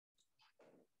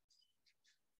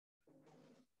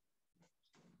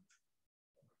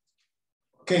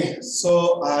Okay,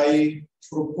 so I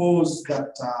propose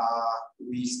that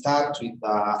we start with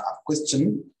a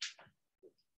question.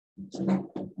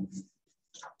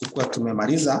 Tukiwa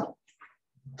tumemaliza.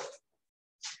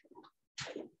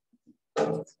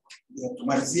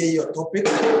 Tumalizie hiyo topic.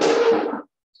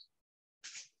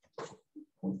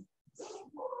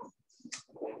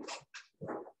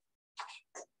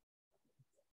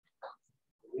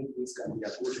 This can be a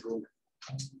good room.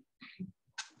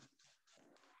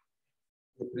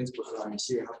 The principal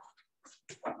tunaishia hapa.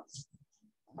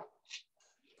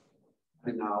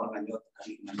 Naona nyote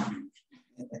karibu na mimi.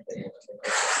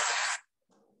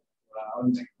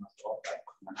 Waone tunatoka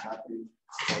na happy.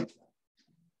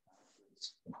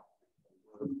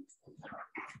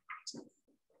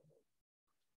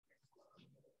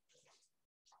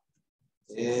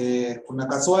 Kuna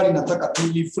kaswali nataka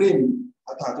tuliframe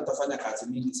hata hatutafanya kazi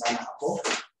mingi sana hapo.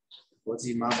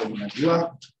 Wote mambo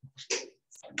mnajua.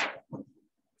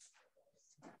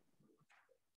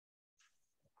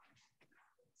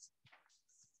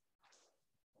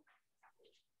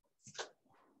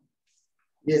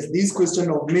 Yes, this question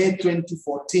of May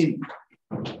 2014.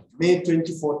 May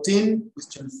 2014,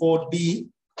 question 4D.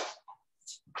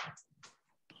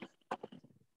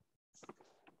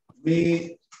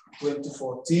 May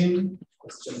 2014,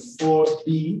 question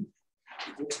 4D.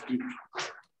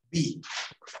 B.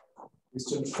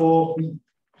 Question 4B.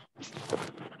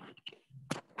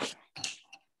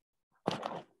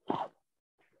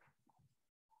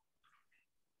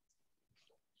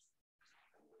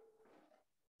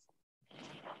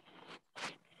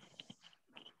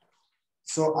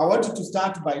 So I want you to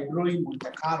start by drawing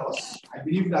Monte Carlos. I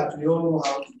believe that we all know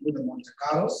how to do the Monte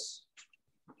Carlos.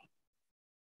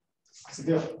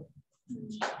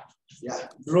 Yeah,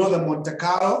 draw the Monte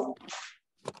Carlo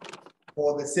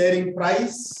for the selling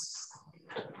price.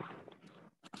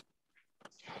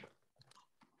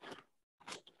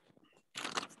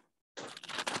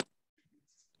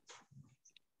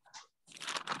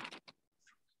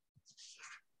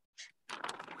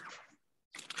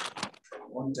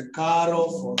 Monte Carlo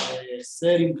for the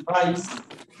selling price.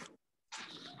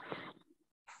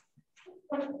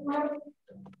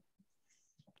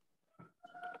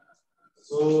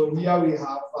 So here we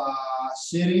have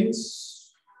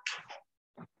shillings.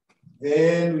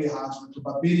 Then we have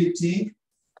probability.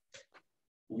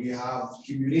 We have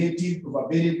cumulative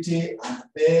probability, and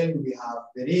then we have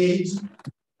the range.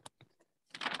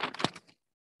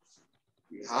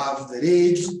 We have the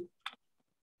range.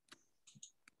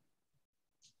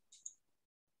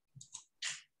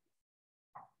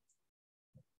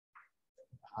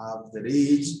 Have the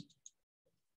range.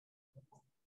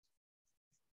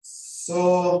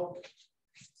 So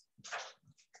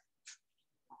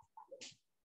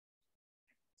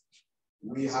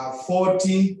we have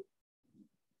 40,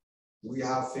 we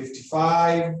have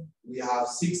 55, we have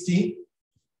 60,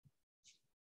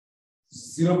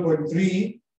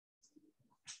 0.3,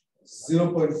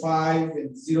 0.5,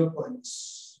 and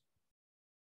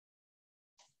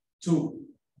 0.2.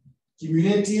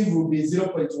 Cumulative will be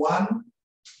 0.1,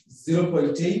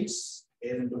 0.8,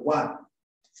 and 1.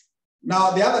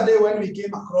 Now, the other day when we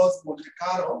came across Monte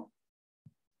Carlo,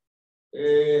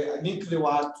 I think there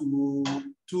were two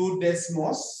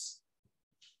decimals.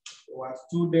 There were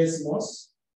 2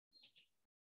 decimals.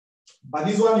 But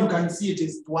this one, you can see it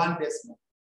is 1 decimal.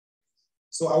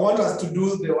 So I want us to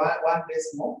do the 1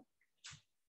 decimal.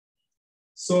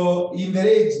 So in the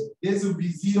range, this will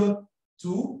be 0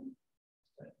 to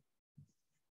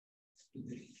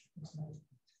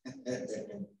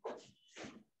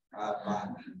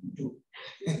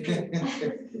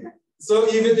so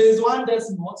if it is 1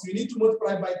 decimal, so you need to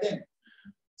multiply by 10.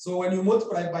 So when you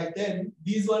multiply by 10,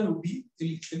 this one will be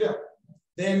 3.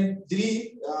 Then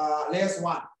 3 less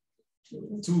 1,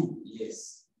 2.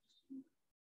 Yes.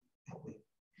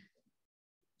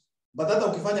 But that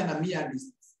ukifanya na mia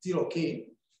is still okay.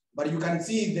 But you can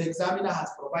see the examiner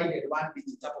has provided 1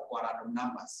 digit for random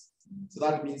numbers. So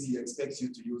that means he expects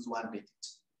you to use 1 digit.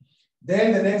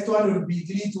 Then the next one will be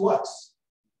 3 to what?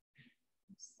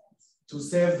 To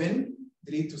 7,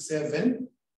 3 to 7.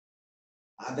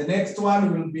 And the next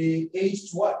one will be 8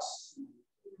 to what?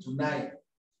 To 9.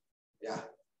 Yeah.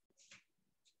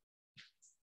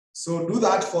 So do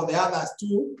that for the others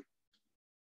too.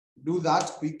 Do that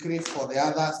quickly for the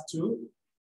others too.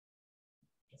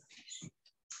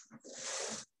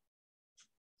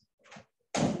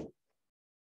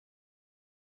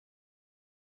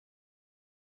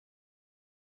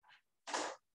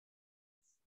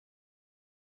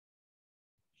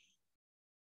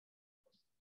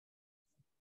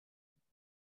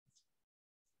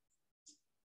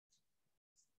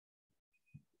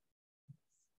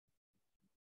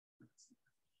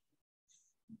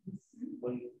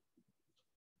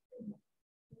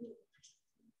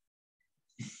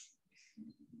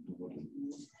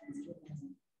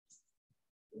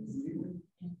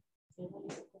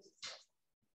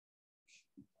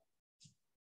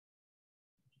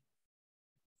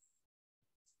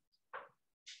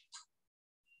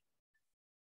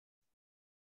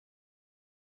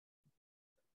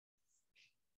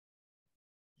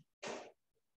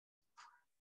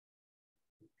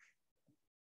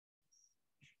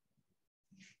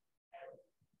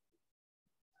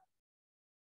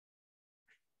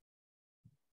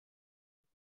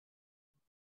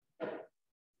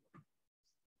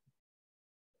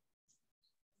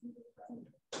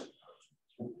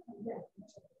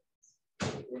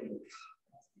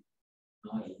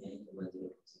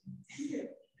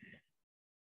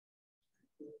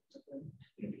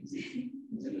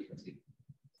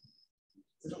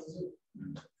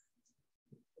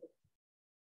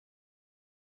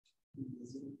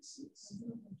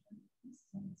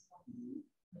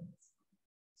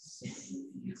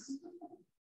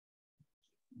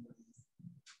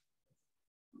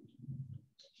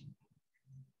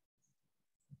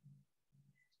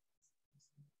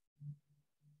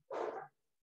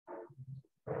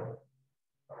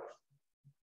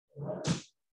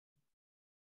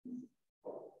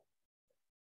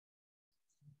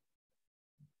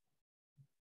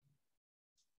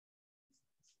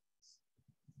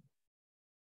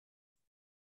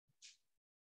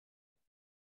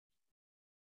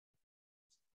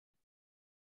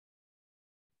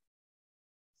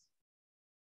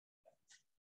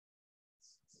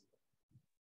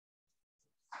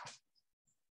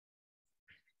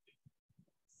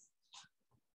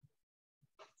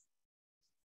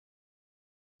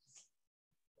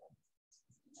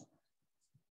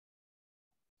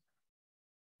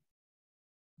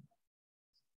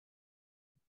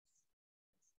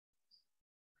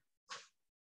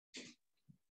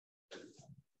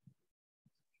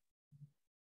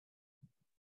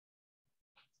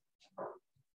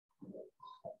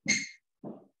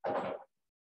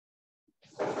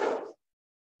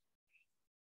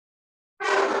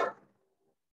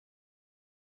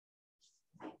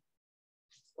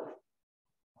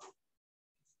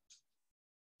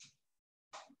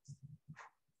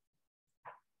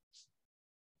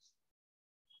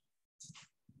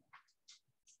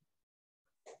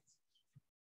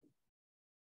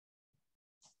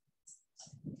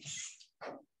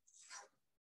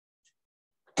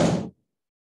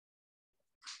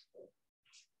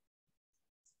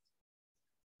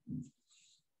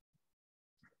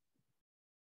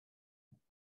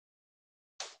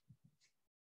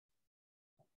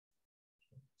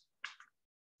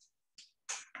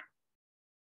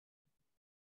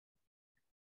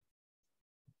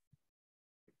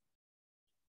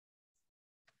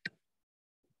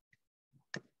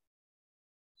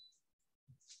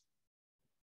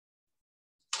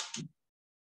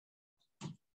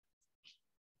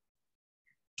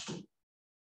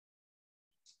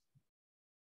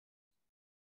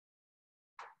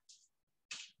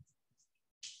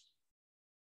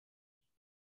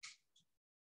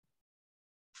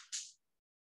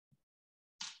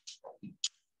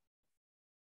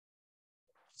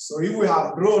 So if we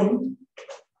have drawn,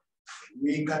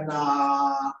 we can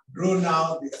draw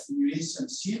now the simulation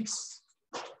sheets.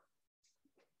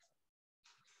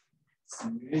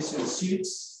 Simulation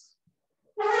sheets.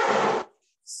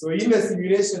 So in the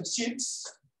simulation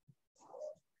sheets,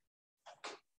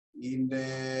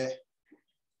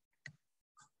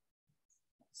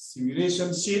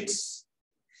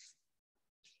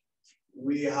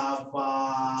 we have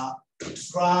a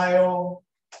trial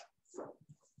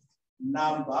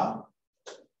number.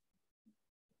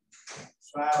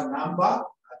 Trial number,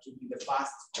 that will be the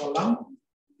first column.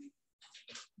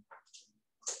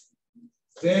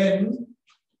 Then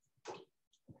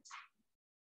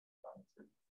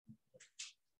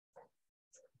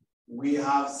we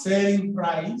have selling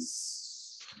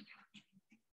price.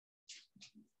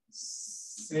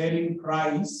 Selling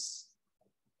price.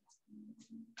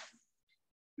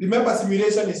 Remember,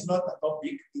 simulation is not a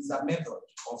topic, it's a method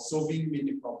of solving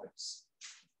many problems.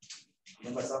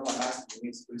 Remember, someone asked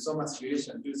me, so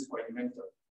simulation is elemental.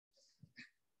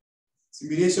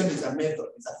 Simulation is a method,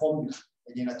 it's a formula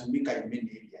that you have to make in many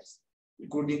areas,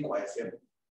 including QFM.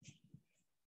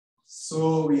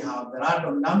 So we have the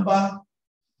random number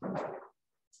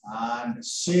and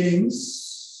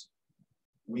shillings.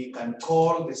 We can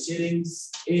call the shillings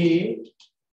A.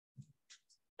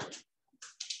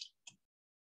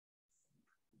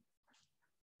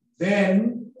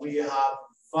 Then we have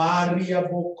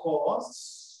variable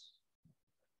costs.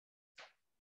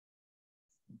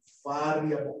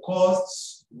 variable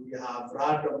costs, we have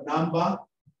random number,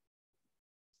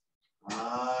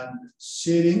 and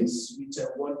shillings, which I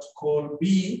want to call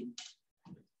B.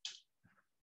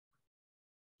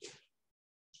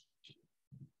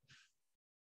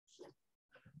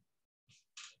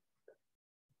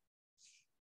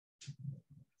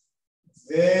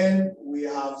 Then we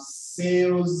have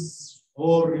sales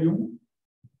volume.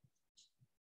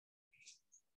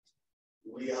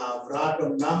 We have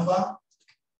random number,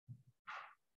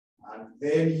 and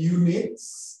then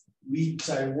units, which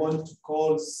I want to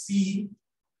call C.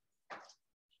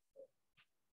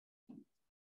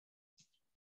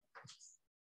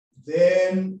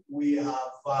 Then we have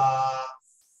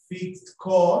fixed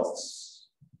costs,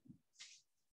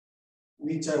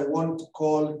 which I want to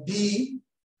call D.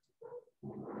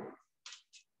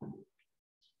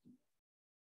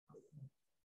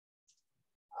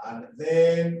 And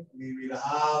then we will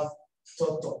have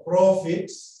total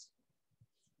profits.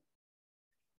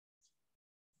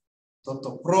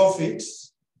 Total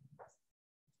profits.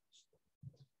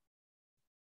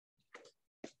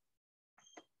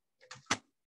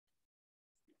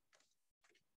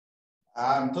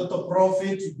 And total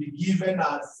profit will be given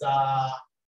as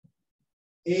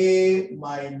A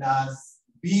minus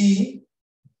B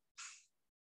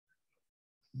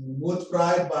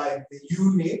multiplied by the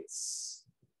units,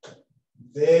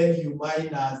 then you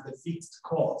minus the fixed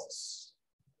costs.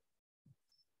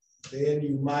 Then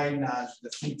you minus the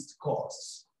fixed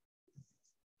costs.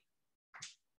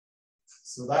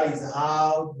 So that is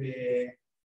how the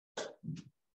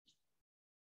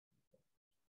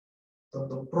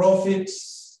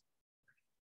profits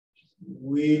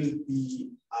will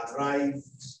be arrived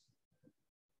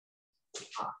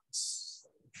at.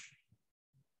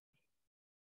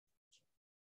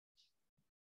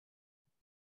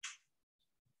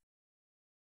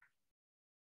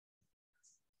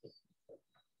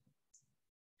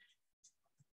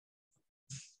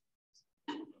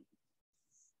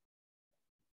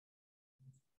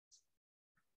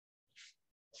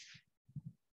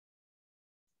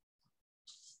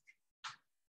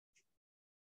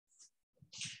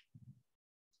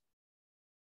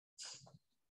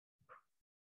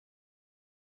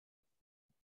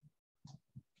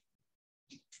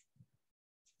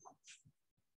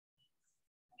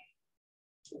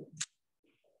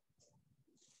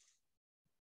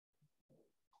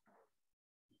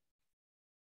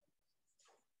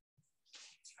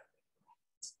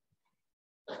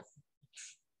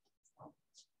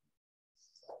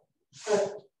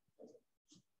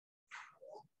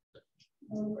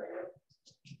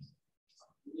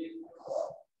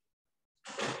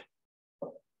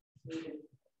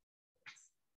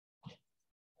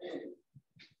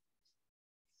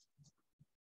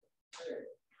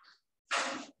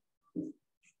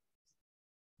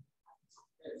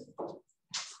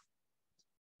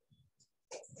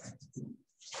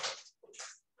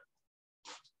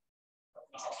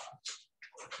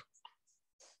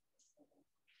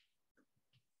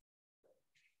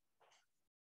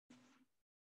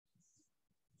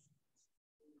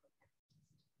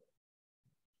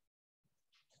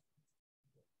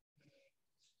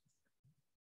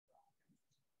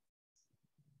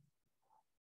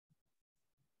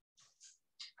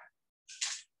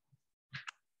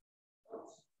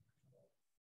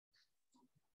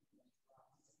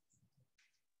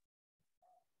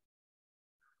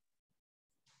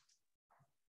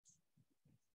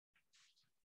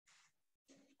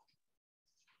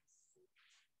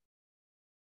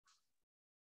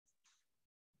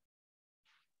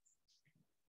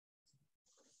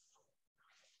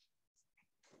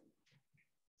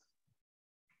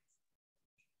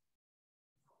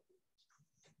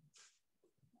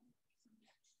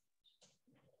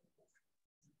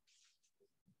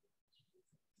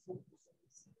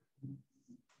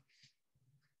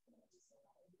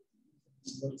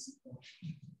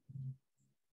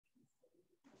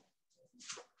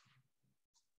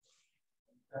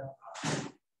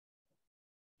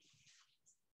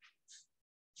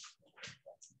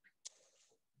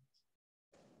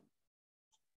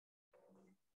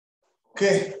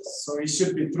 Okay, so it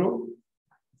should be through.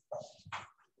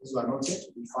 Those who are not yet,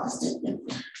 be fast.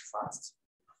 Fast.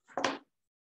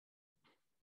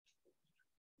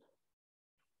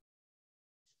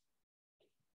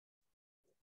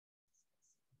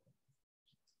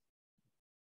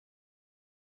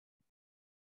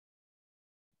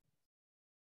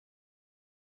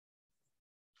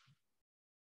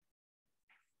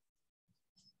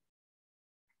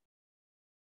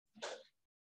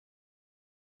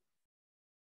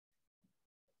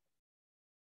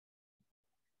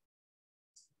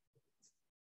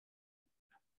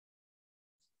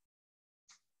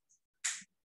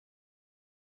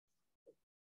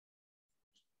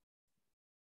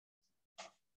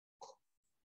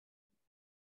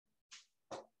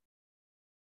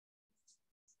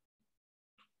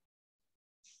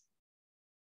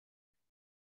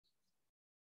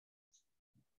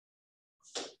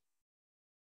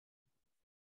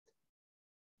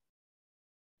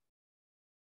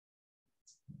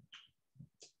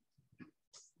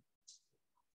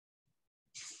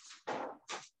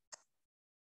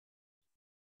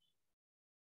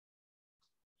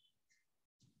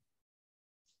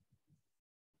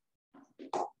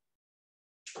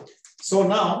 So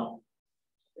now,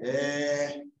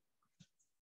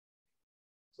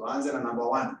 so answer number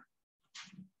 1.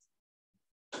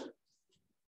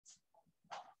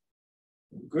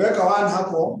 Kuweka 1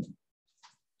 hapo,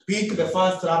 pick the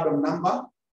first random number,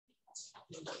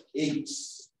 8.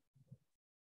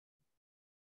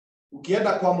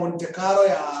 Ukienda kwa Monte Carlo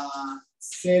ya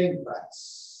selling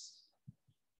price,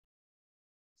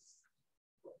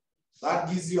 that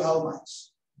gives you how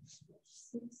much?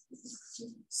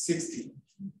 60.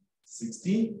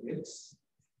 60, yes.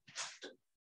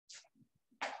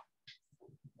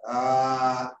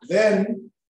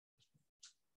 Then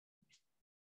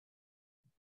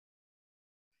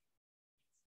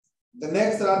the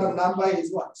next random number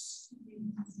is what?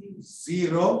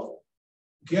 0.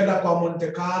 Ukienda kwa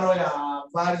Monte Carlo ya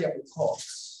variable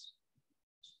cost,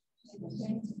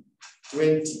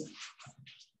 20.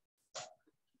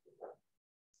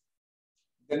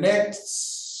 The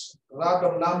next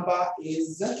random number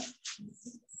is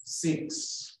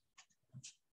 6.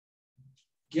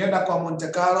 Ukienda kwa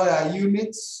Monte Carlo ya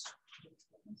units,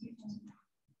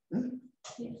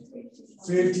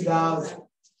 50,000.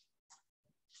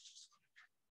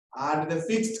 And the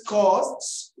fixed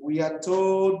costs, we are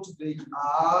told they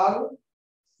are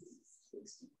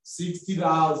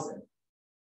 60,000.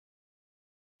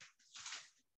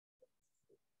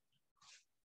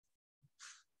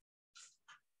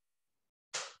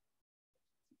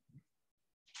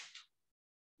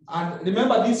 And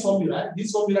remember this formula ni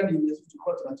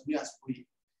tulikuwa tunatumia siku hii.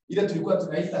 Ile tulikuwa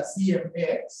tunaita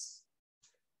CMX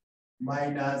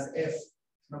minus F.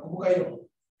 Nakumbuka hiyo?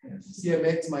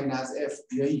 CMX minus F.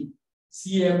 Ndio hii.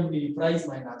 CM ni price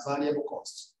minus variable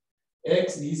cost.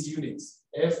 X ni his units.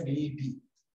 F ni D.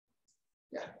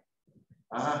 Yeah.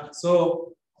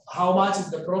 So how much is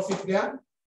the profit there?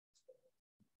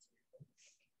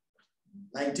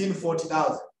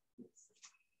 1940,000.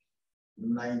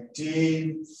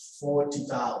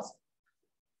 1940,000.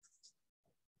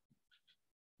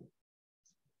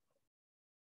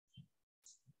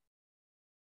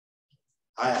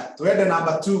 Tuende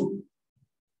number 2.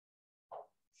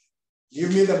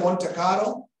 Give me the Monte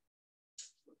Carlo.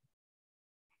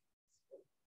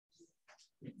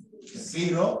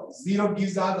 0. 0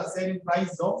 gives us a selling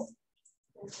price of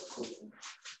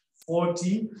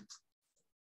 40.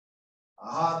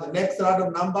 The next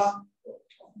random number,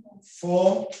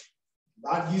 4.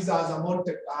 That gives us a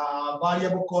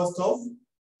variable cost of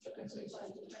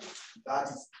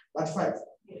 35.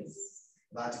 Yes.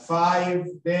 35.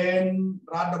 Then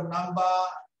random number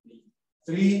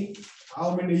 3.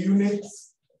 How many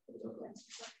units?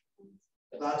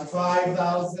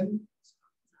 35,000.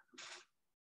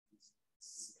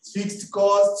 Fixed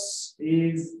cost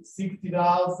is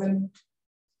 60,000.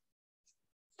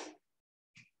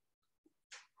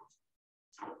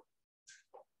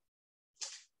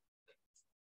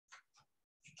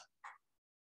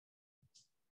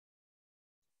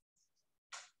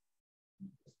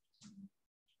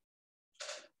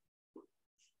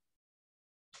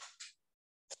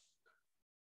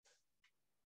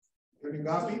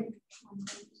 Ngapi?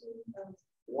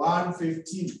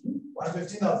 115.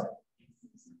 115,000.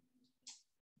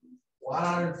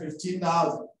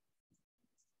 115,000.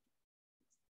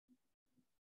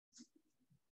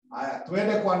 Haya,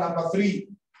 tuende kwa number 3.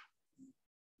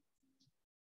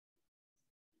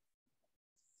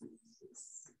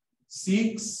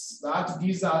 6. That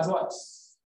gives us what?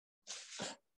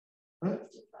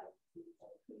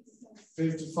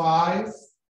 55.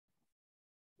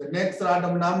 The next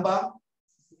random number,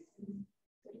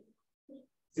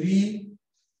 3.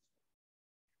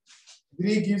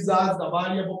 3 gives us the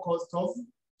variable cost of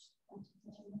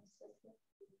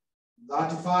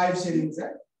 35 shillings.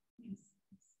 The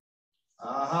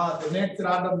next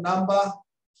random number,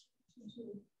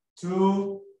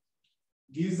 2,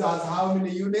 gives us how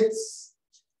many units?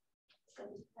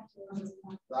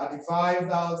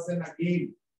 35,000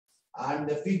 again. And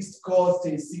the fixed cost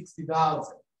is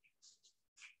 60,000.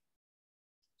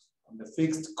 And the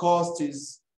fixed cost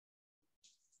is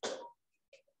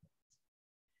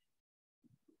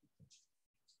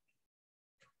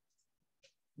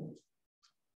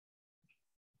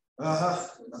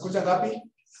nakuja ngapi?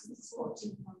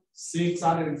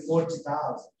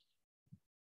 640,000.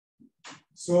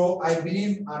 So I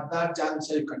believe at that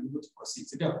juncture you can be able to proceed.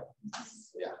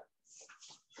 Yeah.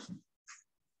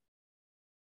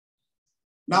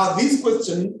 Now this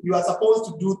question, you are supposed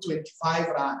to do 25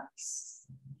 runs.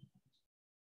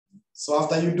 So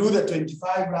after you do the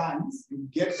 25 runs, you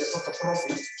get the total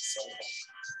profit. So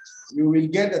you will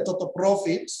get the total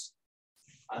profit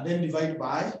and then divide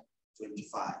by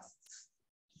 25.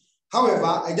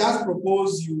 However, I just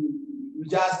propose you you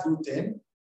just do 10.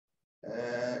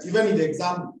 Even in the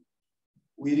exam,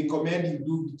 we recommend you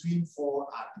do between 4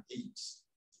 and 8.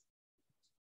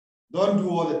 Don't do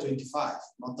all the 25,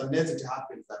 not unless it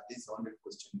happens that this is the only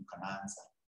question you can answer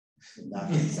in that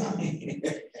exam.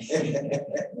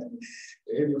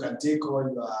 You can take all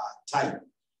your time.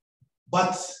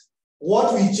 But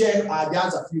what we check are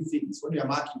just a few things when we are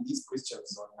marking these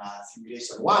questions on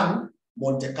simulation. One,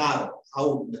 Monte Carlo,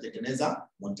 how unatengeneza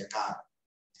Monte Carlo.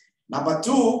 Number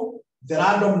two, the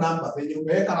random number. When you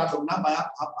make a random number,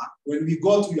 when we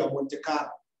go to your Monte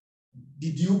Carlo,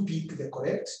 did you pick the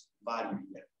correct value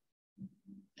here?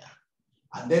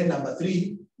 And then number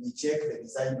three, we check the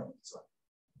design of this one.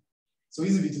 So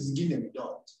easy to begin, we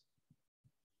don't.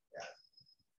 Yeah.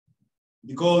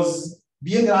 Because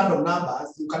being random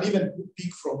numbers, you can even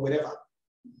pick from wherever.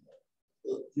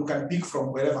 You can pick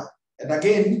from wherever. And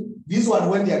again, this one,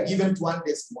 when they are given to one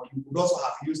decimal, you could also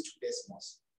have used 2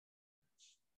 decimals.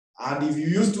 And if you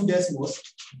use 2 decimals,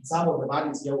 some of the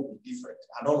values here will be different,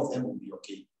 and all of them will be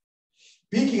okay.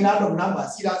 Picking random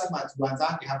numbers, see that's much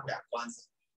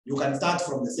you can start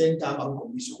from the center or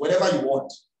commission, whatever you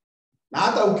want. Na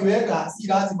hata ukiweka si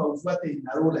lazima ufuate in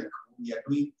a row like we are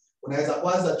doing. Unaweza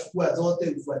kwanza chukua zote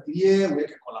ufuatilie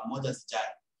uweke column moja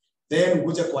zijae. Then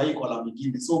ukuje kwa hii column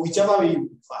nyingine. So whichever way you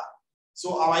prefer.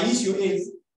 So our issue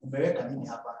is umeweka nini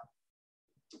hapa?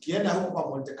 Tukienda huko kwa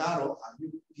Monte Carlo, have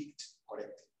you picked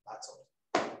correctly? That's all.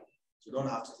 You don't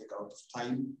have to take out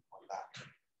time on that.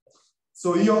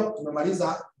 So hiyo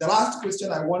tumemaliza. The last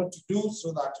question I want to do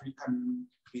so that we can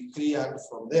be cleared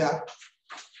from there.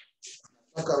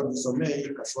 Nataka unisomee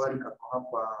kaswali kako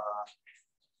hapa.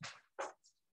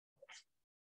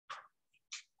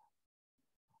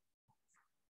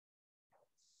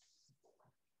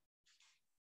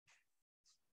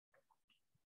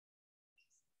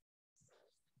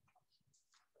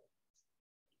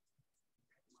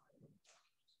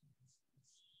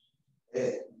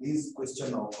 This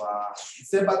question of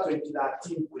December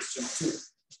 2013, question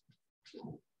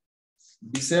 2.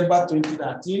 December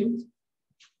 2013,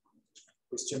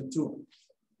 question 2.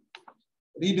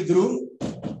 Read through.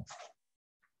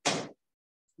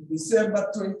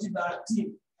 December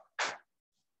 2013.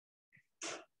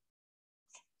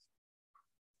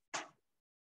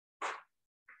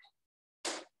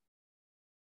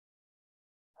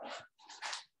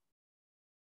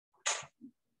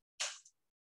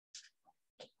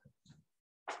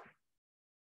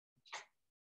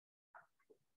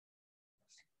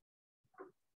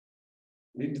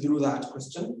 Read through that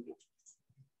question.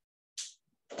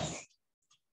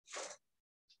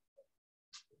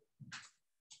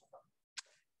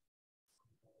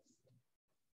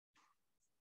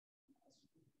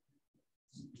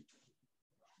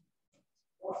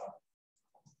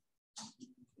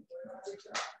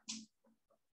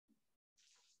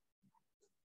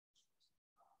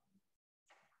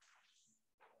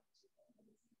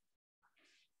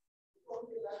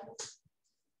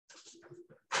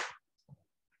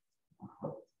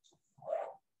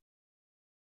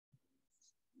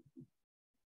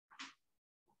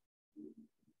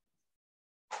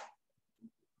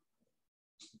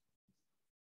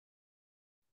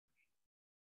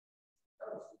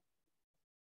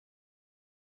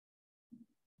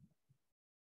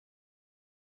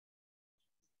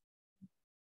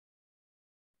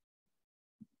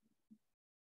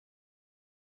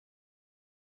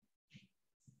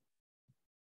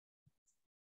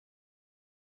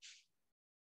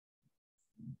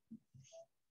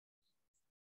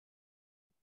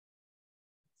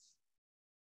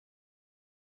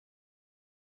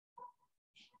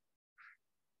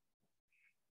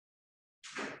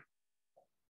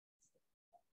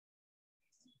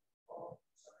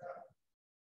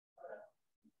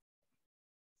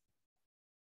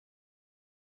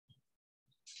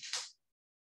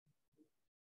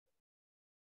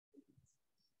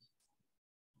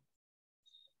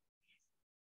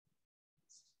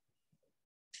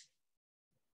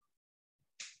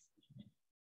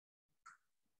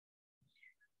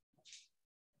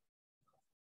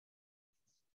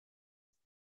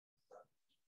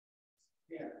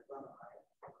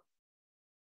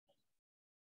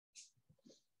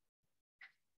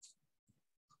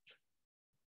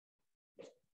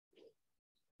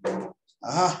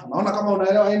 Aha, naona kama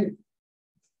unaelewa hili.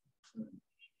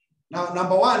 Now,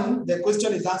 number one, the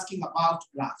question is asking about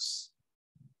graphs.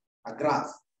 A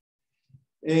graph.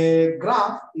 A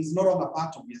graph is no longer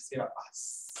part of your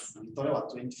syllabus. We thought about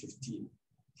 2015.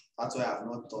 That's why I have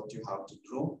not taught you how to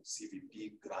draw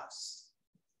CVP graphs.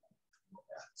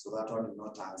 Yeah, so that one will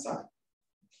not answer.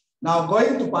 Now,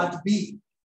 going to part B.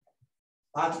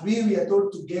 Part B, we are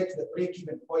told to get the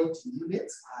break-even point in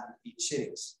units and in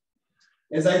shillings.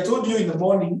 As I told you in the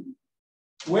morning,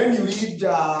 when you read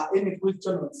any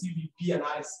question on CVP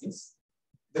analysis,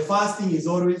 the first thing is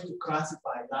always to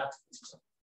classify that question.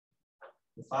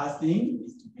 The first thing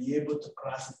is to be able to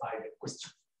classify the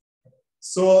question.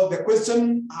 So the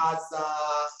question has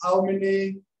how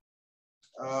many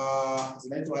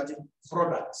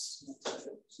products?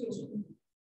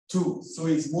 Two. So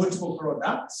it's multiple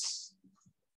products.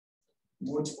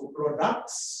 Multiple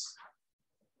products.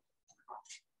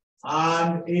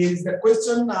 And is the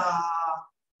question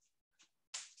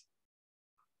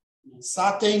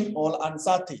certain or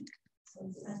uncertain?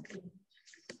 Uncertain.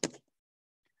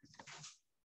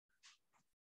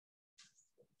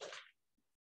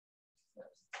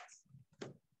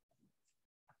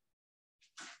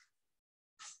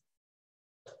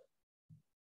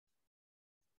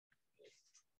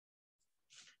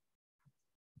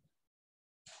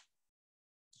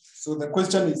 So the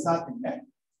question is certain, eh?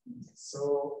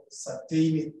 So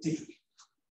certainty.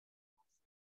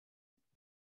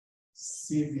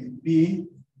 CVP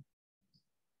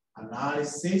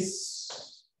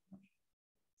analysis.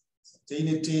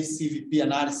 Certainty CVP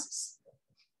analysis.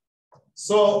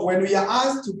 So when we are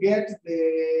asked to get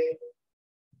the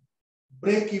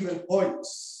break-even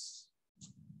points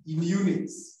in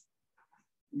units,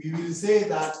 we will say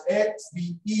that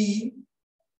XBE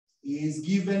is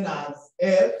given as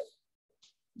F,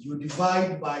 you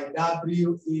divide by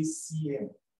WACM.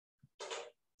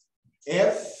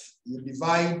 F, you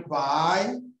divide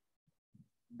by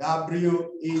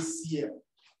WACM.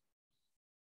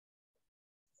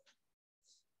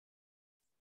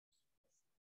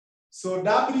 So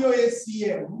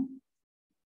WACM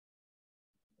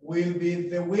will be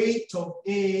the weight of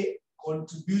A,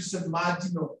 contribution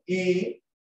margin of A,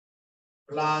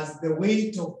 plus the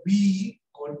weight of B,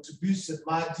 contribution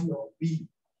margin of B.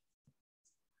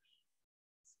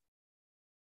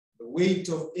 The weight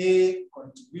of A,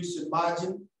 contribution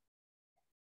margin.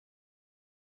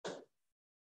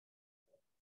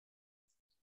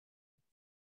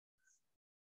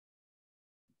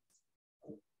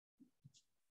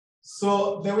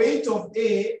 So the weight of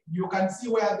A, you can see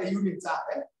where the units are.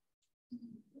 Eh?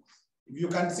 If you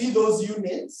can see those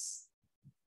units,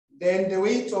 then the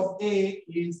weight of A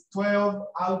is 12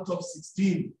 out of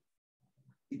 16.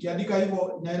 Ikiandika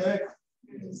hivyo inaeleweka?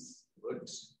 Yes. Good.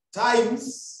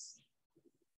 Times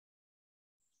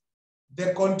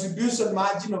the contribution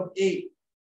margin of A.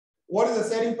 What is the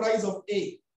selling price of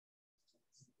A?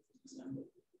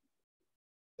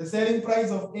 The selling price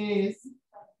of A is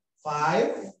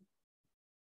 5.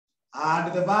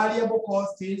 And the variable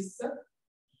cost is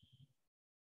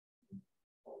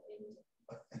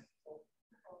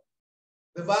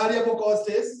the variable cost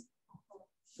is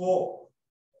 4.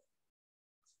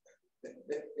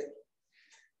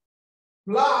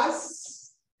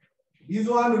 Plus, this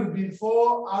one will be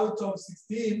 4 out of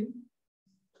 16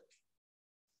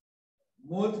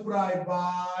 multiplied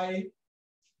by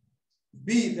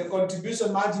B. The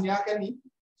contribution margin yake ni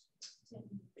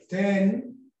 10.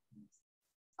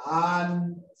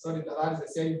 And sorry, that is the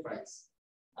selling price.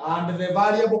 And the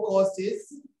variable cost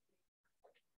is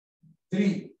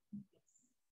 3.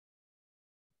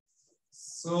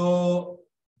 So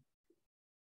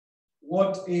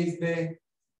what is the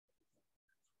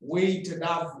weighted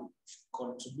average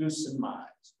contribution margin?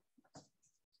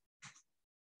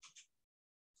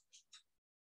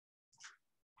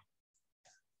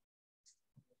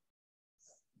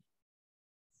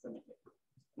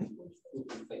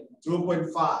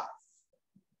 $2.5.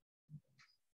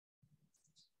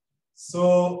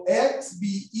 So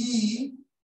XBE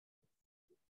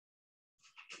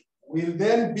will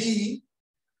then be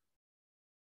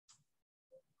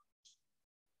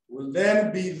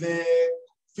the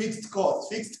fixed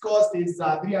cost. Fixed cost is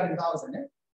 300,000. Eh?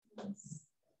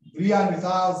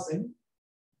 300,000.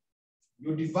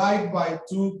 You divide by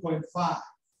 2.5.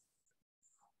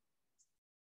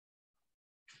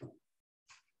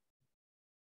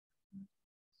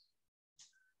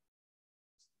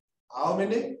 How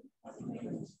many?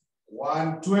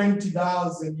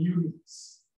 120,000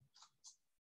 units.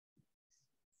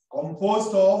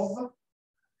 Composed of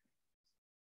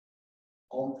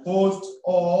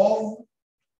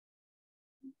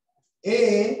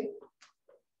A.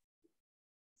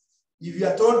 If you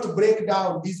are told to break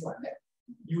down this one,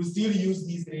 you still use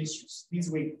these ratios, these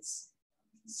weights.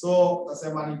 So that's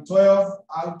 12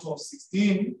 out of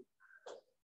 16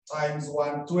 times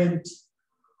 120.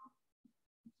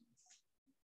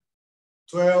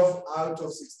 12 out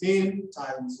of 16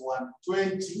 times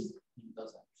 120.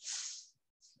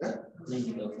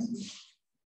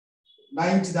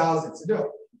 90,000.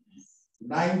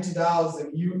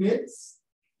 90,000 units.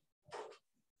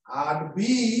 And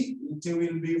B, it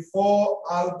will be 4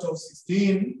 out of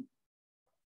 16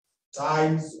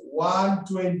 times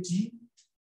 120,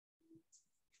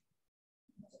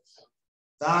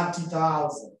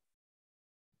 30,000.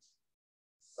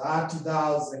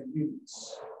 30,000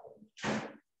 units.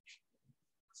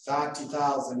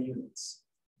 30,000 units.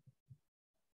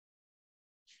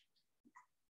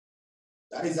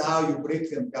 That is how you break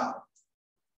them down.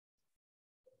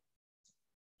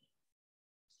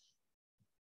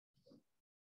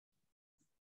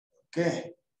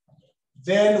 Okay.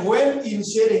 Then when in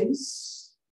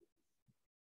shillings,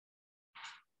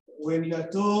 when you are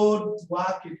told to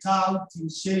work it out in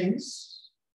shillings,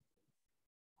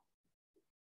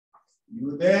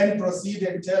 you then proceed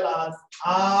and tell us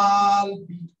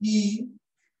RBE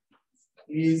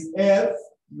is F,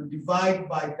 you divide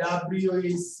by W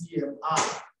is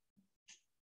CMR.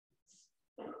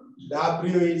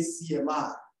 W is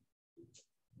CMR.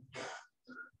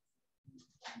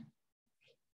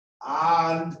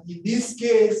 And in this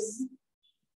case,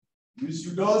 you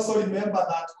should also remember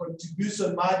that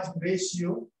contribution margin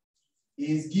ratio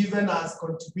is given as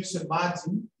contribution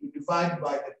margin, you divide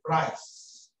by the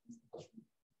price.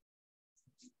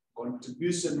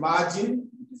 Contribution margin,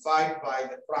 you divide by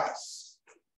the price.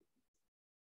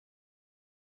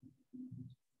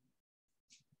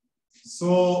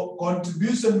 So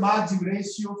contribution margin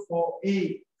ratio for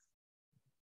A.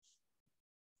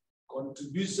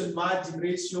 Contribution margin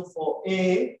ratio for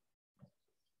A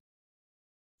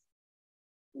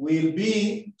will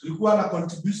be, tulikuwa na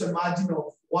contribution margin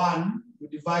of 1, you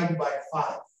divide by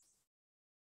 5.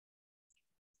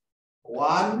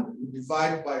 1, you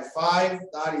divide by 5,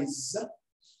 that is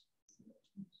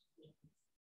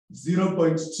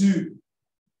 0.2.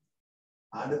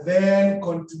 And then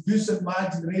contribution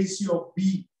margin ratio of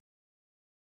B.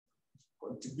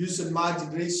 Contribution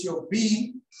margin ratio of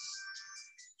B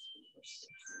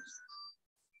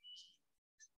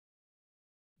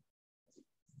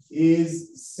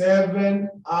is 7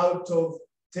 out of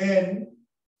 10.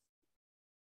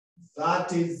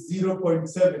 That is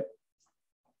 0.7.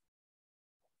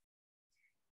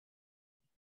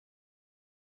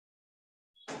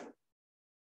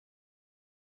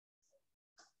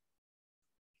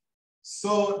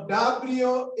 So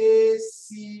WACMR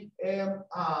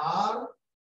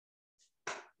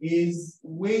is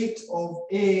weight of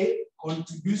A,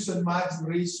 contribution margin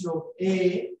ratio of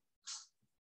A,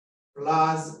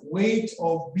 plus weight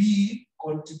of B,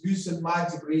 contribution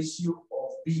margin ratio of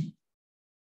B.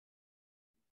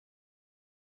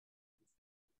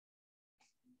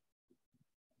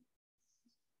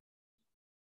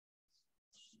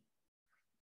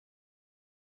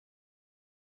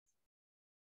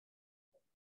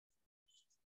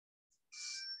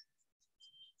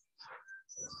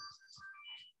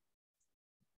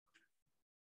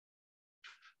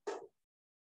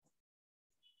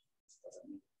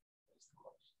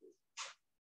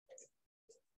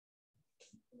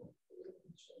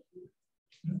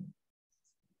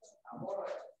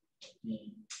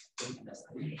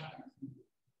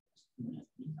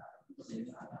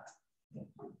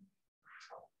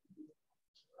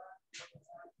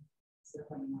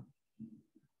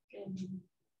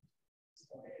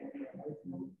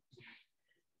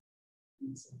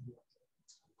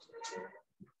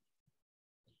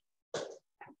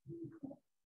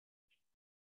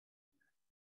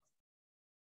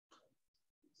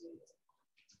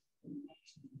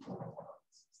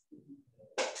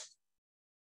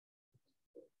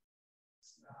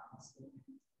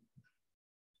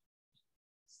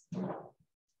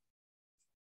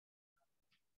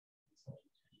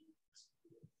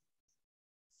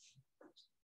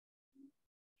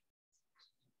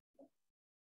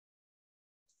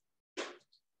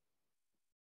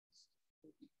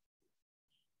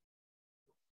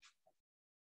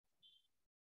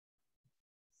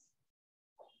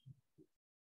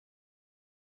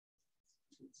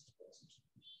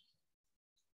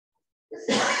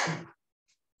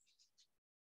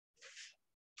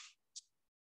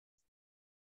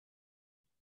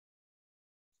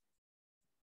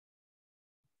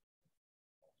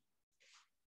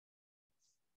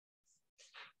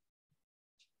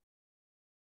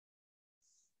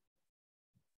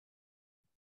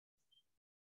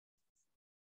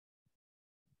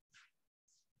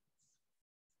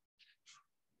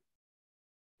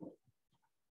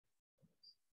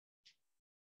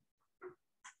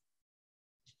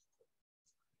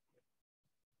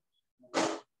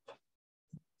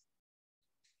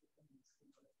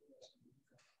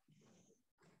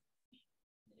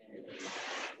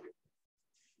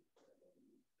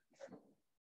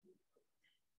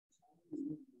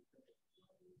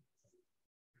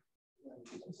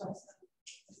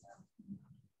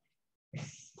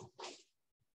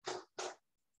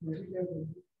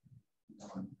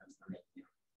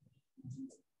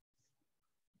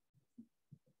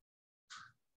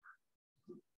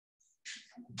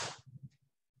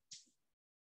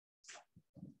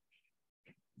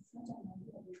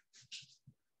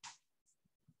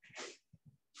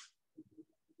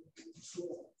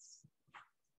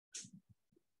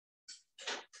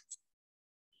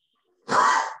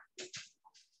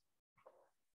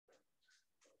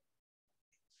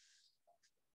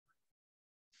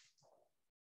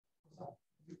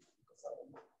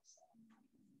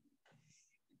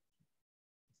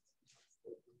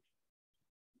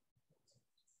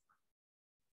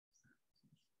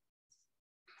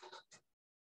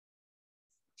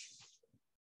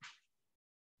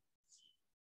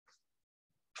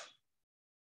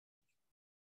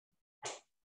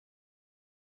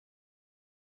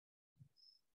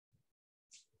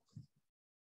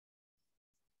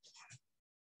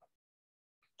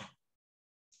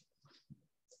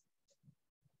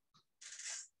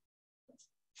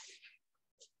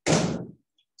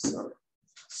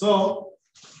 So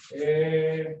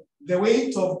the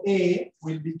weight of A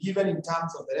will be given in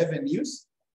terms of the revenues.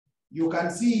 You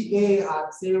can see A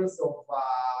had sales of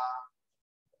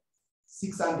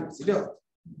 600.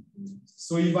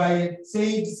 So if I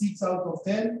say 6 out of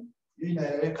 10,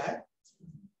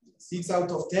 6 out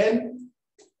of 10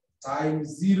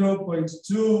 times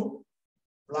 0.2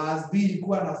 plus B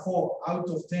equal to 4 out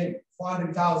of 10,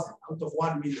 400,000 out of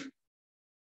 1 million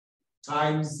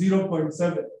times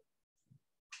 0.7.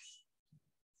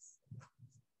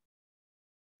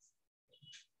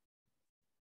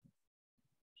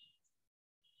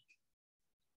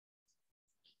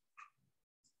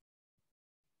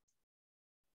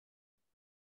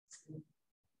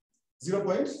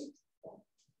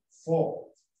 .4.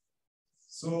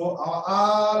 So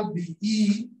our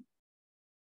RBE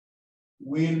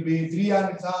will be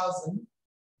 300,000.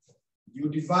 You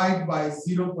divide by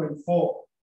 0.4.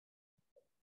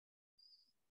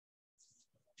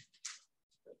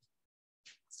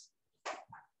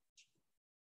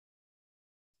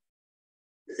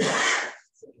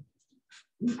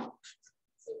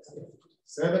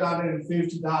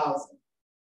 $750,000.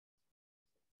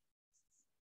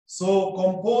 So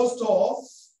composed of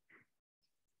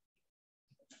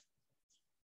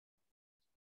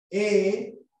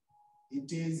A,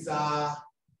 it is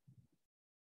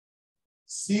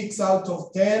 6 out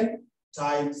of 10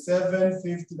 times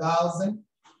 750,000,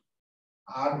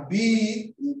 and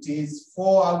B, it is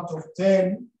 4 out of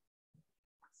 10,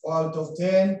 4 out of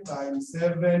 10 times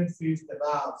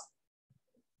 750,000.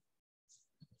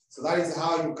 So that is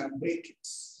how you can break it.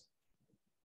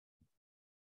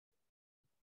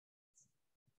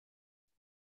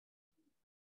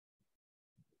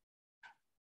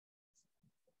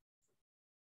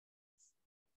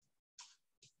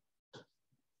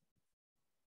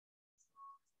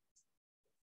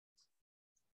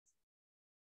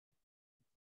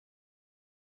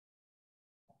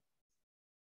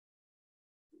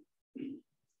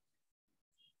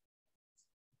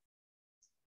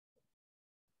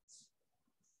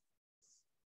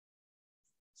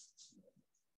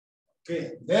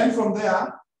 Okay, then from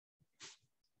there,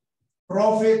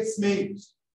 profits made.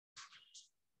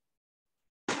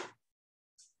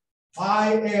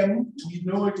 5M, we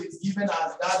know it is given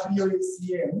as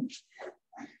WACM,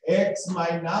 X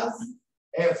minus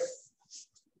F.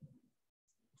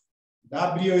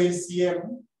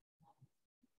 WACM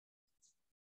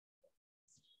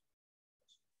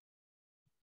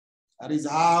that is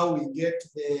how we get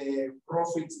the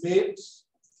profits made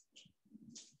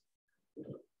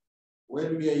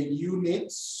when we are in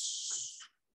units.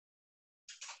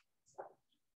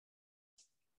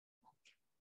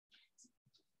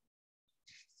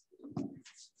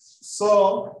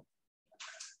 So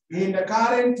in the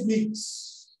current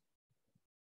mix,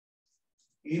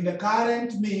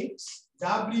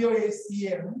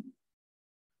 WACM,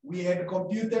 we had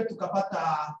computed to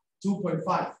kapata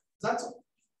 2.5. That's all.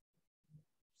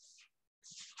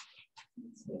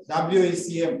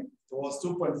 WACM was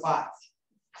 2.5.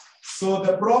 So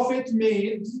the profit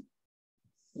made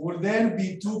would then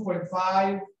be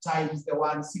 2.5 times the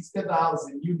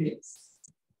 160,000 units.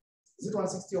 Is it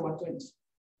 160 or 120?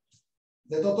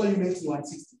 The total unit is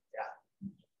 160. Yeah.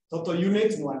 Total unit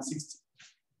is 160.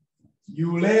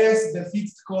 You less the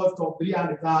fixed cost of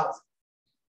 300,000.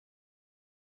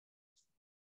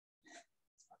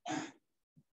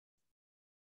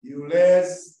 You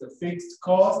less the fixed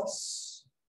costs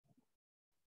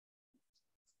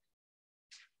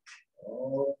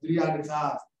of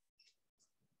 300,000.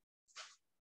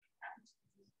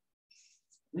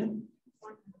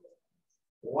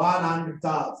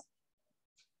 100,000.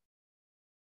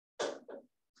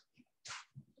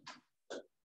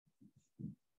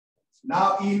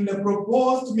 Now, in the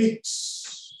proposed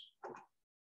mix,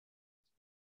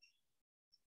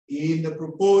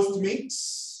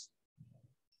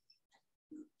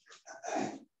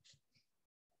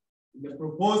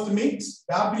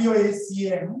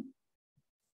 WACM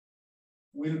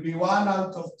will be 1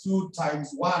 out of 2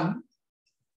 times 1,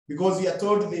 because we are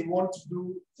told they want to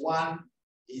do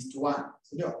 1:1.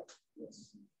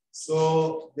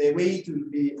 So the weight will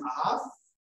be half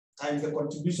times the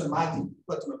contribution margin,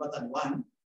 but 1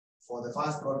 for the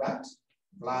first product,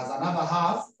 plus another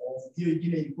half of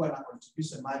the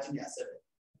contribution margin is 7.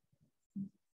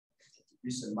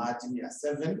 Contribution margin is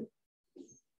 7.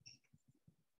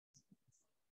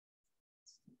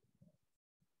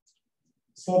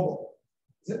 It's 4.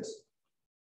 Is it?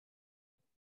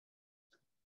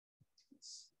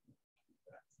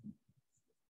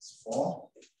 It's 4.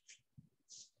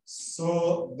 So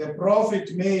the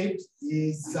profit made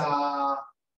is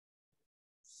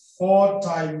 4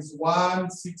 times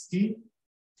 160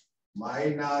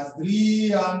 minus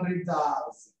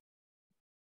 300,000.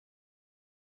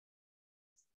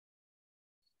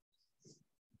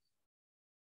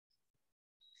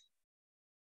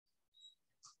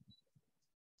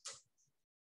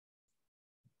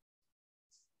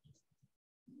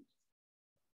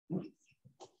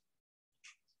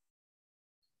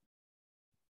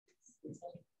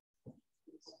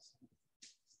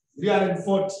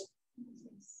 $340.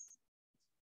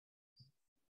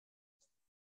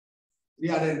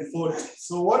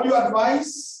 So what do you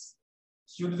advise?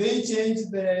 Should they change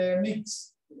the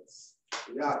mix? Yes.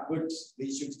 Yeah, good. They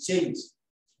should change.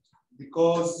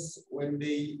 Because when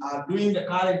they are doing the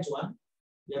current one,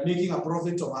 they are making a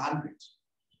profit of 100.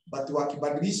 But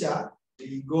wakibadilisha,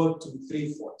 they go to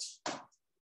 340.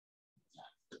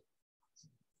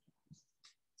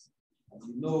 And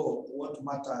you know what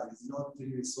matters is not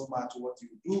really so much what you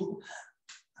do,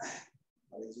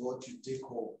 but it's what you take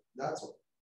home. That's all.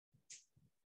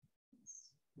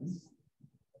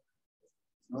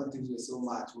 Not really so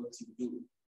much what you do.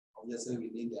 Obviously,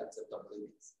 within the acceptable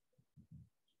limits.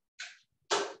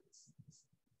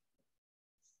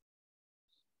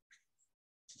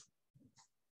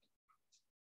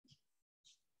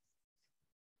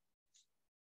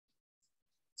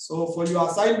 So for your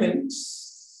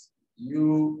assignments,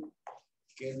 you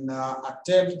can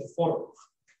attempt the following.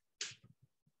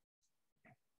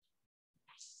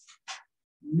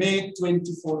 May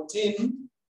 2014,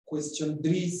 question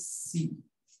 3C.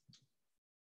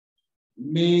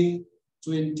 May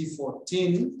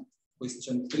 2014,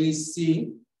 question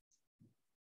 3C.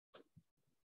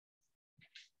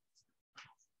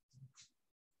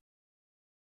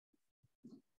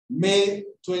 May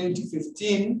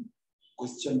 2015,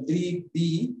 question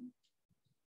 3B.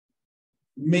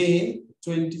 May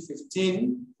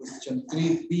 2015, question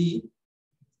 3B.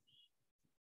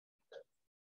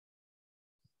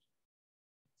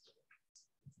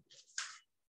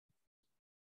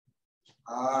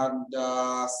 And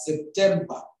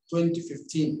September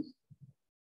 2015.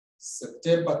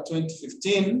 September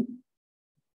 2015,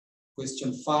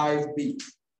 question 5B.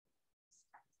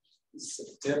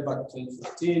 September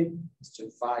 2015,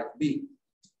 question 5B.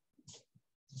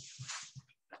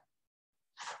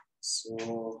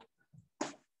 So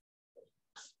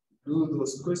do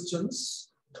those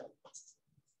questions.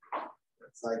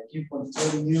 As I keep on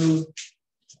telling you,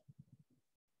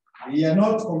 they are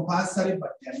not compulsory,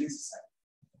 but they are necessary.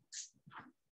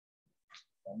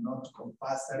 They are not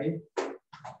compulsory.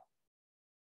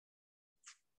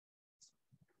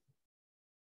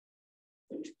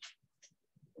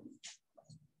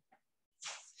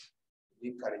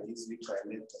 This week I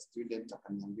met a student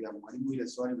akaniambia mwalimu ile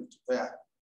swali mtupea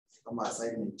kama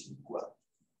assignment ilikuwa.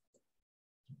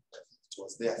 It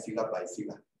was there figure by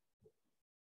figure.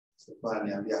 So kwa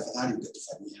niambia afadhali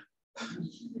ungetufanyia.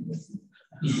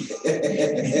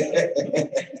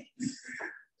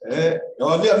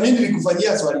 Naambia mimi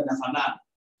nilikufanyia swali linafanana.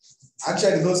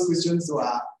 Actually those questions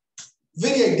were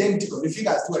very identical. The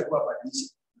figures tu walikuwa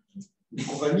badilisha.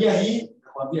 Nikufanyia hii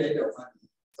nakwambia enda ufanye.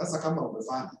 Sasa kama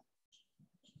umefanya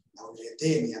na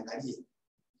uletee niangalie.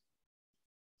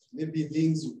 Maybe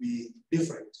things will be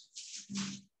different.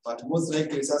 But most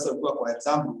likely sasa ukua kwa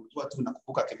example ulikuwa tu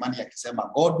unakumbuka Kimani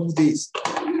akisema God do this.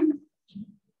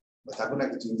 But hakuna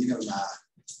kitu kingine una.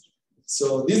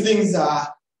 So these things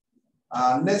are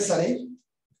necessary.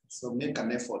 So make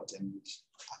an effort and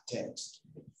attempt.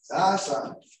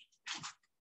 Sasa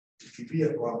kipia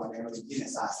kwa maneno mengine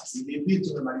sasa. Si vipi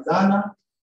tumemalizana?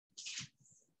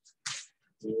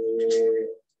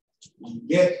 we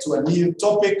get to a new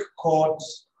topic called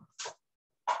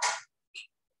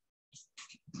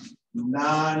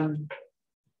non-routine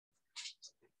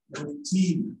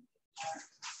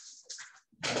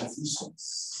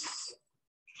decisions.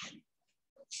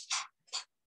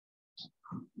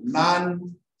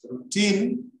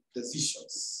 Non-routine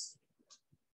decisions.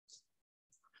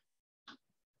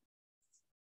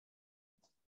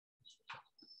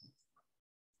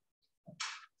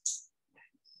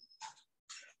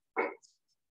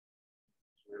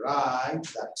 Right,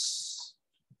 that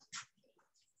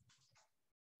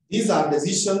these are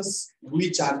decisions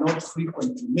which are not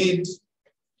frequently made.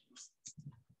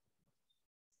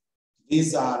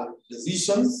 These are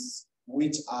decisions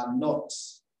which are not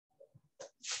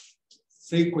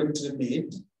frequently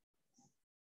made,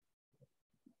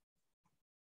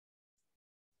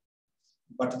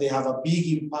 but they have a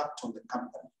big impact on the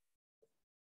company.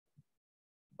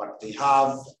 But they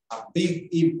have a big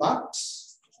impact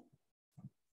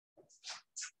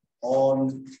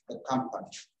on the company.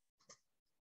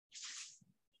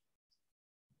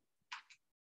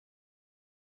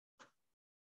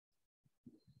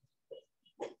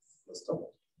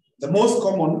 The most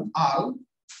common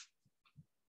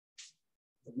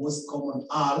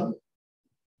are,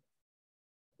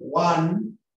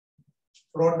 one,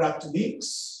 product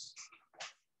mix.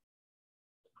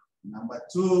 Number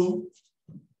two,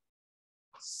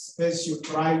 special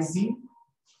pricing.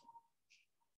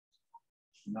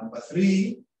 Number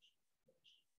three,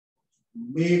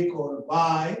 make or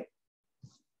buy.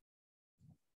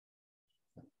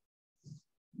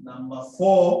 Number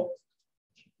four,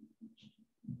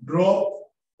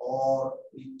 drop or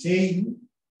retain.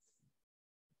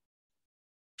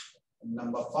 And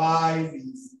number five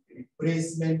is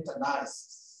replacement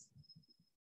analysis.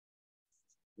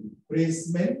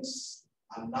 Replacement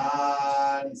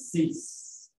analysis.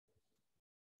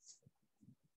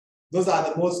 Those are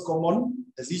the most common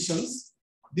decisions.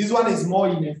 This one is more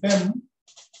in FM,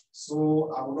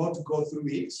 so I will not go through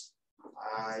it.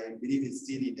 I believe it's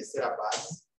still in the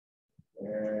syllabus.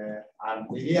 And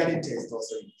the yearly test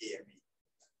also in AME.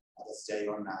 That's the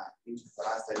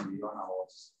last time we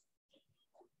was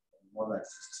more than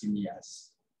 15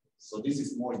 years. So this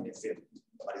is more in the field,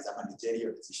 but it's a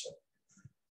managerial decision.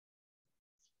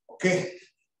 Okay,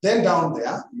 then down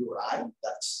there, you write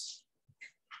that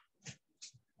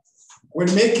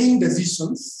when making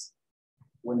decisions,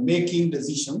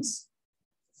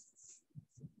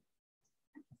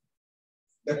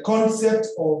 the concept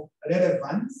of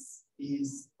relevance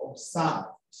is observed.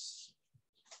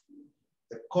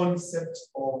 The concept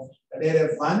of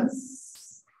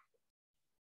relevance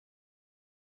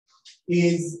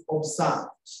is observed.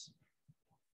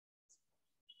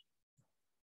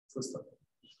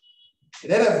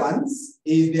 Relevance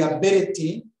is the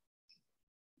ability.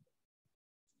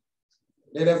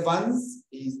 Relevance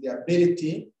is the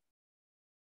ability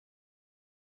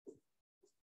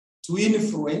to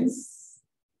influence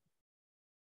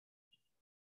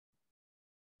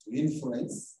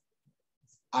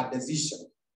a decision.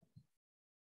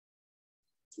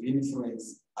 To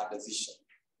influence a decision.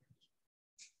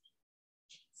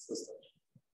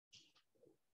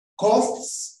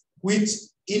 Costs which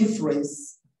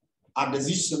influence a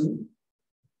decision.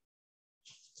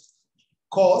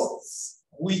 Costs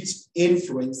which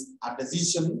influence a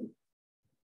decision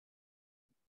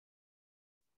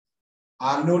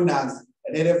are known as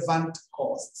relevant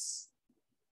costs.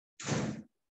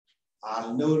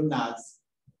 Are known as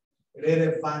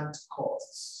relevant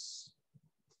costs.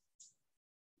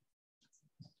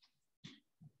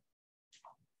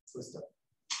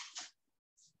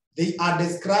 They are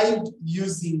described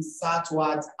using such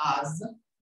words as,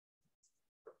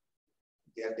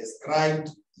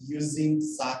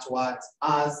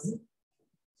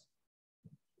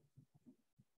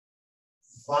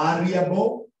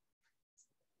 variable,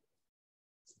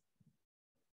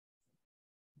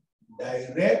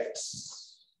 direct,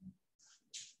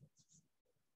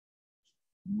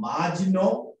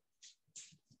 marginal,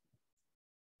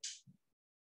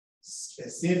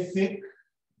 specific,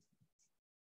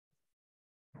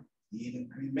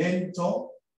 incremental,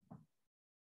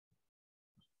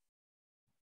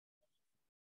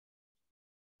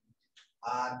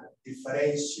 and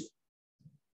differential.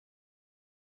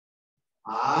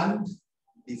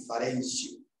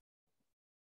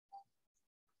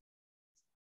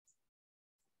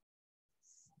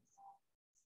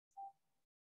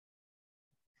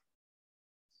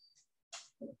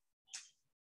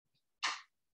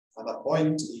 Another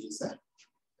point is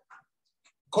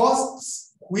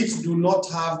costs which do not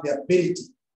have the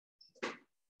ability.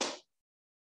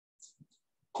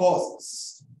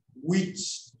 Costs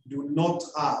which do not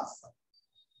have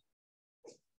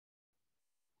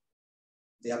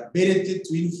the ability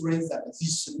to influence the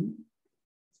decision,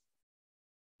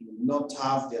 do not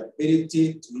have the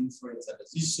ability to influence a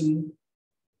decision,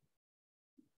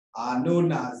 are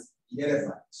known as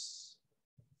irrelevant.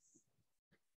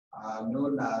 Are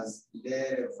known as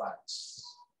irrelevant.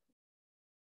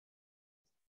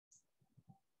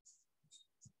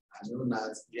 Are known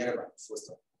as irrelevant, first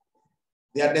of all.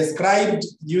 They are described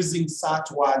using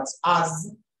such words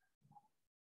as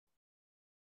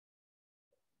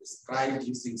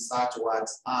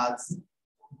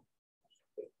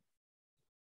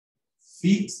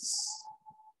fixed,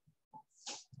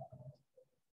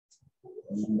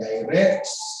 indirect,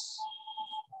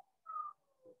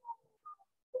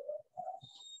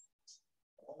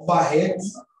 overhead,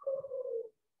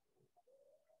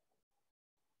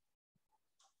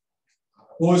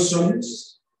 apportioned,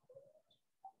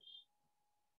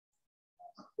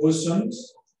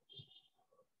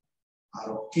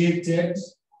 allocated,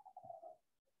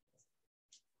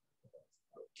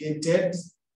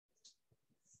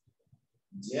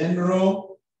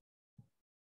 general,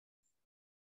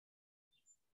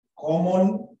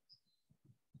 common,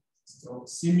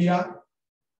 similar,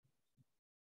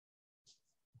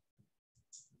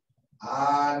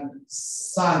 and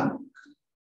sunk,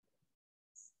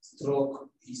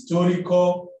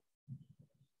 historical,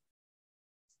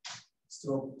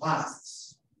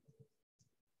 past.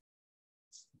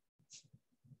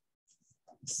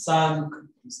 Sunk,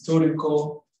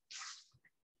 historical,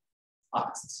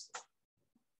 past.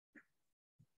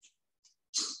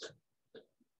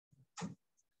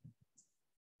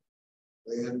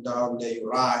 And down there you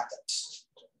write that.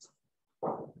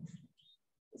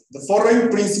 The following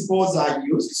principles are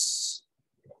used.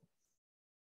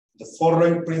 The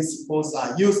following principles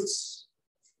are used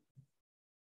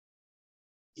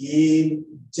in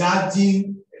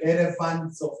judging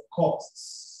relevance of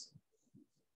costs.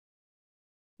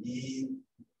 In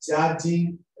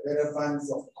judging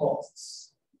relevance of costs.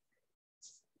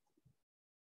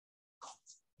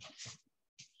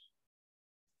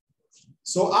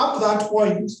 So up to that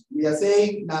point, we are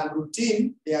saying that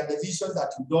routine, they are decisions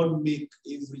that you don't make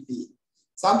every day.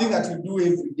 Something that you do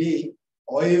every day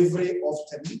or every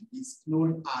often is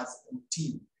known as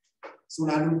routine. So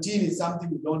now routine is something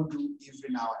you don't do every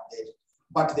now and then,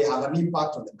 but they have an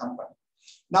impact on the company.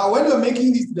 Now, when you're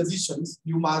making these decisions,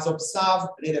 you must observe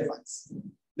relevance.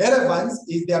 Relevance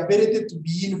is the ability to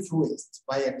be influenced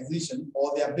by a decision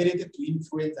or the ability to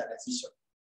influence a decision.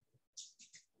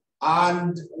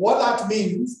 And what that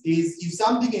means is if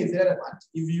something is relevant,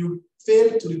 if you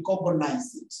fail to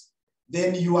recognize it,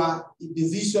 then your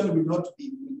decision will not be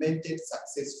implemented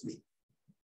successfully.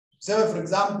 So for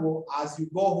example, as you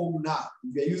go home now,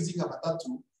 if you're using a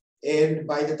matatu, and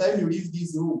by the time you leave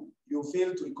this room, you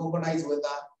fail to recognize whether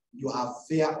you have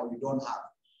fare or you don't have.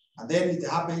 And then it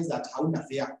happens that hauna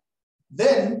fare.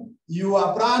 Then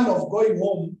your plan of going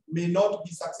home may not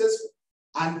be successful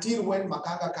until when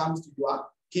Makanga comes to your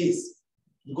case.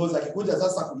 Because akikuja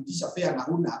sasa kuitisha fare na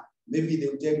huna, maybe they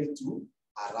will tell you to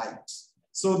write.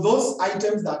 So those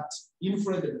items that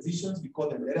influence the decisions, we call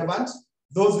them relevant.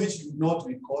 Those which do not,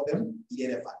 we call them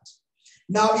irrelevant.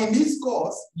 Now in this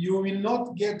course, you will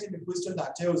not get in the question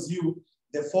that tells you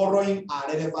the following are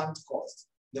relevant costs.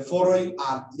 The following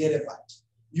are irrelevant.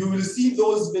 You will see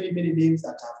those very many names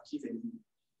that I've given you.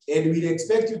 And we'll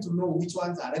expect you to know which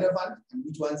ones are relevant and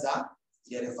which ones are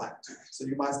irrelevant. So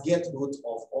you must get note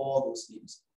of all those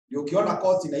names. Ukiona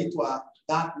cost inaitwa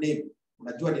that name,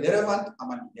 unajua ni relevant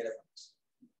ama ni irrelevant.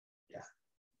 Yeah.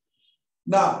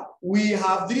 Now, we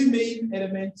have three main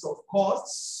elements of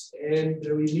costs, and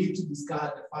we need to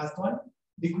discuss the first one.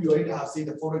 I think we already have seen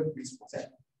the following principles.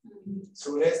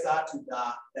 So let's start with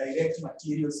the direct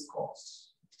materials cost.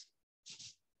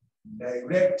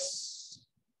 Direct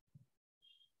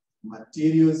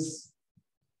materials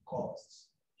cost.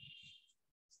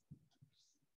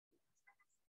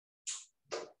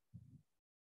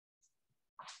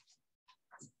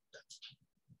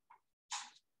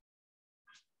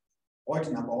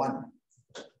 Point number one.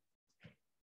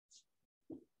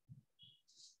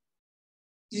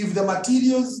 If the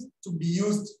materials to be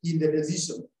used in the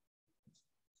decision,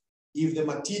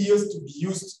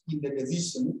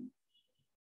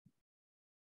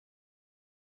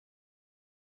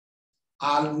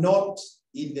 are not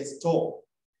in the store,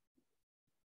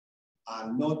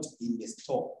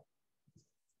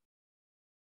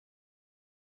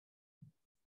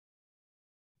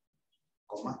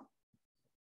 comma,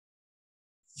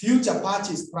 future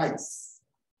purchase price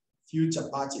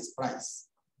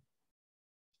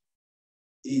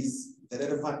is the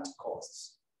relevant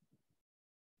cost.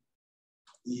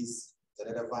 is the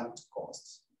relevant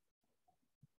cost.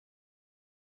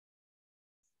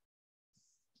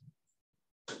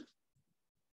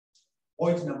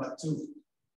 Point number 2.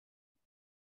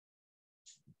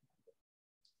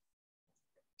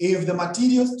 If the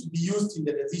materials to be used in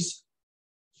the decision,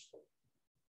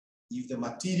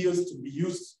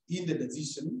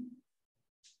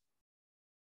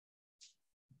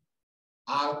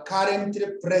 are currently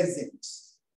present,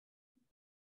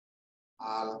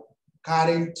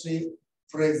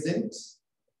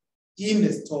 in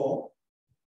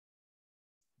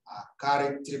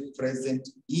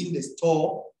the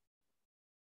store,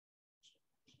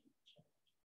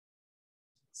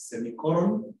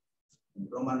 semicolon,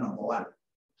 Roman number 1.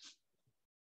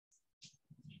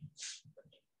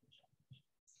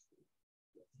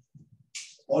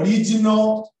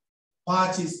 Original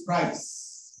purchase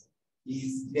price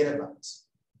is irrelevant.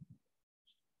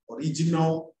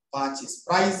 Original purchase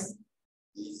price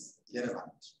is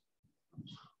irrelevant.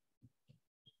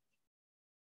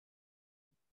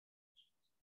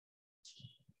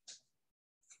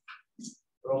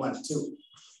 Roman 2.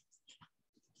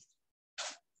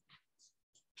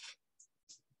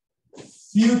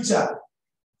 Future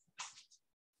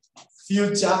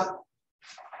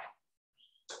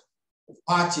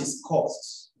purchase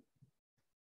costs.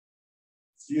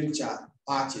 Future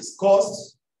purchase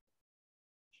cost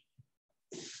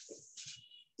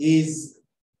is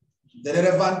the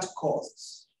relevant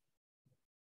cost.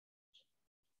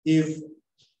 If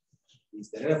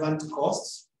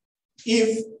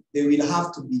they will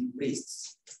have to be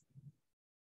replaced.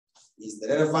 Is the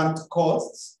relevant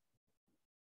cost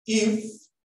if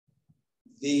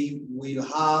they will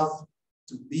have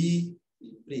to be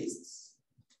replaced.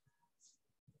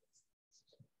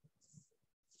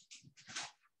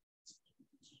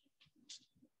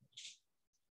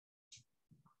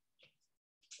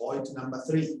 Point number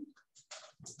 3.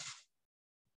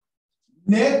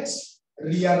 Net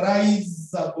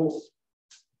realizable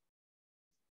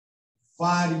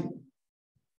value.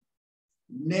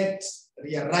 Net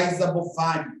realizable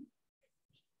value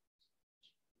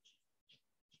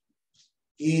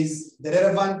is the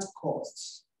relevant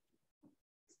cost.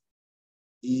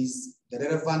 Is the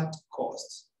relevant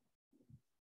cost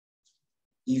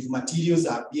if materials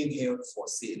are being held for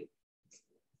sale.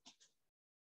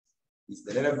 Is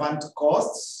the relevant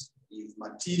cost if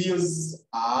materials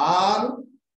are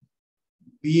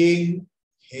being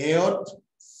held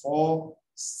for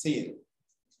sale.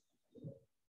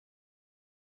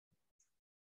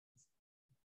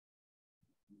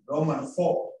 Roman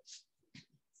 4.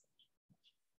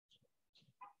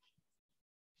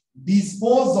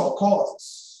 Disposal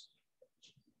costs.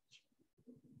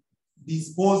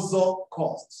 Disposal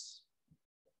costs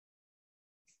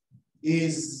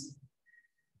is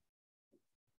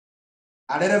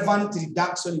a relevant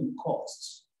reduction in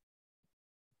cost.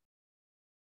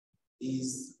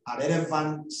 Is a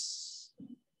relevant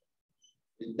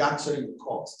reduction in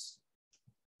cost.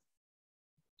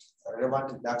 A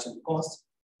relevant reduction in cost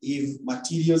if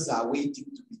materials are waiting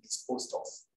to be disposed of.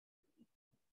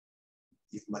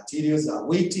 If materials are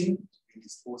waiting to be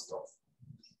disposed of.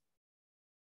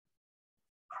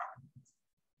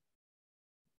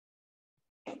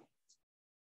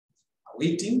 Are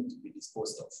waiting to be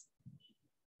disposed of.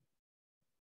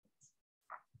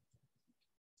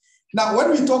 Now,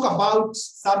 when we talk about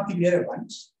something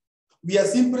relevant, we are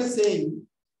simply saying,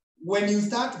 when you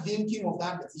start thinking of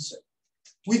that decision,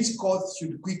 which cost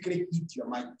should quickly hit your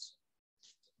mind?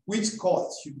 Which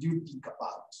cost should you think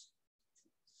about?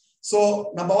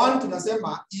 So, number 1,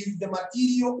 tunasema, if the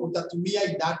material utatumia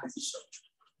in that decision,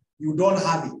 you don't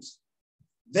have it,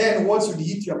 then what should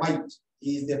hit your mind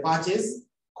is the purchase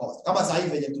cost. Kama sahi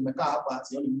venye tumekaa hapa,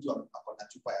 sioni mtu akona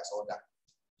chupa ya soda.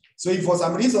 So if for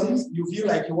some reasons you feel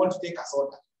like you want to take a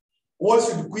soda, what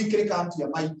should quickly come to your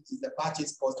mind is the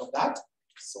purchase cost of that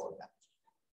soda.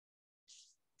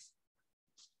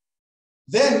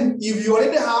 Then, if you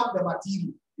already have the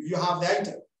material, if you have the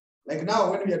item, like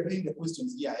now when we are doing the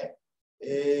questions here,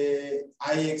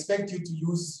 I expect you to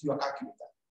use your calculator.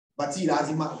 But see,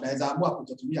 lazima unaweza amua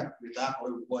kutotumia calculator yako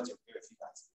wewe ugoje upewe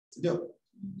figures. Ndio?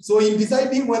 So in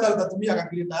deciding whether utatumia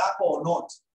calculator yako or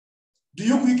not, do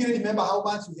you quickly remember how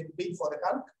much you have paid for the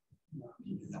calc?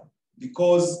 No.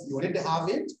 Because you already have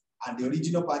it and the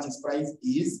original purchase price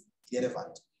is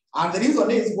irrelevant. And the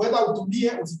reason is whether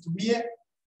utumie or usitumie,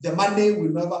 the money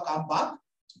will never come back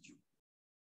to you.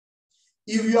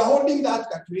 If you are holding that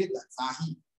calculator,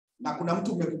 sahi, na kuna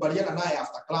mtu umekubaliana naye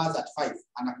after class at 5,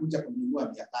 anakuja kununua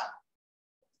 500.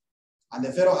 And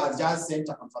the fellow has just sent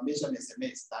a confirmation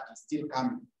SMS that is still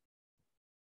coming.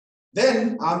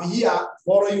 Then I'm here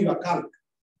borrowing your calc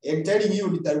and telling you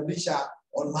nitarudisha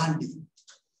on Monday.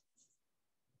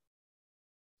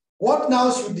 What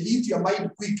now should hit your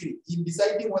mind quickly in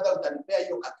deciding whether utanipea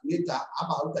hiyo calculator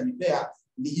ama hautanipea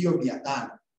ni hiyo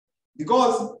 500.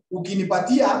 Because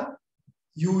ukinipatia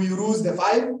you will lose the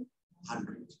 500.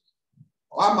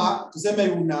 Ama tuseme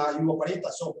you operate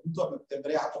a shop, mtu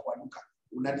amekutembelea hapo kwa duka,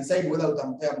 una decide whether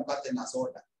utampea mkate na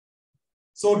soda.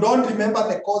 So don't remember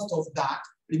the cost of that.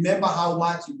 Remember how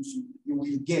much you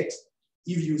will get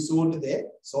if you sold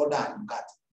the soda and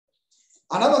mkate.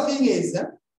 Another thing is,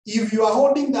 if you are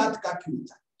holding that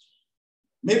calculator,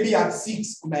 maybe at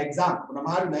 6 kuna exam, kuna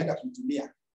mahali unaenda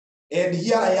kutumia, and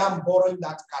here I am borrowing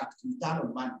that card to return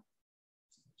on money.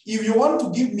 If you want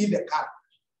to give me the card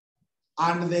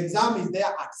and the exam is there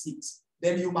at 6,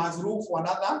 then you must look for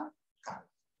another card.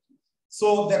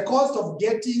 So the cost of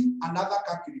getting another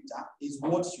calculator is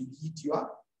what should hit your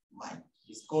mind.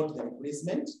 It's called the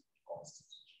replacement cost.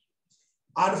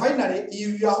 And finally,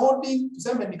 if you are holding,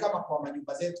 tuseme ni kama kwa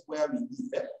manyumba zetu where we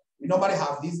live, we normally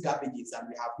have these garbages and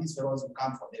we have these fellows who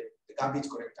come for the garbage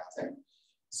collectors.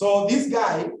 So this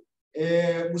guy,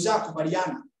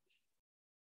 mshakubaliana.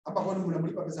 Hapa kwani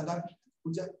mnamlipa pesa ngapi?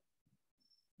 Kuja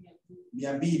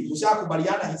 200.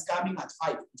 Mshakubaliana he's coming at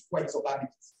 5 kuchukua hizo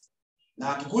garbages.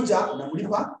 Na akikuja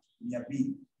unamlipa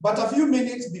 200. But a few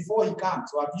minutes before he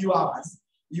comes, or a few hours,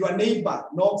 your neighbor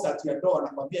knocks at your door and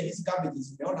anakuambia hizi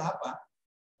garbages umeona hapa,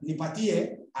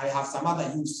 nipatie, I have some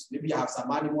other use. Maybe I have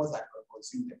some animals that can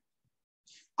consume them.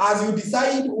 As you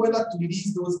decide whether to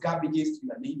release those garbages to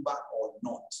your neighbor or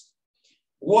not,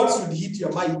 what should hit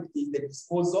your mind is the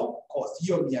disposal cost,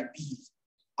 hiyo 200.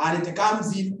 And it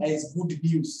comes in as good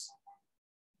news.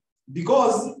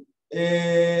 Because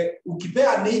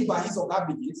ukipea neighbor hizo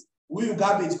garbages, huyu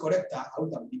garbage collector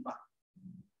hautamlipa.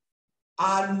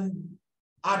 And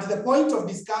at the point of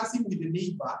discussing with the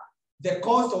neighbor, the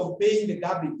cost of paying the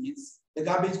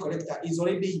garbage collector is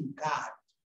already incurred.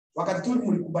 Wakati tu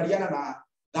mlikubaliana na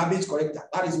garbage collector,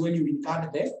 that is when you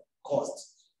incurred the cost.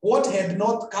 What had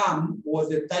not come was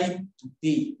the time to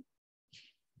pay.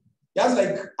 Just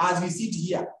like as we sit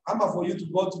here, for you to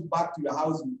go back to your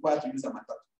house, you require to use a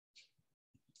matatu.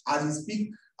 As we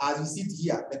speak, as we sit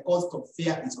here, the cost of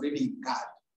fare is already incurred.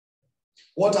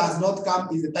 What has not come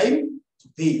is the time to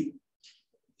pay.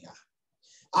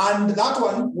 And that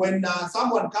one, when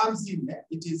someone comes in,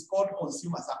 it is called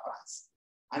consumer surplus.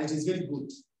 And it is very good.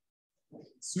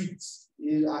 Sweet.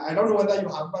 I don't know whether you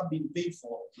have ever been paid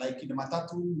for, like in the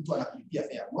matatu, mtu anakulipia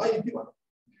fare. Why people?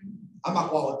 Ama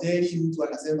kwa hoteli, mtu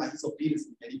anasema hizo bills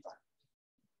nimelipa.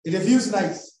 It feels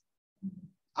nice.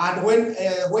 And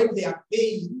when they are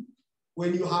paying,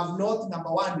 when you have not,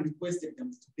 number one, requested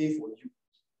them to pay for you,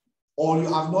 or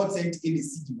you have not sent any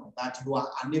signal that you are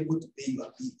unable to pay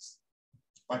your bills.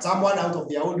 But someone out of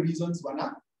their own reasons,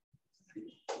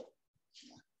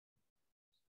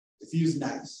 it feels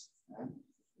nice.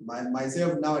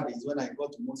 Myself nowadays, when I go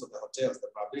to most of the hotels, the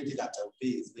probability that I will pay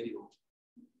is very low.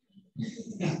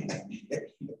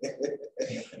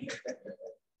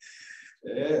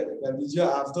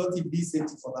 I've taught in this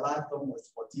city for the last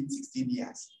almost 14, 16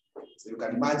 years. So you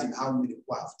can imagine how many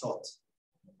people I've taught.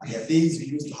 And there are days we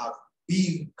used to have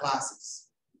big classes,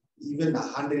 even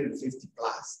 150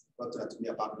 plus. To be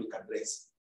a public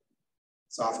address.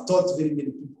 So I've taught very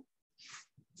many people.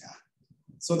 Yeah.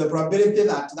 So the probability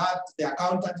that the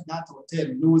accountant in that hotel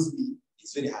knows me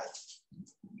is very high.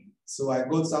 So I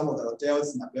go to some of the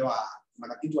hotels na pewa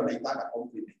kitu wanaitaka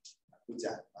compliment.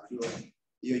 Nakuja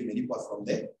hiyo imelipwa from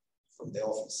the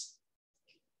office.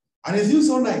 And it feels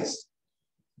so nice.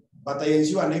 But I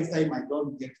ensure next time I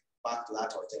don't get back to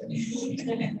that hotel.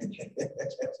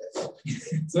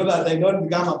 So that I don't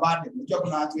become a burden. Unajua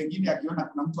kuna watu wengine akiona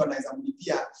kuna mtu anaweza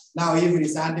mlipia, now every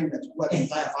Sunday unachukua the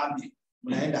entire family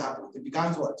mnaenda hapo. It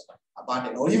becomes what? A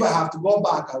burden. Or if I have to go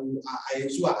back, I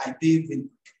ensure I pay them.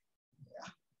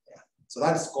 Yeah. So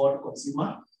that's called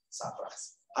consumer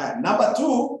surplus. Number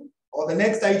 2, or the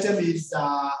next item is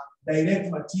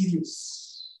direct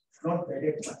materials. Not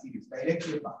direct materials, direct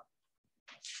labor.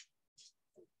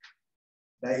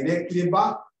 Direct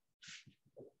labor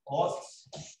costs.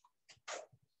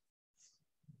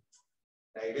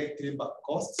 Direct labor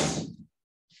costs.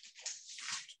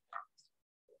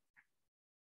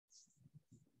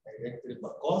 Direct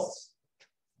labor costs.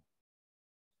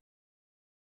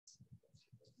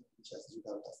 Just do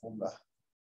that formula.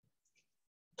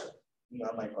 You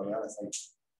have my corner side.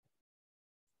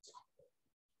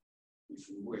 If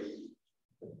you wait,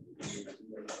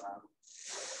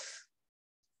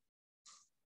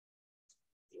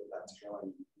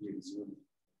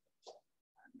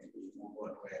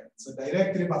 so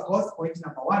direct labor cost, point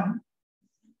number 1.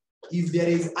 if there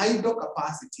is idle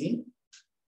capacity,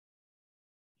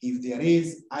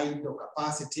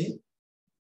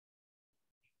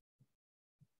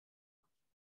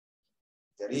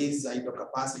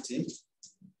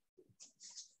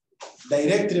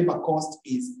 direct labor cost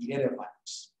is irrelevant.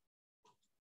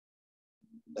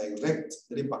 Direct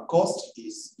labor cost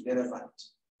is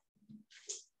irrelevant.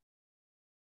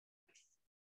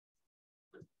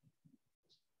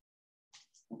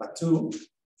 Number 2,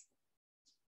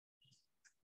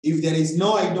 if there is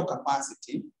no idle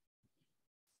capacity,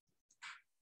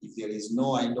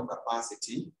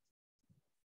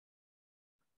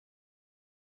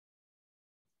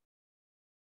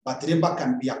 but labor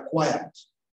can be acquired,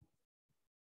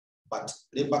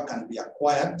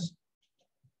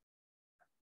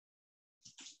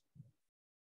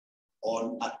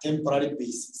 on a temporary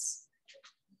basis.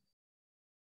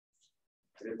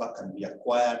 Labor can be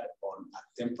acquired on a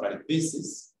temporary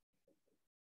basis.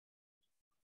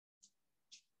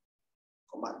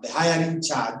 The hiring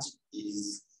charge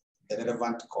is the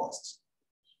relevant cost.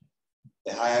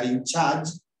 The hiring charge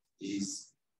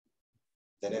is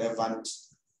the relevant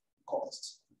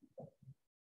cost.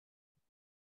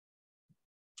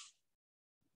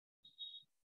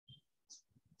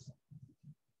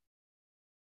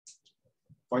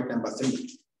 Point number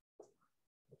 3.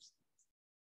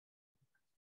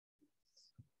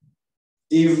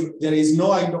 If there is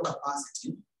no idle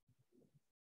capacity,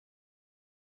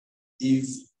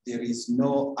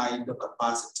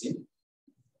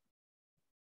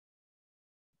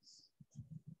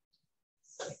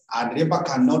 and labor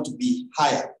cannot be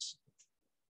hired,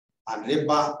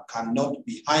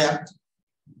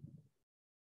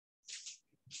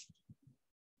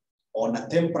 on a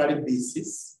temporary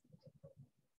basis,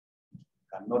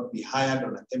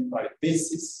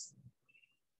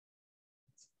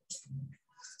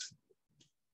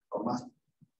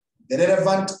 the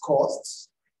relevant cost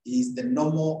is the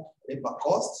normal labor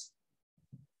cost.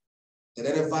 The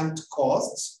relevant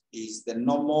cost is the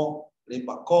normal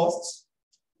labor cost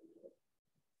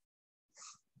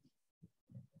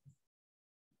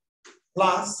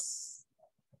plus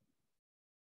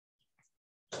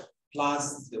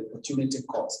the opportunity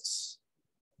costs.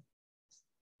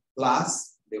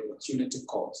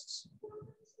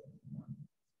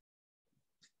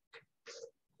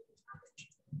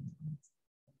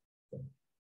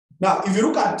 Now, if you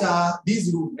look at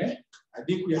this room, I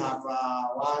think we have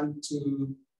 1,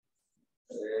 2,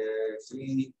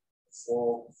 3,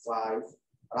 4, 5,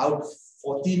 around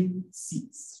 14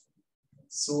 seats.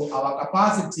 So our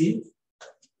capacity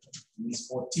is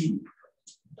 14.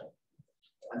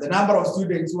 And the number of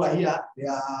students who are here,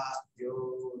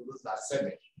 those are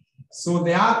 7. So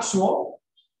the actual,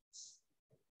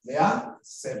 they are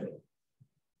 7.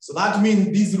 So that means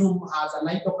this room has a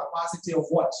idle capacity of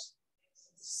what?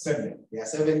 7. There are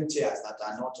 7 chairs that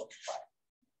are not occupied.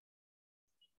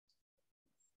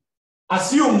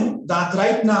 Assume that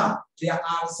right now there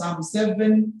are some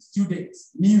 7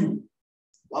 students new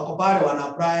wako pale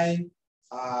wana apply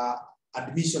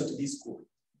admission to this school.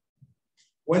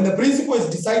 When the principal is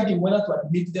deciding whether to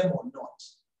admit them or not,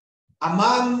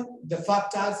 among the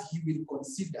factors he will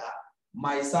consider,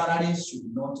 my salary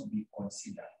should not be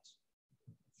considered.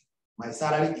 My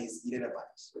salary is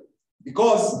irrelevant.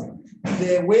 Because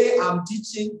the way I'm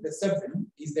teaching the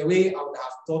 7 is the way I would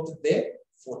have taught the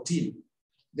 14.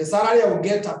 The salary I will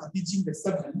get after teaching the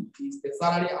 7 is the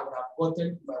salary I would have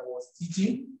gotten if I was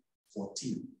teaching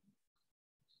 14.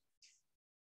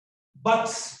 But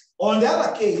on the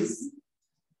other case,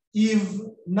 if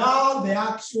now the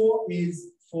actual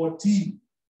is 14,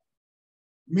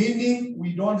 meaning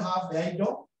we don't have the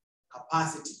idle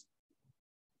capacity,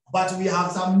 but we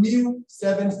have some new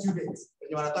 7 students,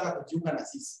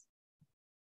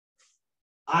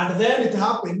 and then it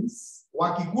happens,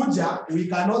 wakikuja, we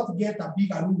cannot get a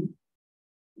bigger room,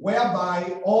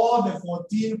 whereby all the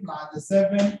 14 plus the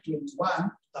 7,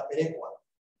 21, tapelekwa.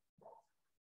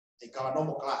 Take our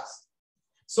normal class.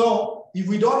 So if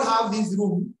we don't have this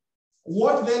room,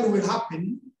 what then will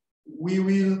happen? We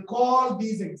will call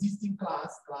this existing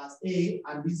class, class A,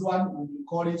 and this one we will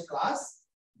call it class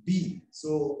B.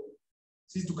 So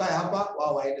since tukai hapa,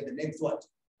 wow, the next what?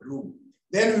 Room.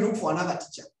 Then we look for another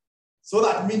teacher. So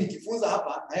that means kifunza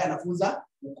hapa, haya anafunza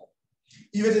huko.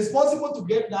 If it is possible to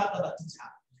get that other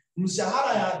teacher,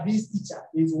 mshahara ya this teacher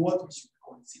is what we should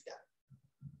consider.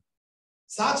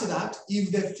 Such that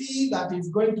if the fee that is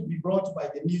going to be brought by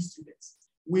the new students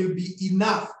will be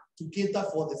enough to cater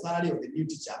for the salary of the new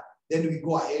teacher, then we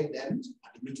go ahead and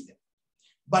admit them.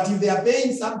 But if they are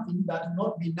paying something that will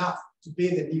not be enough to pay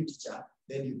the new teacher,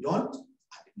 then you don't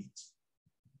admit.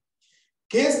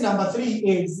 Case number 3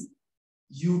 is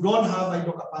you don't have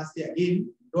idle capacity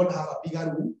again, you don't have a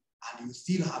bigger room, and you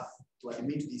still have to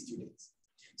admit these students.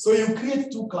 So you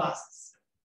create 2 classes.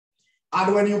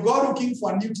 And when you go looking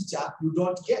for a new teacher, you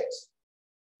don't get.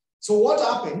 So what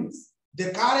happens?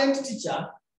 The current teacher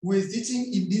who is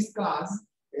teaching in this class,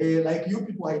 like you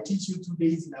people, I teach you 2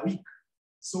 days in a week.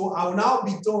 So I will now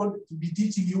be told to be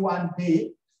teaching you 1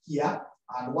 day here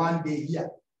and 1 day here.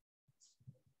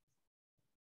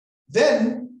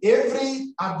 Then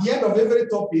at the end of every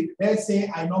topic, let's say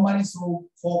I normally solve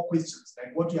 4 questions,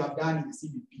 like what you have done in the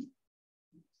CBP.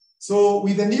 So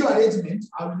with the new arrangement,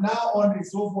 I will now only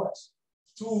solve what?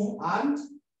 2 and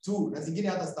 2. Na zingine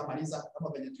hata sitamaliza kama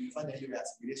venye tulifanya hiyo ya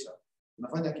aspiration.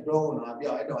 Unafanya kidogo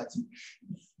unawaambia waende wajibu.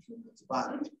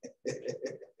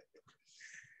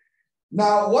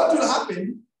 Now what will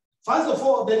happen? First of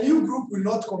all, the new group will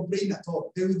not complain at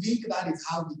all. They will think that is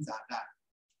how things are done.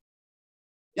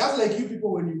 Just like you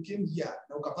people when you came here,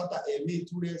 na ukapata MA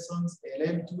 2 lessons,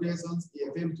 LM 2 lessons,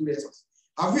 AFM 2 lessons.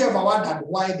 Have you ever wondered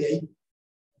why they are in?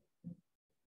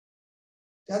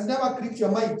 It has never clicked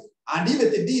your mind. And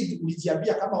even they did,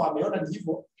 ulijiambia kama wameona ni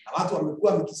hivyo, na watu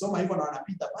wamekuwa mkisoma hivyo na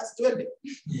wanapita, basi twende.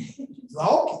 You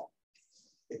are okay.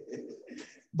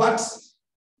 But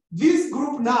this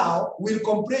group now will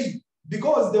complain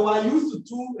because they were used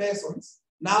to 2 lessons.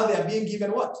 Now they are being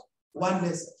given what? 1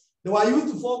 lesson. They were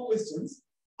used to 4 questions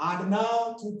and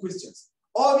now 2 questions.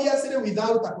 Obviously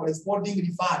without a corresponding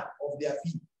refund of their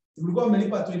fee. They will go and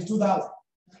melipa 22,000.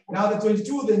 Now the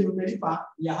 22 then you melipa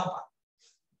ya hapa.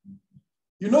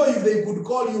 You know, if they could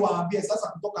call you waambie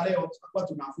sasa kutoka leo tutakuwa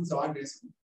tunafunza 1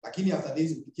 lesson, lakini after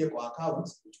this upitie kwa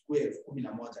account uchukue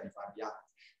 11,000 refund yako.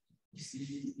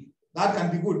 See, that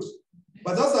can be good.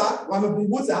 But sasa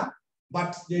wamepunguza,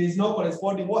 but there is no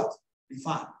corresponding what?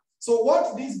 Refund. So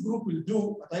what this group will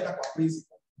do, wataenda kwa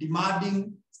principal,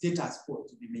 demanding status quo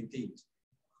to be maintained.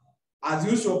 As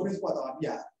usual, principal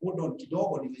atawaambia, hold on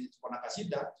kidogo ni tuko na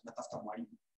kashida, tunatafuta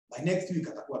mwalimu. By next week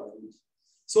atakuwa amerudi.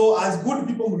 So as good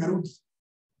people mnarudi.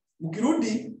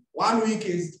 Mkirudi, 1 week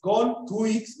is gone, 2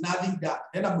 weeks, nothing done.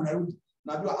 Then mnarudi.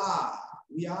 Naambiwa,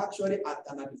 we are actually at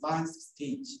an advanced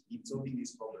stage in solving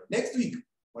this problem. Next week,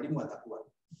 mwalimu atakuwa.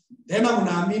 Then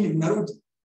mnaamini mnarudi.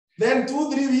 Then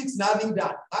 2-3 weeks, nothing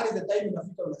done. That is the time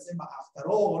unafika unasema,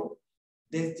 after all,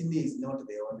 destiny is not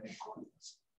the only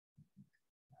college.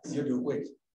 Sio ndio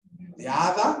kweli? The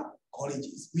other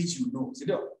colleges which you know,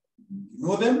 sio? You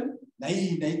know them. Na hii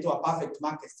inaitwa perfect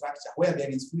market structure where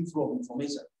there is free flow of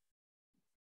information.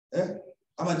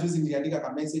 Kama juzi niliandika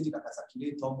ka message na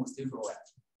circulate almost everywhere.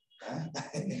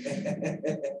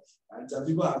 And some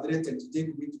people have threatened to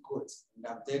take me to court, and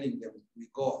I'm telling them we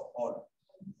go on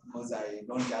because I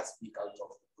don't just speak out of the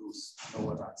blues. You know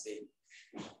what I'm saying?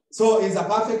 So it's a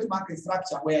perfect market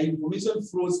structure where information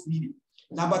flows freely.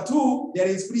 Number 2, there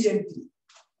is free entry.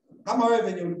 Kama wewe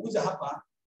venye ulikuja hapa,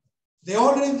 the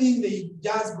only thing they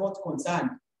just got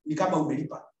concerned ni kama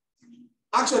umelipa.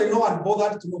 Actually, no one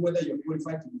bothered to know whether you're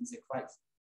qualified to be in Sec 5.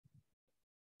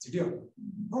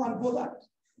 No one bothered.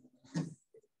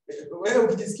 Wewe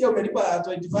ukijisikia umelipa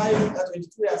 25 na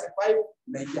 22 ya Sec 5,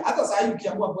 unaingia. Hata sasa hivi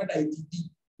ukiamua kwenda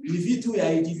ATD, ni vitu ya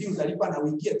ATD utalipa na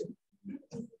uingie tu.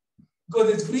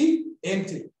 Because it's free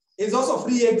entry. It's also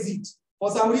free exit.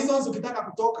 For some reasons, ukitaka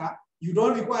kutoka, you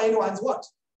don't require anyone's what?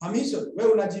 Permission.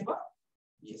 Wewe unajipa?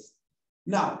 Yes.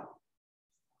 Now,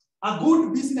 a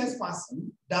good business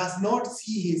person does not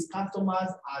see his customers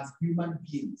as human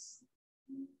beings,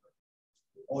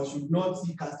 or should not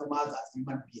see customers as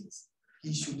human beings.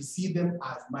 He should see them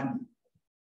as money.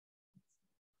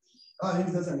 Kama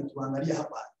hivi sasa nikiangalia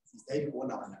hapa, sistahili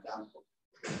kuona wanadamu.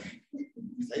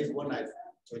 Sistahili kuona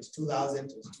 22,000,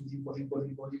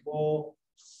 22,000.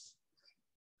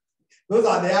 Those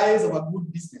are the eyes of a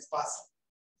good business person.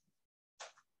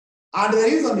 And the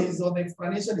reason is, or the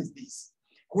explanation is this.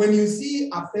 When you see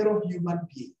a fellow human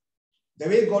being, the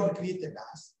way God created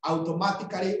us,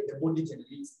 automatically the body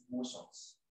generates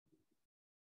emotions.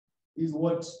 This is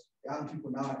what young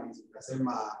people nowadays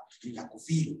kasema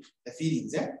ninakufeel, the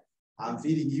feelings, I'm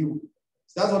feeling you.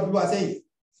 So that's what people are saying.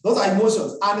 Those are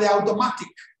emotions and they're automatic.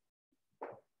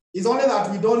 It's only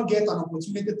that we don't get an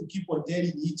opportunity to keep on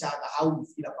telling each other how we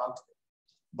feel about them.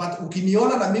 But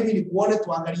ukiniona na mimi ni kuone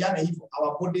tuangaliane hivyo,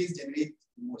 our bodies generate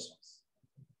emotions.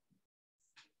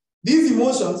 These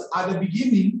emotions at the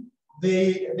beginning,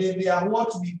 they are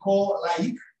what we call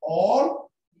like or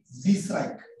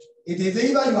dislike. It is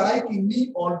either you are liking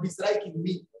me or disliking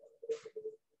me.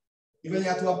 Even you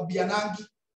have to.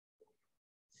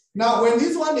 Now, when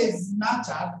this one is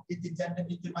nurtured,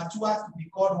 it matures to be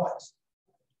called what?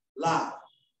 Love.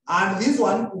 And this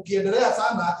one, ukiendelea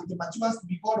sana, it matures to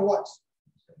be called what?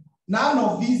 None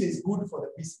of this is good for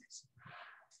the business.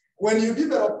 When you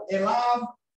develop a love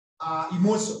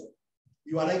emotion,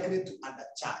 you are likely to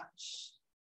undercharge.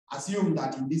 Assume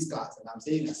that in this class, and I'm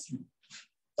saying assume,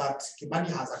 that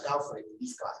Kimani has a girlfriend in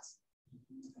this class.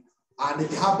 And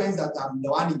it happens that I'm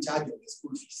the one in charge of the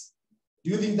school fees.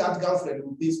 Do you think that girlfriend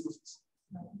will pay school fees?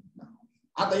 No.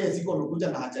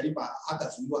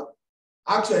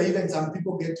 Actually, even some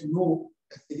people get to know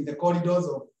in the corridors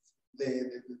of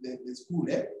the school.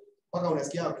 But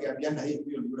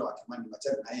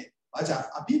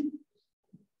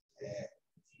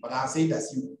I'll say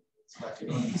that's you.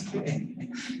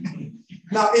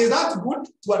 Now, is that good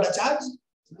to undercharge?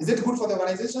 Is it good for the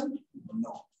organization?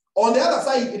 No. On the other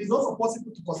side, it is also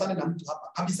possible to concern them to happen.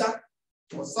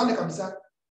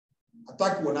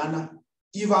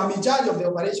 If I'm in charge of the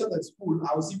operation of the school,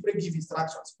 I will simply give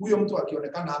instructions.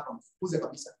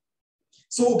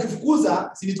 So,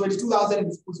 ukifukuza, si 22,000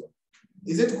 mfukuzo.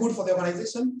 Is it good for the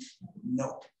organization?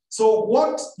 No. So,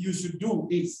 what you should do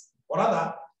is, or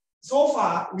rather, so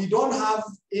far, we don't have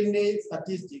any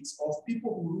statistics of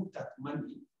people who looked at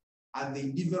money and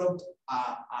they developed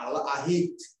a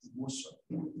hate emotion.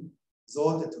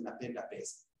 Zote tunapenda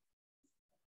pesa.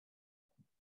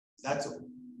 That's all.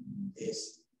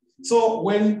 Yes. So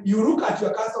when you look at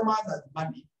your customers as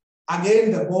money,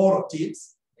 again, the ball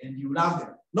rotates and you love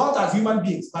them. Not as human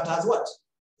beings, but as what?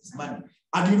 It's money.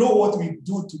 And you know what we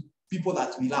do to people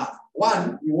that we love.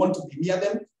 One, we want to be near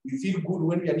them. We feel good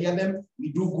when we are near them.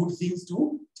 We do good things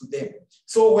to them.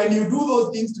 So when you do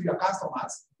those things to your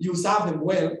customers, you serve them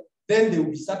well, then they will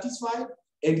be satisfied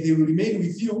and they will remain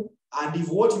with you. And if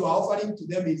what you are offering to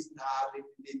them is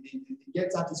they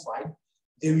get satisfied,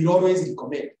 they will always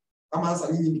recommend.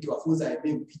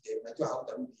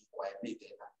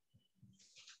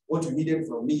 What you needed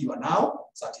from me, you are now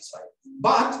satisfied.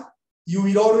 But you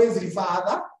will always refer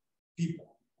other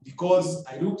people because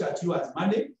I looked at you as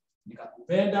money, and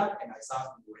I served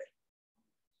you well.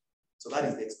 So that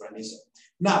is the explanation.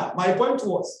 Now, my point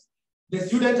was, the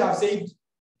students have said,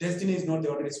 Destiny is not the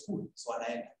only school, so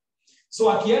anaenda. So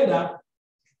akienda,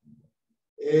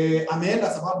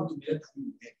 ameenda sababu tumeleta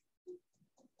mbele.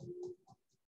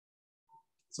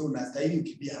 So unastahili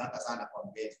ukimbia haraka sana kwa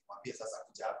mbele, mwambie sasa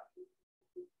kuja hapa.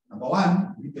 Number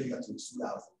 1, ulipe hiyo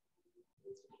 $2,000.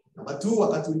 Number 2,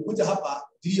 wakati ulikuja hapa,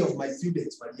 3 of my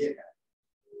students walienda.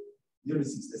 Hiyo ni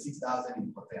 66,000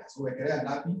 ilipotea. So wekelea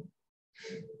ngapi?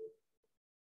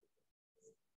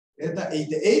 Leta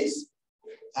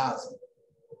 88,000.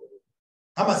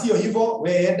 Kama sio hivyo,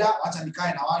 wewe enda, acha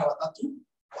nikae na wale watatu.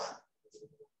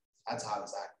 That's how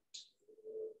it's done.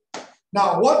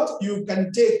 Now, what you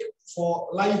can take for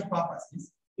life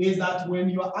purposes is that when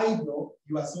you are idle,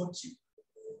 you are so cheap.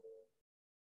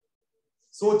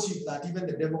 So cheap that even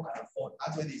the devil can afford.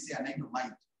 That's why they say an idle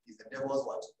mind is the devil's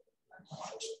what?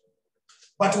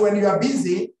 But when you are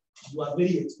busy, you are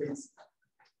very expensive.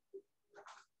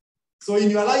 So in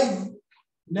your life,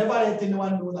 never let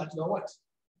anyone know that you are what?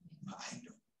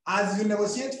 Idle. As you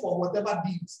negotiate for whatever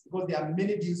deals, because there are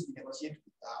many deals we negotiate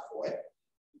for,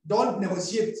 don't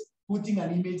negotiate putting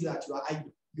an image that you are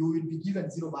idle. You will be given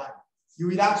zero value. You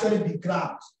will actually be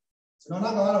grabbed. So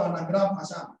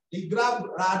they grab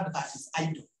rad that is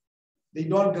idle. They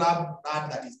don't grab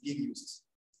rad that is being used.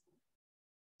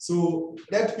 So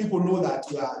let people know that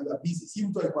you are busy. See,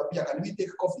 can we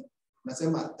take coffee?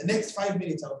 The next 5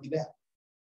 minutes I'll be there.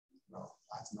 No,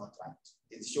 that's not right.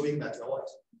 It's showing that you're what?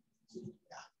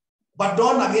 Yeah. But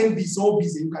don't again be so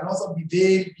busy. You can also be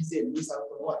very busy and miss out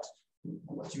on what?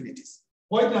 Opportunities.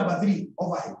 Point number 3,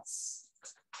 overheads.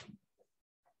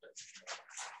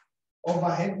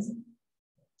 Overheads.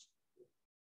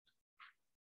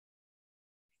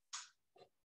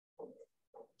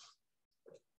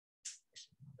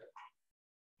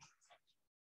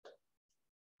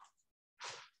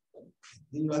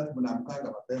 I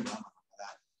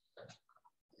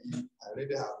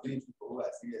already have 3 people who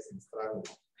are serious in struggle.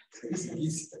 It's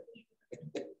easy.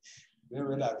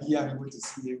 When I'm here, I'm able to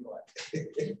see everyone.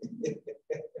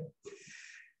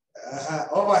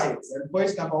 Overheads. And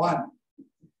point number 1.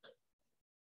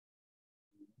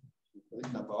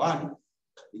 Point number 1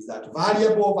 is that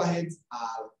variable overheads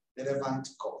are relevant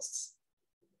costs.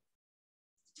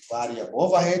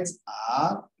 Variable overheads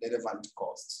are relevant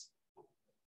costs.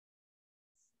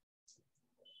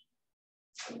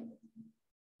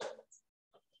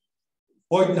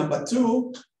 Point number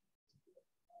 2,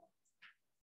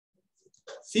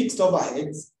 fixed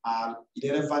overheads are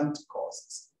irrelevant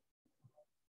costs.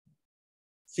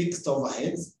 Fixed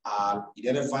overheads are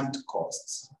irrelevant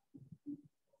costs.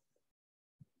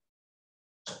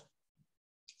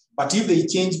 But if they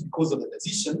change because of the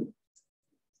decision,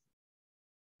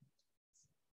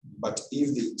 But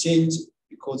if they change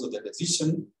because of the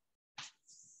decision,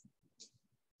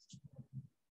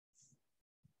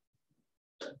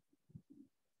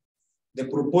 the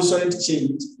proportionate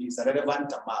change is a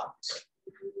relevant amount.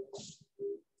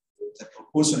 The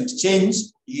proportionate change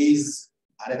is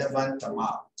a relevant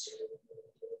amount.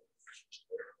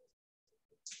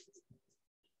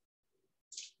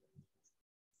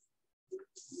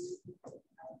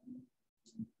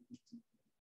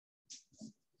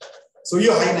 So you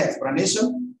have an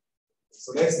explanation.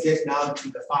 So let's get now to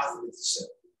the first decision.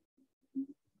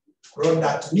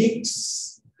 Product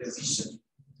mix decision.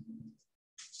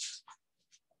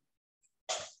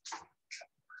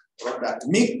 Product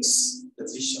mix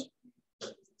decision.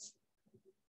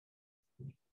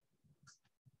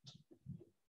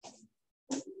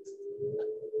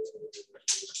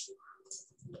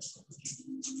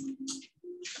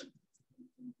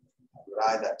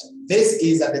 Right, that this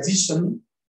is a decision.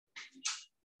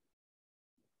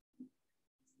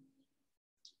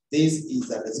 This is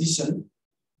a decision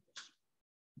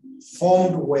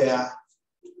formed where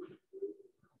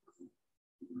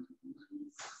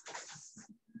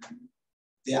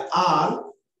there are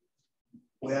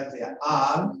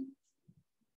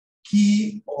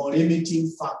key or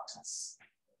limiting factors.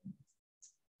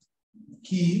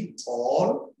 Key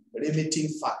or limiting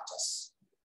factors.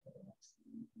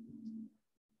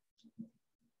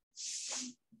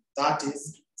 That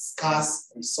is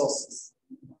scarce resources.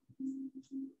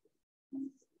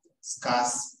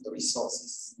 Scarce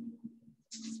resources.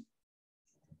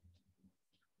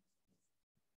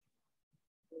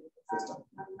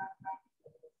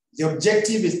 The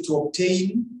objective is to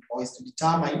obtain or is to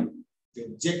determine. The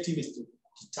objective is to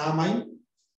determine.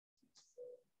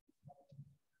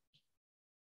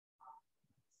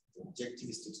 The objective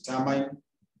is to determine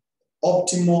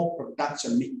optimal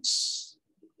production mix.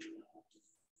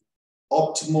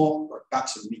 Optimal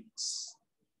production mix.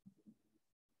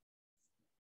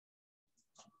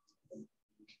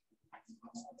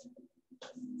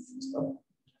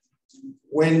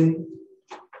 When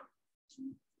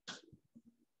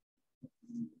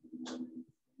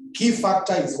key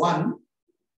factor is one,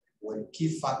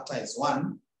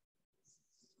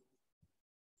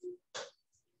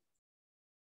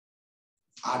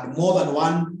 and more than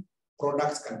one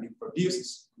product can be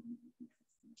produced.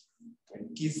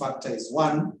 When key factor is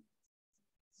one,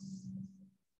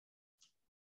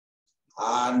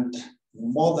 and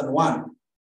more than one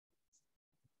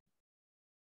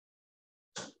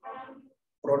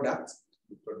product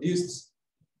produced,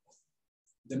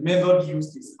 the method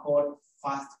used is called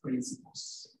first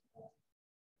principles.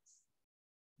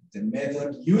 The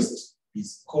method used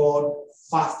is called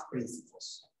first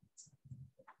principles.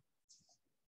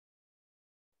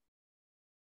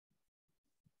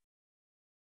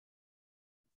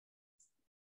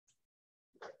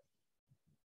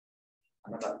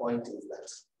 Another point is that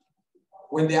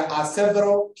when there are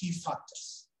several key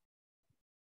factors,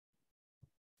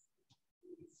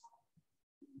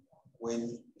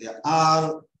 when there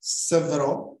are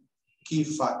several key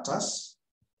factors,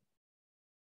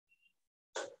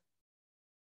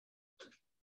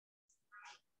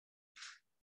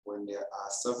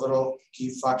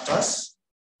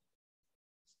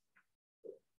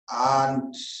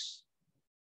 and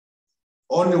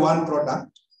only one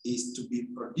product is to be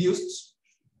produced,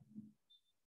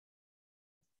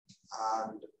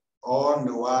 and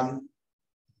only one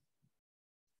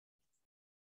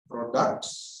product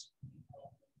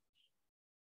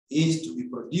is to be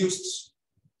produced,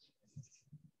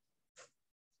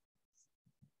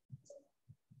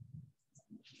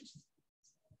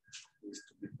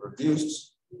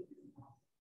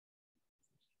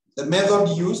 the method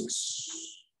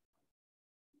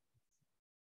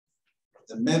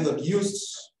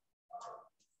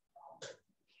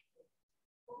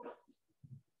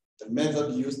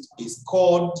used is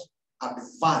called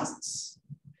advanced.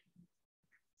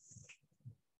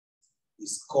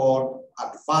 Is called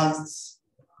advanced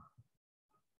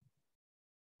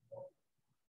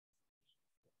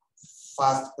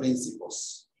first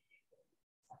principles.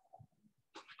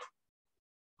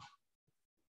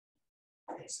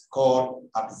 It's called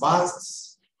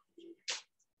advanced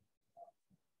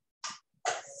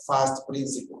first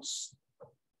principles.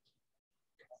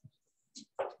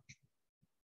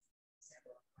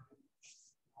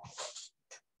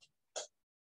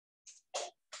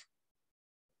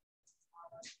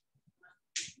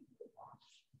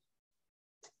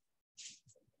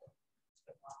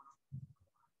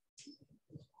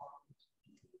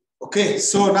 Okay,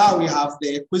 so now we have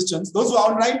the questions. Those who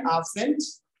are online have sent.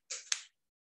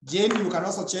 Jane, you can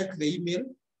also check the email.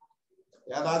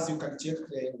 The others, you can check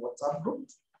the WhatsApp group.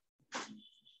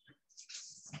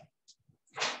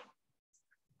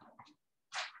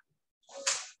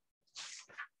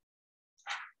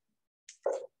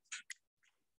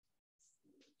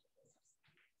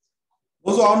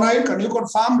 Those who are online, can you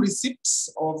confirm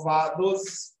receipts of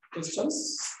those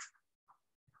questions?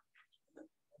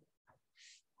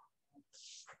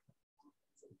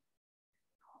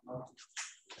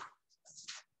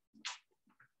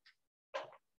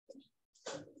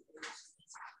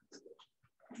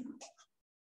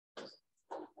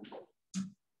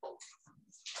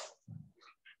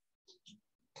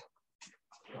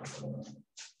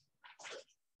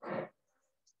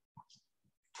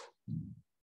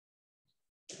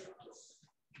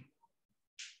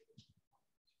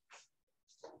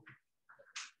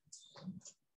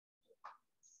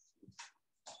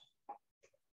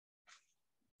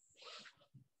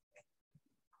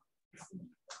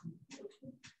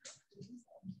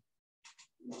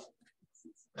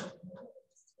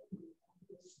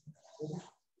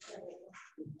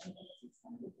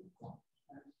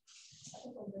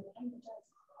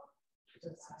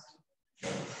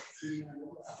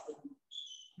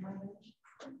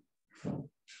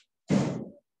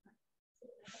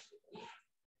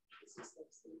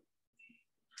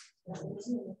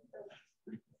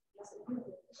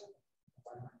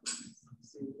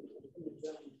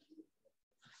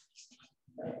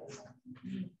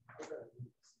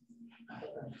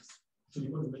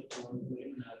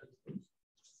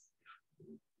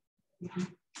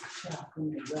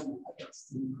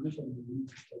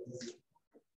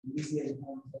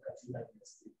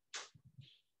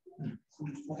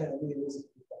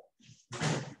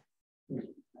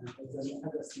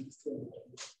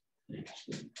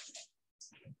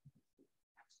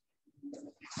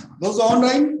 Those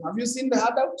online, have you seen the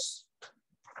handouts?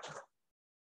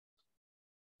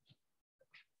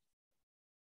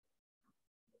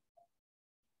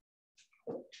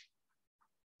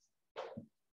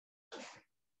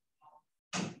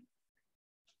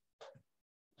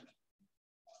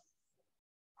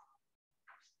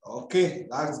 Okay,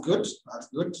 that's good. That's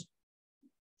good.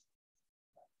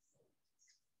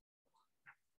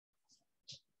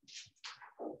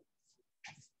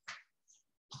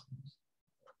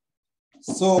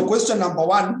 So question number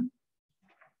 1.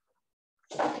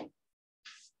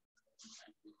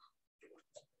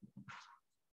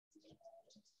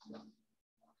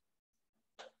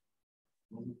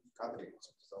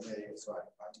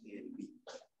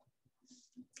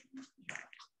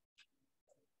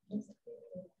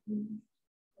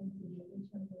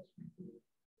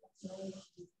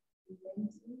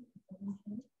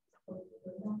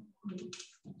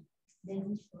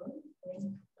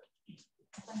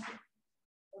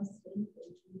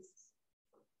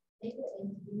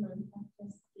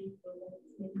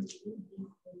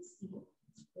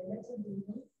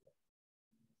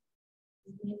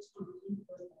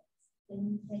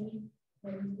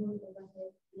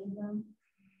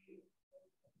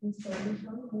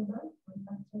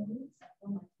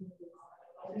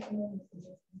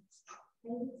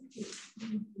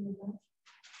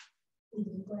 It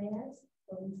requires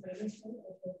for installation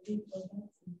of the three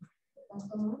products in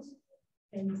customers'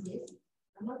 premises,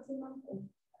 a maximum of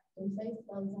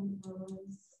 25,000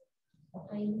 hours for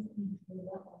highly skilled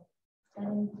labor are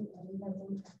currently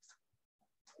available at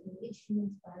which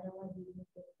units per hour during the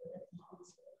production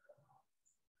phase.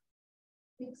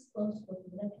 Fixed cost for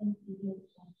production period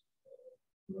are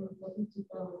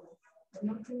 42,000. The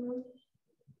maximum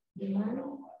demand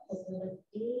for product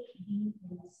A, B,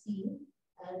 and C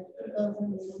are 2,000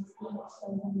 units,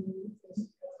 1,000 units,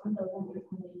 and 1,800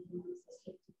 units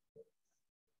respectively.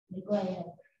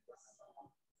 Required.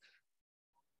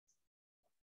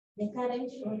 The current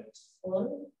shortfall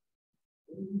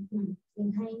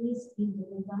in highly skilled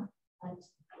labor at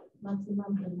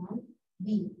maximum demand. B,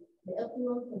 the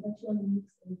optimal production mix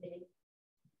and the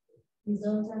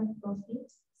resultant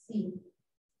profit. C,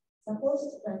 suppose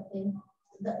that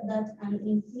an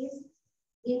increase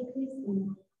in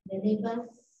the labor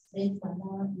rate per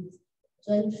hour is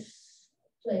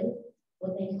 12 for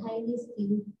the highly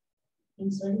skilled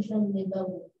installation labor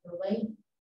will provide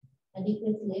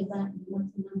adequate labor and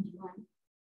maximum demand.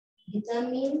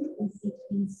 Determine if it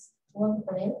is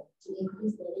worthwhile to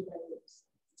increase the labor rates.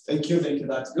 Thank you,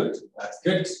 that's good, that's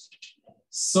good.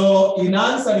 So in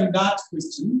answering that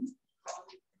question,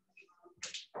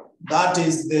 that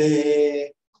is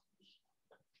the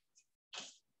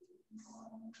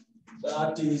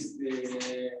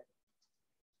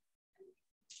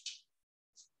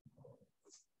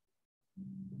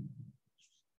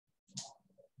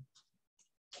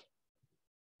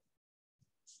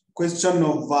question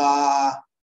of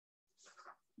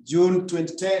June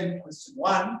 2010, question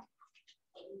 1.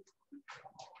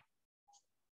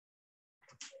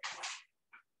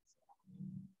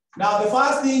 Now, the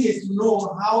first thing is to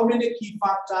know how many key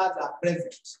factors are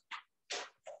present.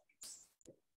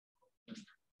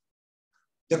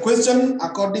 The question,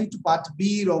 according to part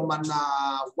B, Roman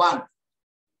 1.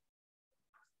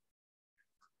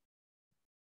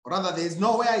 Rather, there is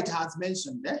nowhere it has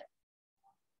mentioned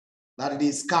that it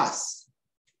is scarce.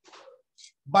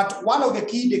 But one of the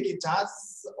key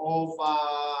indicators of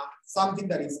something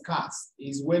that is scarce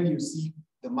is when you see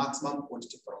the maximum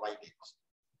quantity provided.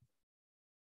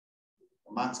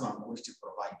 The maximum quantity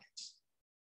provided.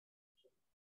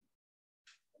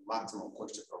 The maximum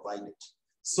quantity provided.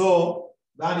 So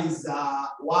that is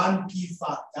one key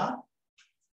factor.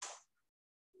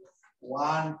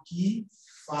 One key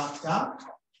factor.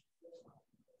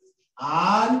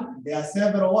 And there are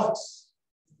several what?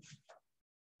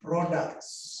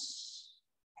 Products.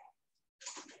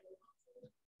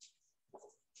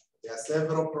 There are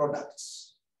several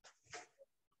products.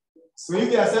 So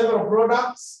if there are several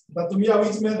products, but to me,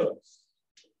 which method?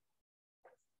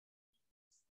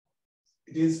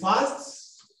 It is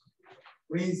first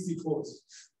principles.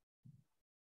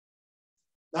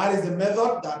 That is the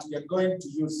method that we are going to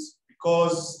use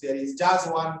because there is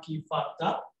just one key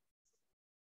factor.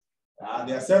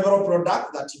 There are several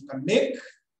products that you can make,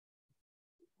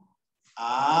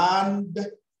 and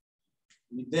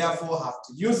we therefore have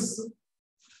to use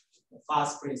the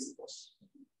first principles.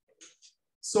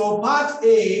 So part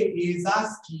A is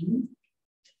asking,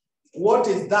 what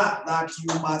is that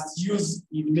you must use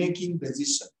in making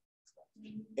decision?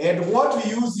 And what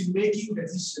we use in making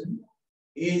decision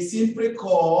is simply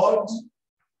called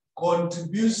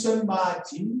contribution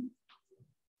margin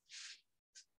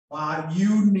per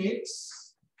unit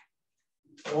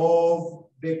of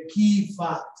the key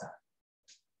factor.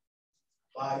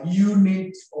 Per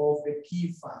unit of the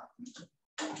key factor.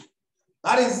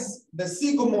 That is the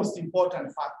single most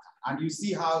important factor, and you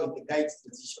see how it guides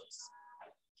decisions.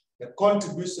 The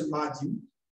contribution margin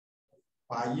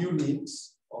per unit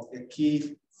of the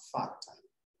key factor.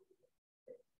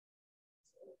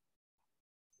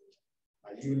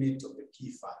 Per unit of the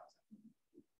key factor.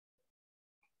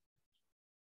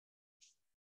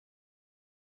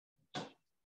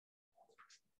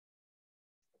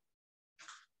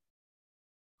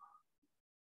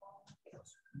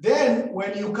 Then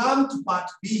when you come to part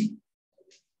B,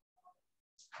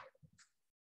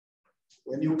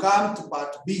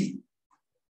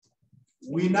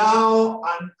 we now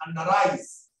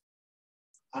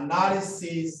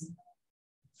analysis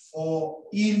for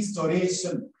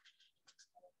installation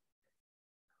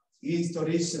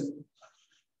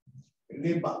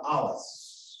labor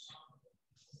hours.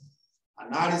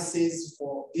 Analysis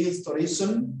for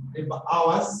installation labor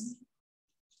hours.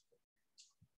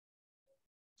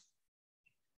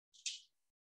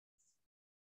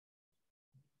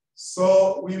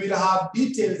 So we will have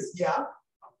details here.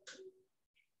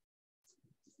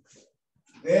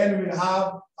 Then we'll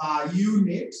have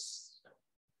units.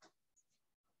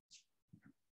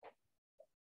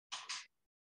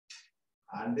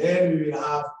 And then we will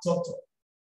have total.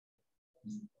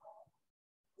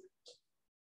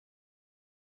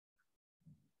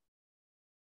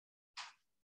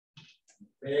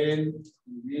 Then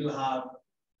we will have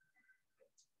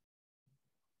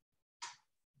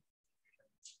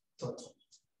total.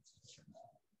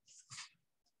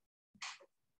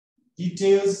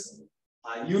 Details,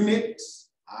 a unit,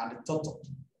 and total.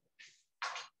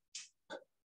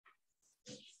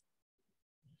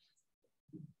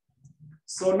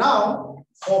 So now,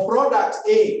 for product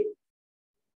A,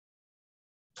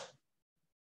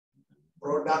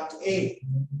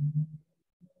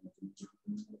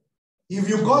 if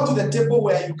you go to the table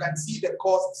where you can see the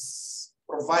costs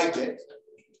provided,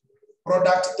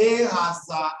 product A has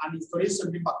an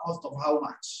installation labor cost of how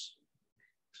much?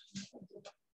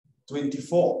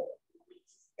 24.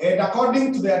 And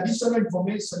according to the additional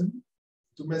information,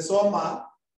 tumesoma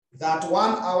that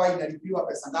 1 hour inalipiwa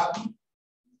pesa ngapi?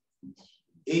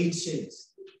 8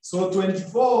 shillings. So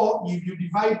 24, if you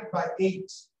divide by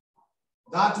 8,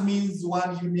 that means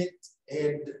 1 unit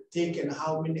had taken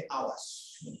how many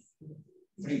hours?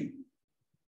 3.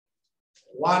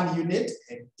 1 unit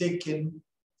had taken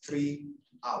 3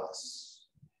 hours.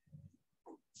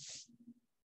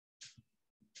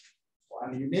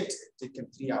 1 unit had taken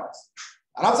 3 hours.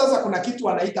 Alafu sasa kuna kitu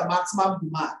wanaita maximum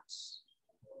demand.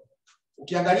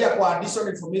 Ukiangalia kwa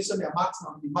additional information ya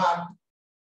maximum demand,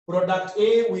 product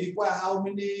A will require how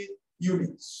many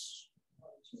units?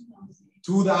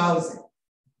 2,000.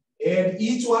 And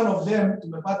each one of them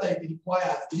tumepata it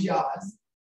requires 3 hours.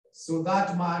 So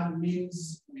that man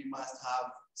means we must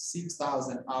have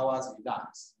 6,000 hours with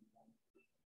that.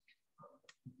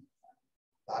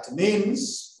 That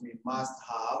means we must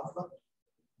have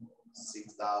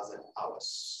 6,000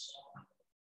 hours.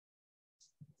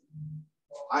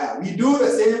 We do the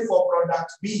same for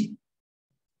product B.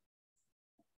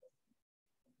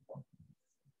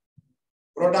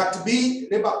 Product B,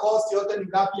 labor cost yote ni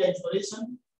ngapi ya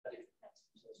installation?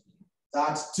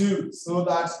 That's 2. So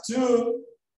that's 2,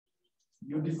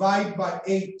 you divide by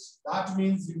 8. That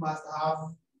means you must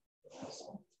have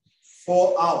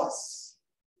 4 hours.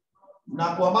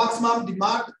 Na kwa maximum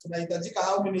demand, tunahitajika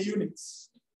how many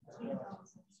units?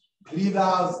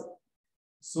 3,000.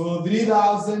 So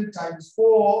 3,000 times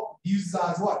 4 gives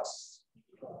us what?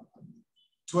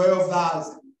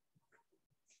 12,000.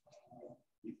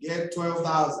 You get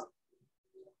 12,000.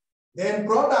 Then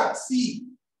product C.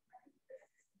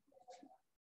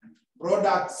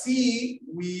 Product C,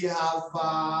 we have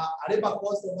a labor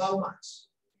cost of how much?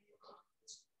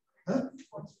 Huh?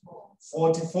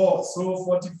 44. So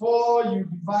 44 you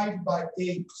divide by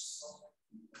 8.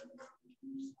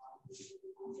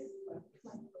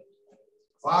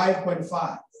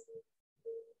 5.5.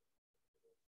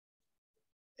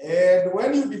 And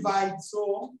when you divide,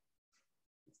 so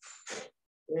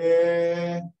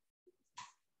the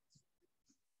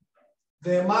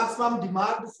maximum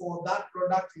demand for that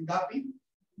product in Gapi.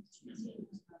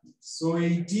 So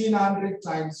 1,800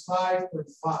 times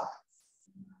 5.5.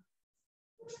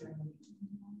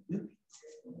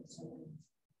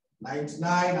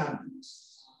 9,900.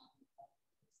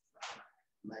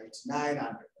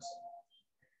 9,900.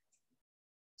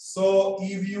 So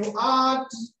if you add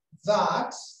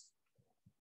that,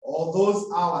 or those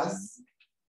hours,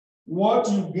 what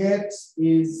you get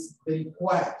is the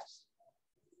required.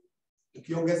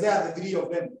 Ukiongezea the 3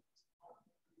 of them,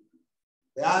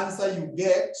 the answer you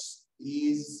get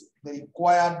is the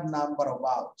required number of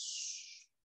hours.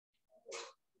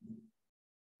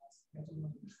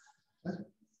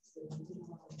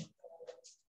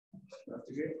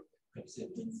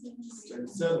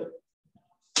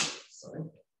 Sorry.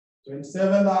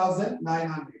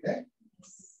 27,900. Eh?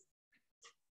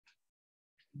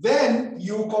 Then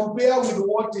you compare with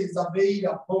what is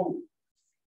available.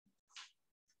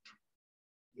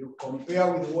 You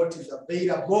compare with what is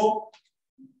available.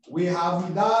 We have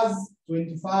with us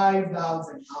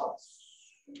 25,000 hours.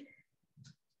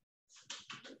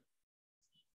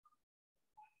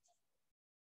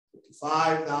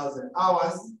 25,000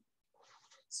 hours.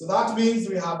 So that means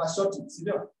we have a shortage, you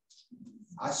know,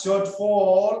 a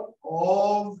shortfall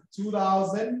of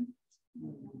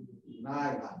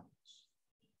 2,900.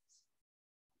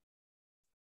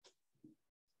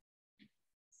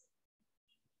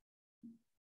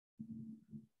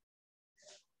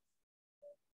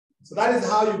 So that is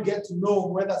how you get to know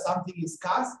whether something is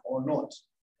scarce or not.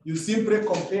 You simply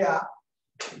compare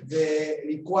the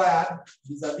required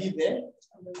vis-a-vis the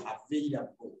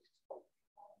available.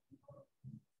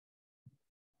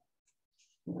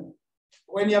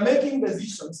 When you're making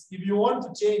decisions, if you want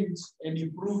to change and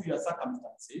improve your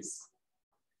circumstances,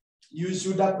 you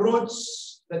should approach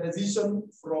the decision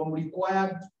from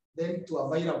required then to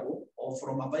available, or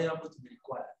from available to the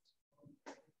required.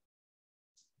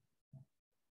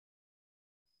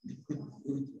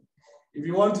 If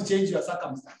you want to change your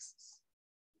circumstances.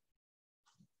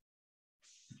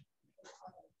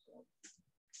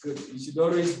 Good. You should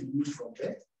always begin from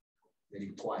the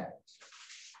required.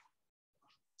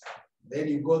 Then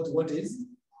you go to what is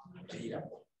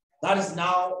available. That is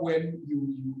now when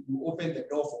you open the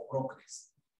door for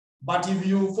progress. But if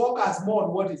you focus more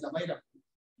on what is available,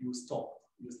 you stop,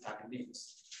 you stagnate.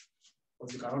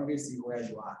 Because you can only see where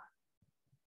you are.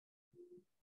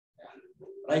 Yeah.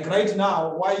 Like right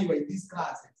now, why you are in this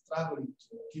class and struggling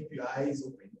to keep your eyes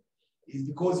open is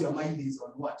because your mind is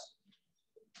on what?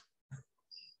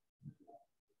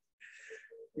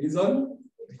 It is on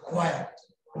required.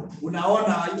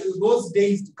 Unaona, those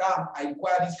days to come, I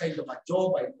require this kind of a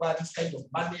job, I require this kind of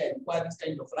money, I require this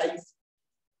kind of life.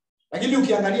 Lakini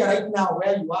ukiangalia right now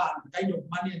where you are, the kind of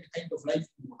money and the kind of life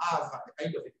you have, and the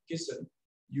kind of education,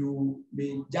 you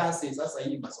may just say, sasa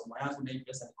hii masomo yangu na hii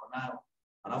pesa niko nayo,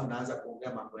 alafu naanza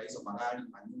kuongea mambo ya hizo magari,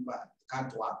 manyumba,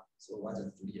 can't work. So wacha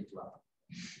tutulie tu hapa.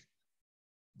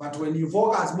 But when you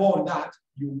focus more on that,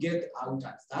 you get out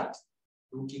and start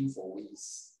looking for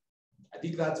ways. I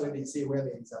think that's when they say where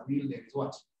there is a will, there is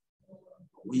what?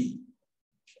 We.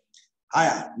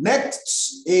 Higher.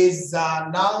 Next is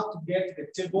now to get the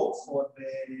table for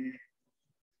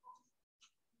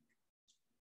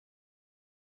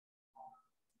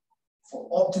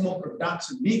optimal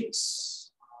production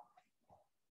mix.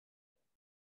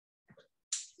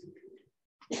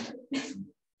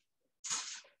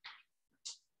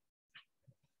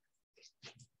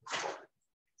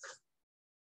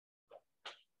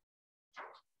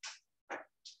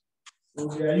 So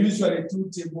there are usually two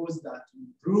tables that we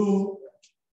drew.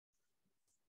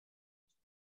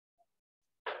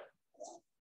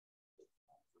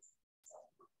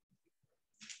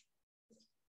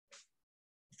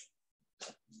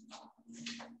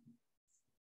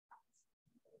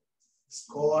 It's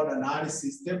called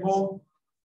analysis table.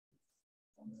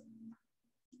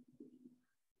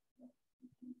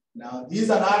 Now, this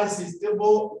analysis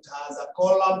table, it has a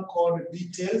column called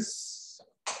details,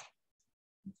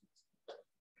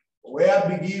 where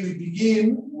we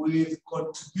begin with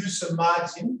contribution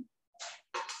margin.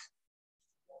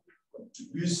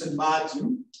 Contribution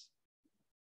margin.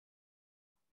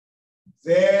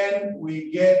 Then we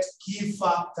get key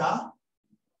factor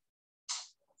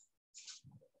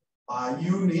per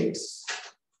unit.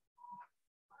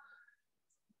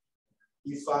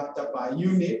 Key factor per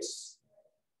unit.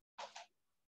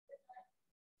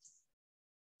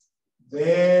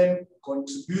 Then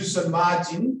contribution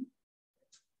margin.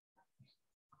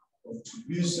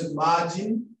 Contribution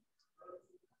margin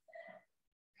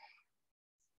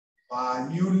per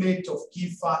unit of key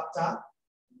factor.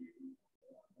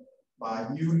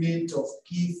 Per unit of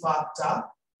key factor.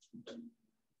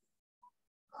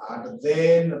 And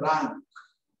then rank.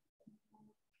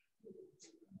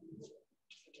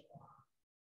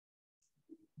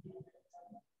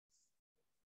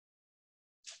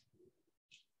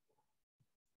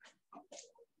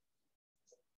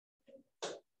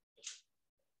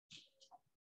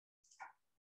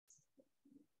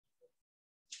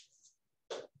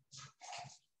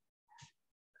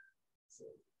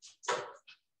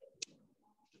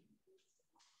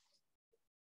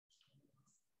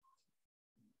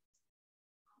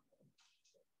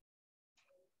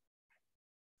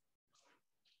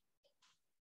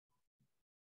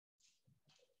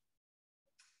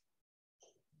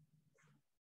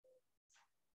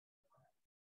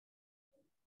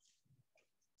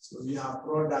 So we have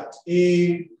product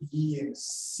A, B, and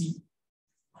C.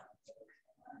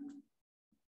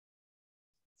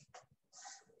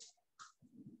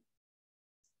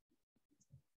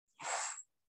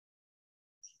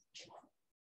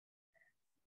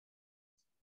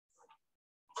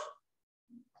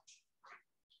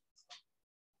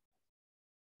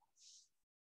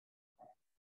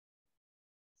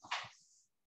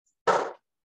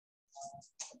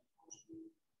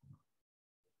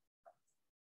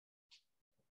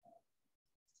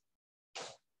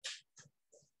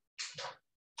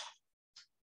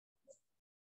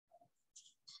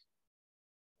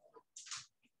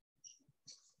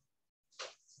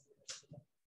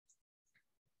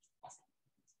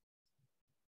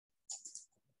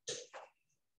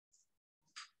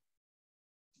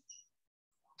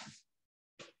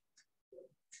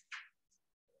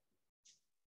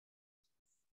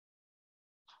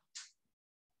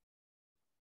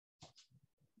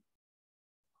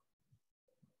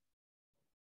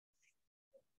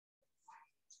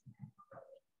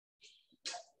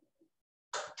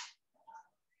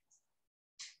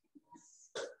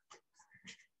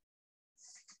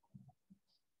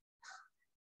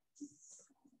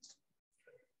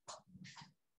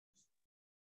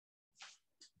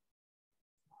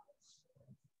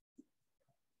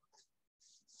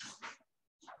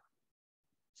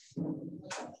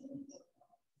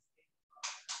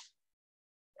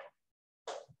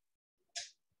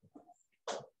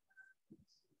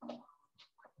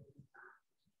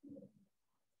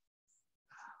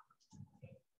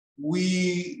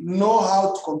 We know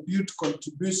how to compute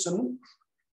contribution,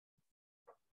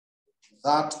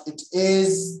 that it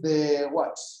is the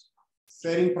what?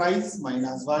 Selling price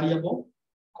minus variable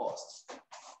cost.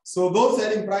 So those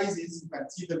selling prices, you can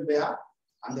see them there,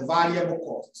 and the variable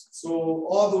cost. So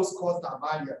all those costs are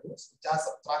variables. Just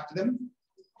subtract them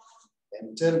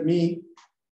and tell me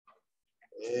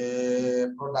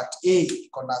product A,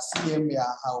 gonna CM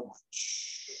how much?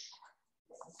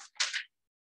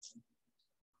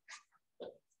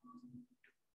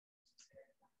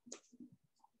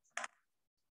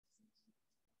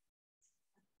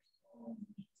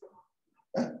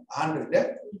 Yeah, 100, yeah?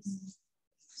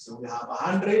 So we have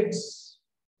 100.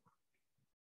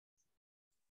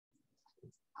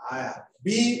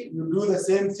 B, you do the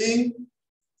same thing.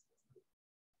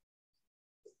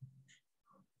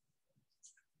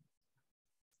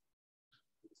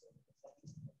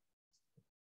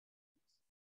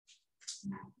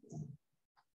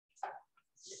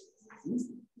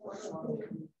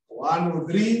 One or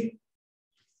three.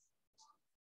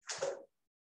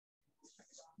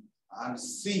 And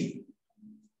C.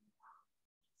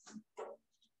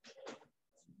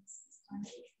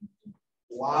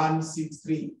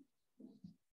 163.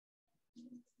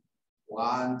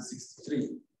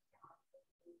 163.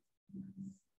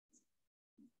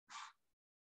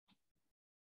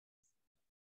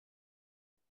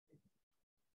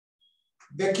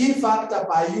 The key factor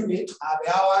per unit are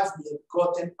the hours we have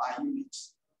gotten per unit.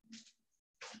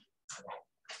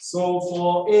 So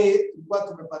for A,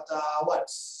 what what?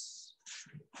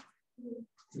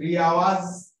 3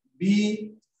 hours,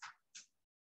 B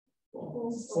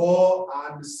 4,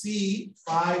 and C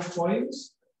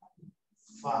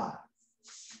 5.5.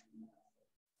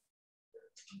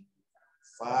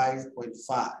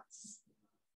 5.5.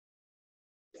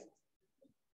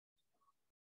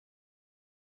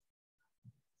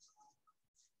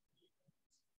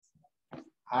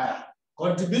 Higher.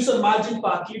 Contribution margin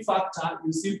per key factor,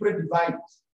 you simply divide.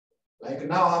 Like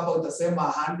now, how about the same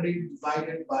 100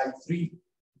 divided by 3?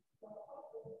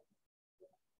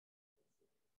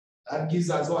 That gives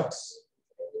us what?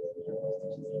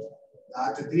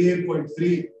 At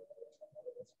 3.3.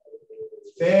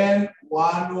 Then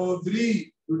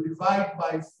 103 to divide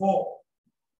by 4.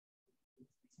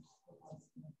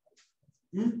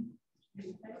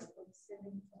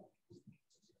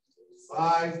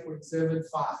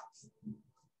 5.75.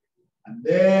 And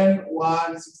then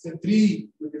 163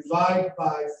 to divide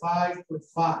by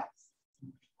 5.5.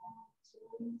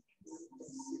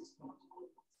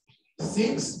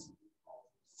 6,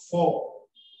 4.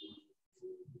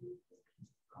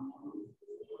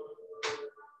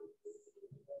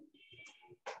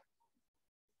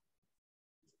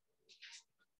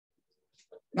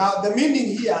 Now, the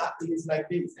meaning here is like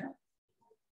this.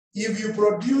 If you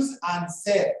produce and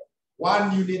sell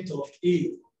 1 unit of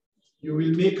A, you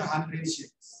will make 100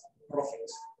 shillings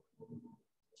profit.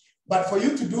 But for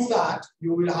you to do that,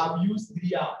 you will have used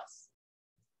 3 hours.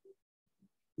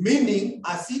 Meaning,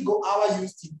 a single hour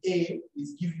used in A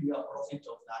is giving you a profit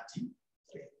of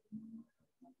 33.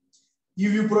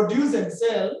 If you produce and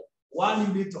sell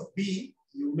 1 unit of B,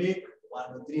 you make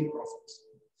 103 profit.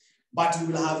 But you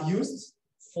will have used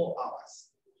 4 hours.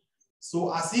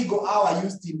 So a single hour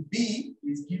used in B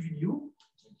is giving you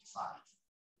 25.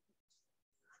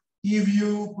 If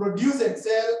you produce and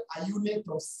sell a unit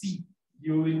of C,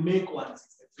 you will make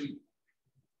 163.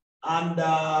 And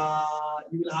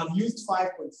you will have used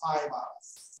 5.5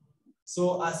 hours.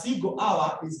 So a single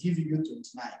hour is giving you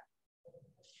 29.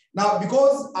 Now,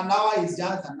 because an hour is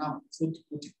just an hour, so to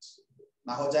put it,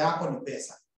 na hoja yako ni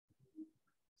pesa,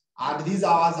 and these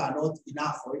hours are not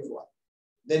enough for everyone,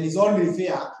 then it's only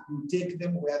fair you take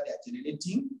them where they are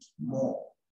generating more.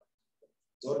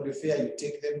 It's only fair you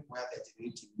take them where they're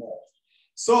generating more.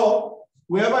 So,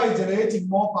 whoever is generating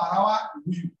more per hour,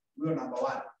 we're number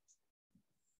 1.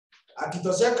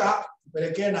 Akitosheka,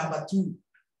 tupeleke number 2.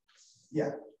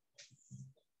 Yeah.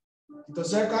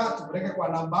 Akitosheka, tupeleke kwa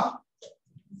number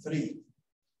 3.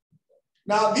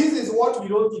 Now, this is what we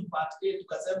wrote in part A to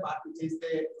Kasema. It is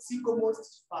the single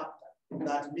most factor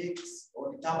that makes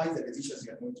or determines the decisions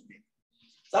you are going to make.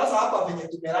 Sasa hapa venye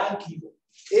tumerank hivyo,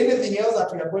 anything else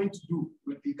that we are going to do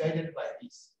will be guided by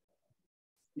this,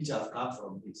 which has come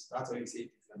from this. That's why we say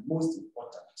it's the most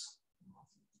important.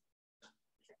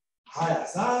 Haya,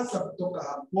 sasa kutoka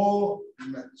hapo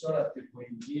tunachora tipo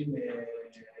ingine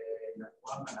na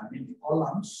kwamba na mini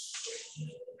columns.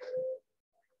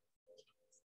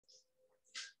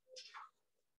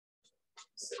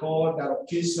 It's called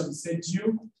allocation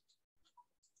schedule.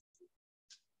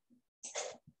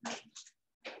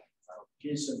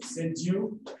 Allocation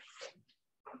schedule.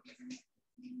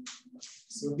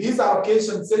 So this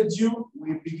allocation schedule,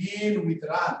 we begin with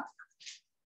rank.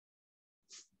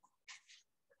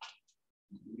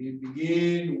 We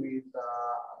begin with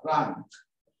rank.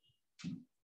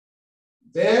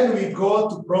 Then we go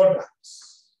to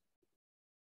products.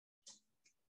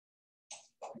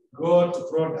 Go to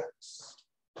products.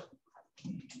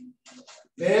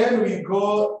 Then we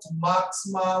go to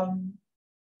maximum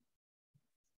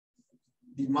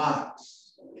demand.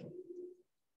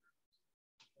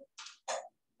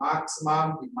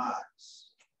 Maximum demand.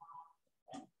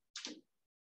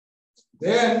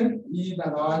 Then we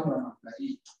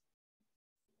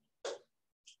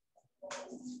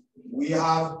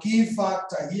have key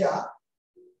factor here.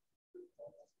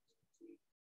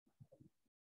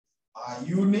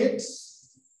 Units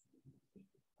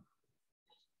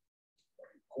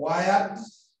required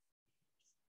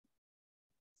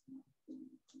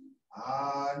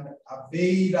and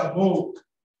available.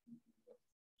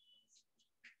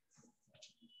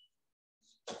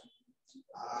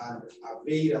 And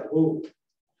available.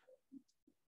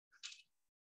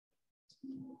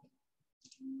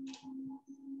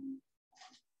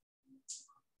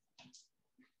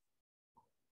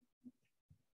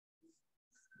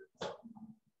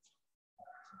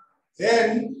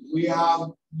 Then we have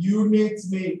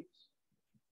units made.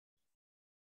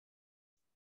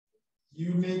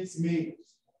 Units made.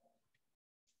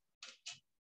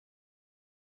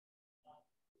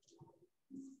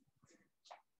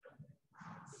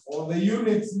 For the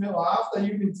units made, or after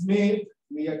units made,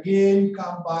 we again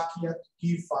come back here to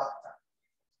key factor,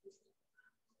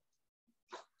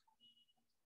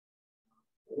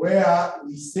 where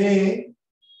we say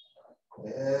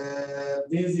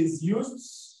this is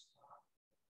used,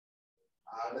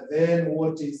 and then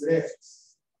what is left.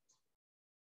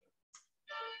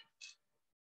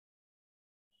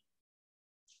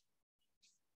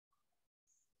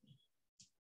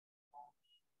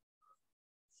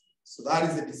 So that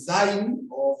is the design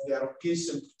of the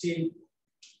allocation table.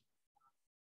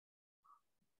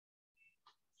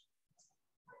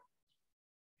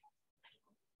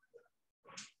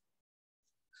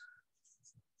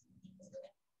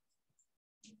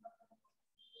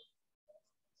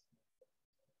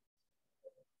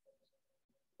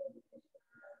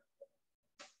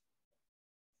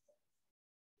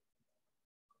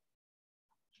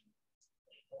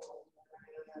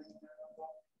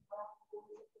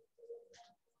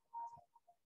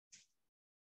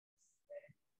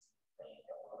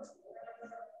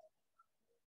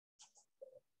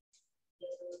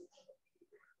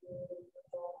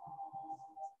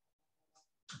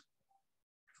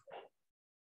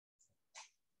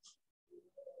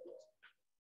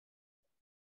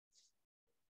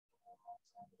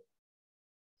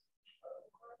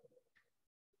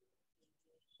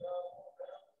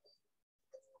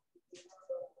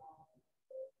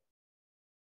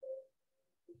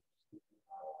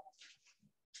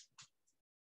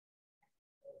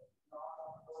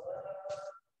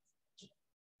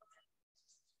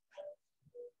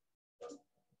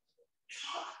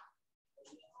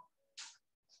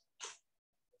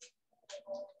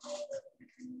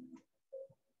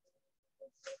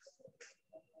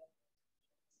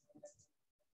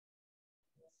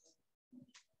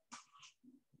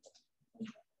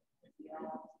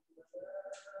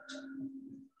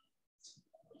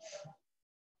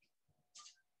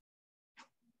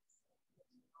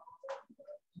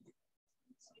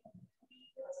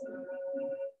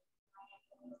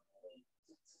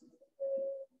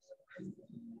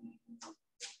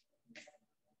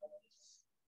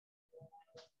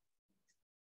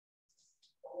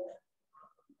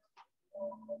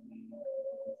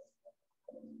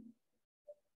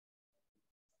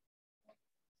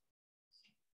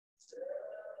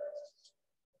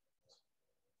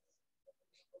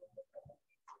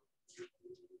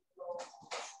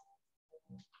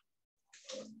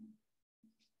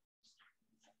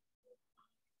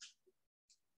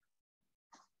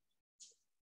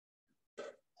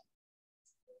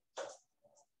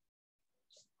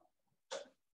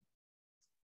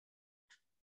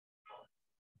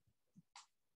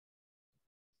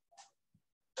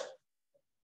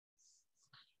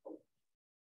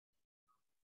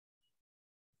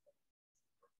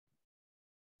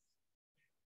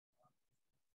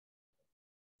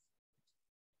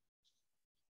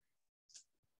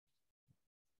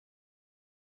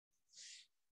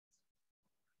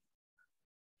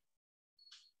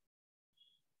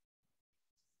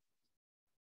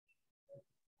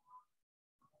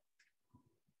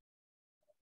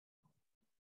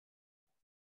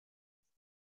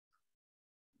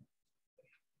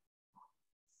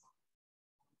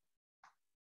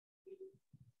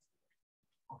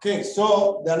 Okay,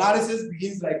 so the analysis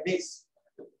begins like this.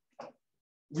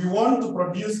 We want to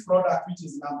produce product which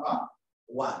is number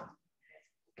 1.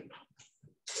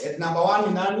 At number 1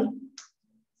 in nani?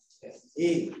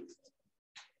 A.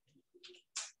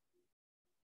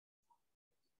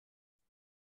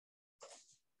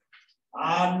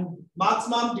 And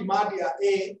maximum demand ya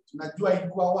A, tunajua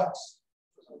ilikuwa what?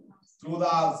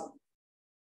 2,000.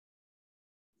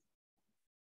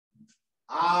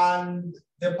 And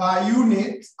the per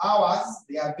unit hours,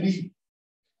 they are 3.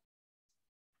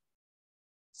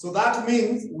 So that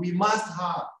means we must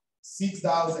have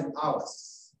 6,000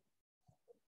 hours.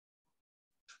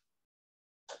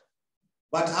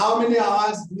 But how many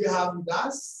hours do we have with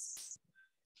us?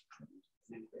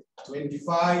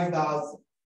 25,000.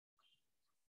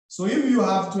 So if you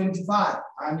have 25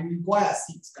 and you require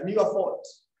 6, can you afford?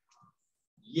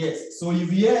 Yes. So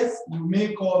if yes, you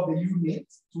may call the unit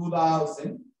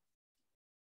 2,000.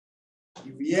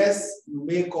 If yes, you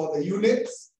may call the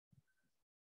units.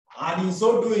 And in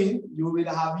so doing, you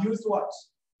will have used what?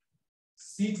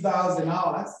 6,000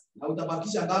 hours. Na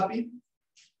utabakisha ngapi?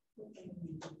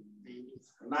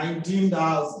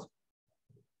 19,000.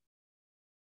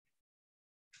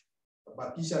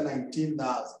 Utabakisha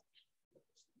 19,000.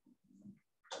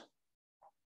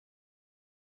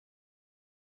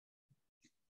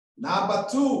 Number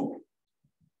 2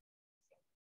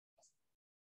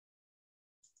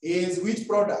 is which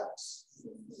product?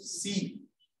 C.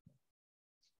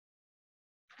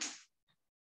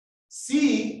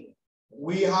 C,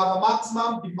 we have a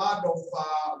maximum demand of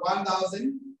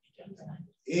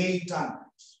 1,800.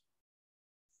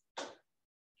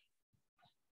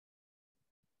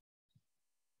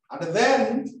 And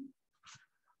then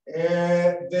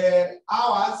the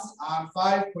hours are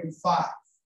 5.5.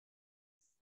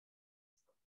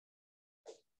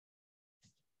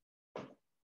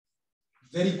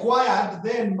 The required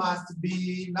then must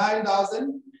be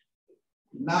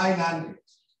 9,900.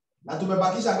 Na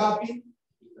tumebakisha ngapi?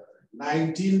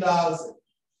 19,000.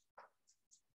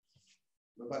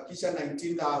 Tumebakisha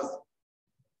 19,000.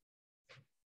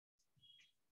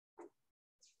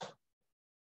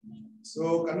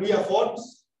 So can we afford?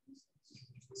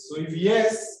 So if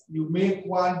yes, you make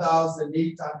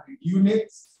 1,800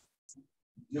 units.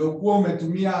 Ndio kuwa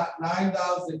umetumia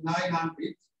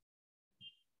 9,900.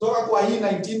 Toka kwa hii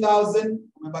 19,000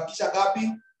 umebakisha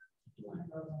ngapi?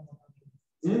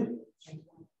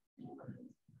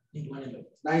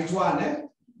 91, eh?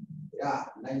 Yeah,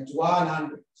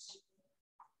 9,100.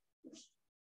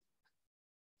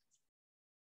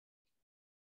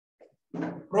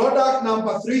 Product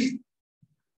number 3.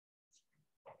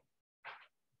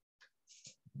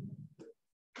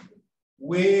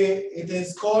 Where it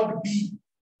is called B.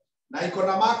 Na iko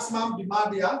na maximum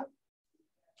demand ya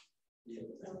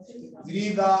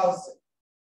 3,000.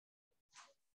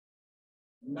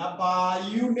 Na per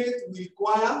unit we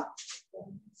require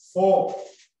 4.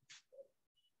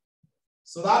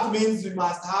 So that means we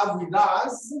must have with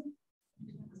us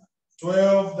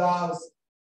 12,000.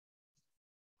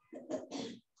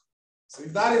 So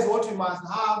if that is what we must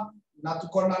have, na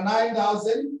tuko na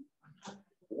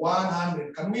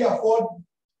 9,100. Can we afford?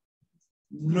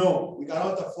 No, we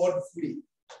cannot afford free.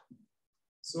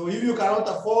 So if you cannot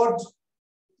afford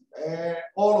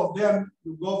all of them,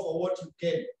 you go for what you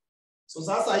can. So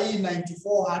sasa hii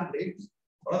 9,400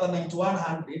 or rather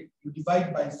 9,100, you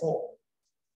divide by 4.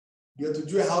 You have to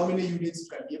do how many units you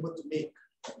can be able to make.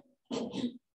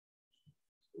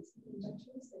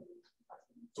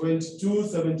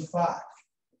 2275.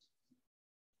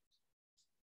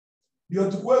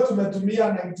 Ndio tukue tumetumia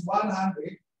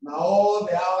 9,100 na all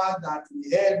the hours that we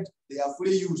had, they are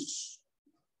fully used.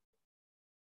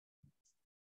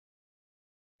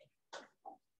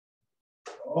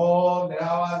 All the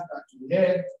hours that we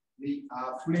had, they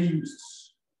are fully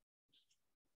used.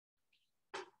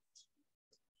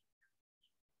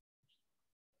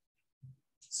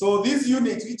 So these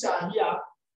units which are here,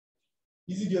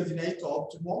 hizi ndio zinaitwa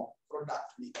optimal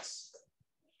product mix.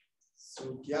 So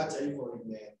ukiacha hivyo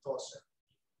imetosha.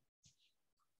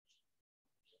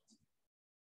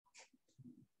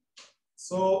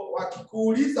 So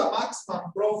wakikuuliza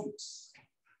maximum profit,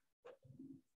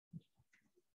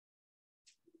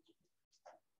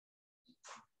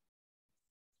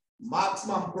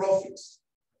 maximum profit,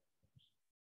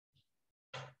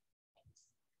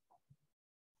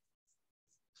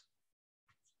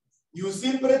 you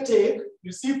simply take,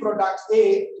 you see product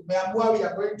A, tumeamua we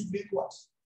are going to make what?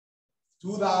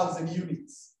 2,000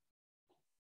 units.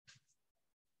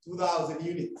 2,000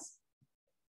 units.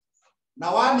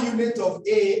 Now 1 unit of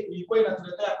A, ilikuwa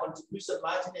inatuletea contribution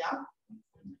margin ya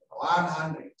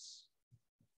 100.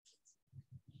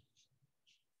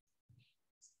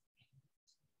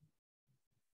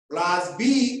 Plus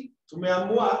B,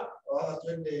 tumeamua,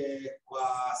 tuende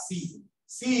kwa C.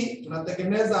 C,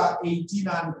 tunatengeneza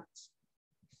 1,800.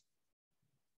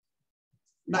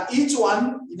 Na each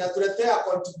one inatuletea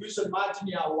contribution margin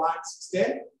ya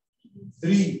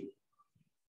 163.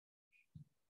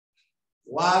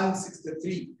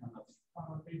 163.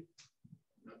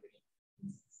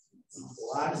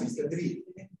 163.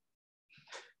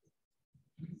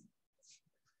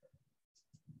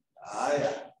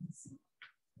 Haya.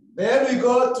 Then we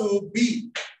go to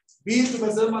B. B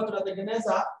tumesema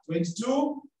tunatengeneza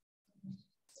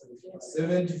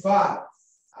 2275.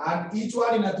 And each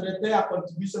one inatuletea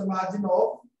contribution margin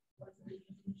of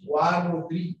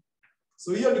 103.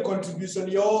 So hiyo ni contribution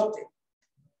yote.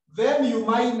 Then you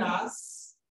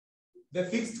minus the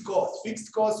fixed cost.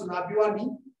 Fixed cost unaambiwa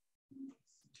ni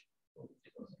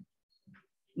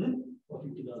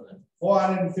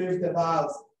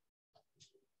 450,000.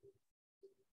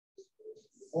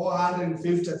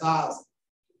 450,000.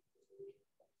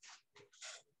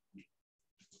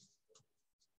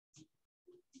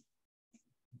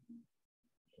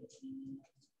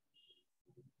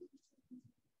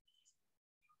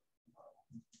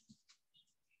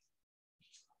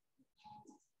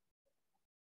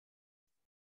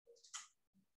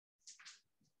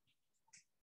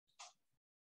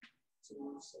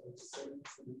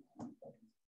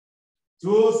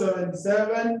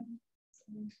 277,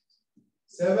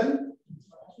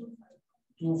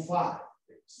 725.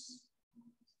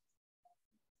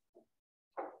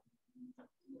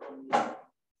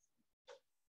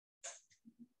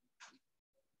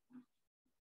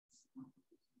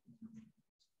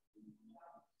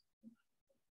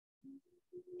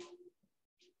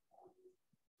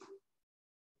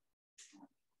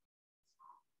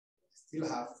 Still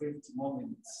have 50 more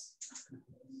minutes.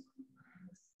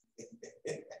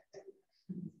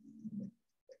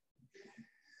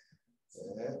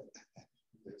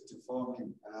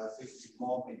 50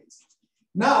 more minutes.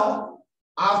 Now,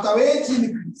 after wage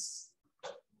increase,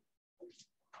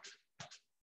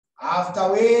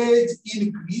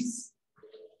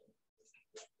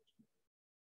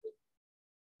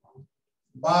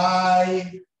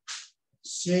 by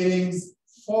shillings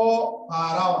 4 per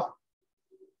hour.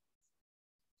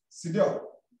 Sidio,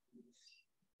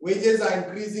 wages are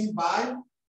increasing by,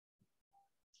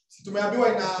 tumeambiwa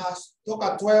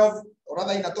inatoka 12, or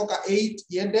rather inatoka 8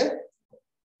 iende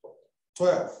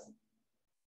 12.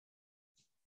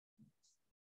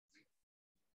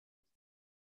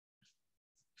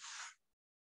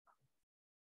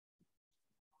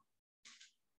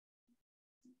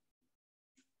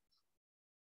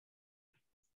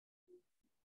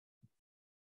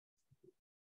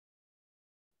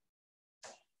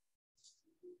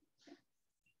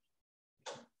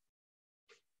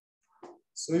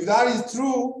 So if that is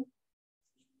true,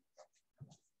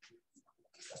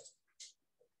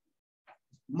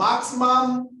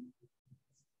 maximum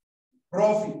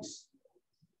profit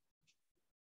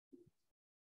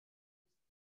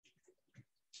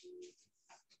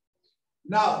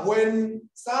now, when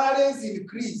salaries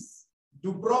increase,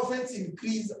 do profits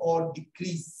increase or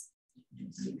decrease?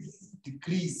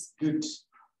 Decrease. Good.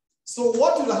 So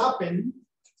what will happen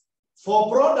for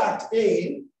product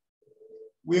A?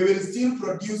 We will still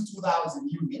produce 2,000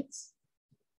 units.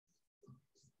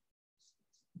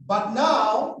 But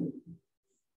now,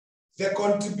 the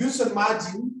contribution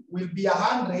margin will be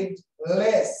 100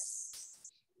 less,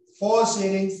 4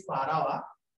 shillings per hour.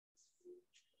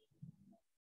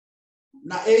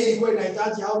 Now, A ilikuwa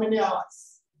inahitaji how many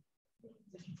hours?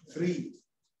 3.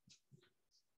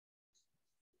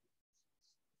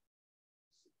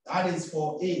 That is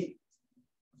for A.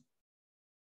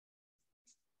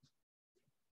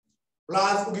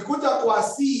 Plus, ukikuja kwa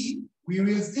C, we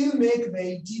will still make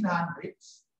the 1,800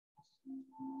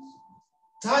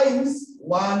 times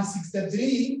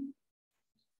 163,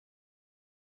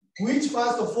 which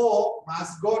first of all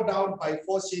must go down by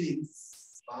 4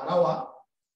 shillings per hour.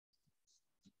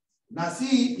 Na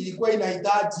C ilikuwa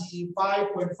inahitaji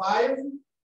 5.5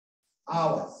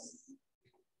 hours.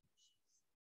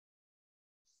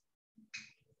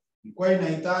 Ilikuwa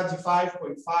inahitaji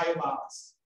 5.5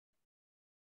 hours.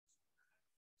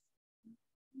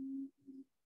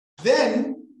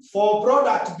 Then for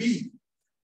product B,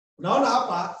 unaona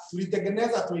hapa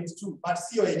tulitengeneza 22, but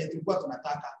sio yenye tulikuwa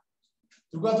tunataka.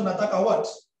 Tulikuwa tunataka what?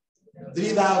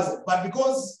 3,000. But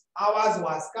because hours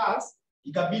were scarce,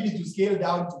 ikabidi to scale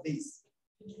down to this.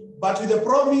 But with the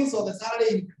promise of the salary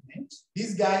increment,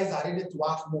 these guys are ready to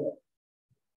work more.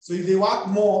 So if they work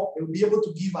more, they will be able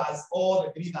to give us all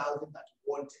the 3,000 that we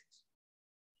wanted.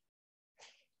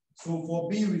 So for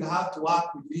B, we'll have to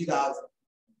work with 3,000.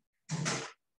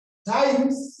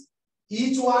 Times,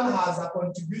 each one has a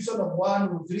contribution of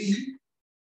 103,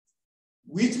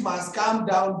 which must come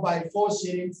down by 4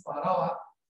 shillings per hour,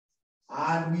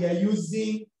 and we are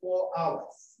using 4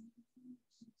 hours.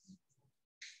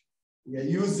 We are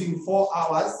using 4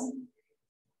 hours.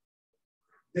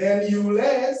 Then you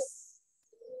less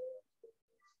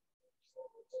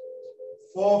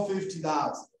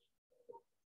 450,000.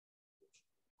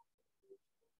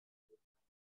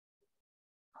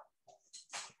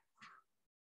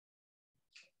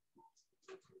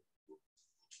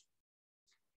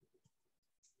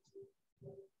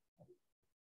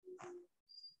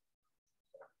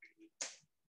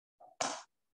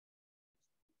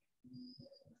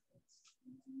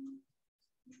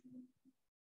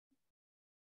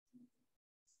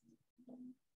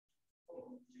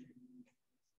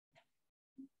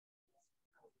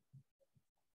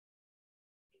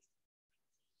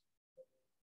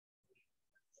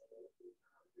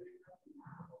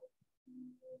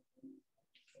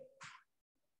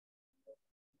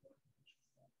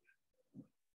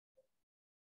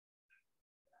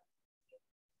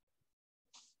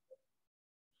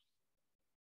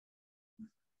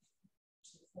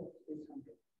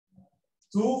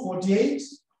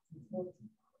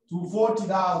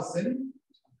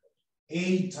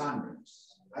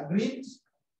 $240,800. Agreed?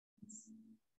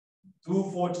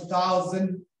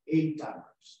 240,800.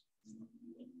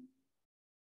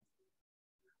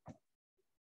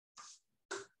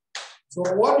 So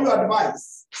what do you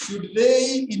advise? Should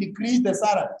they increase the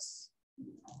salaries?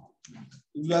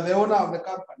 If you are the owner of the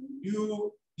company, do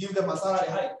you give them a salary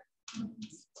hike?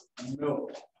 No.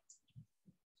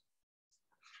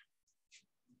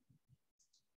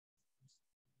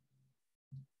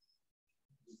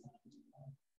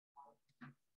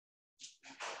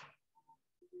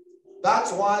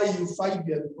 That's why you find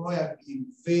the employer being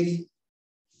very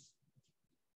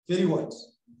what?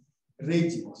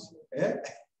 Rigid. Eh?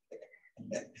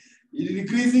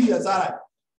 Increasing your salary.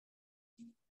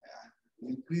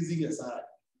 Increasing your salary.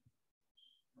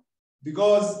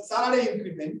 Because salary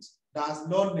increment does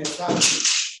not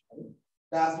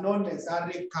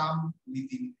necessarily come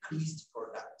with increased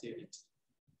productivity.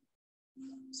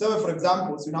 So for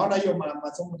example, unaona hiyo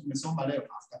masomo tumesoma leo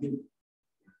afternoon.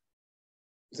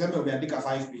 Tuseme umeandika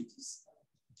 5 pages.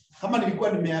 Kama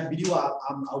nilikuwa nimeambiwa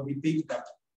I'll be paid that.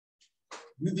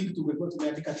 You think tungekuwa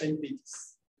tumeandika 10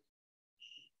 pages?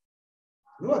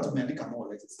 Leo tumeandika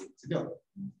more, let's say. Ndio?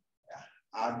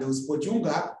 Ndio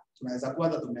usipochunga tunaweza kuwa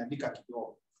hata tumeandika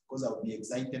kidogo because I'll be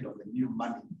excited of the new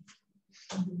money.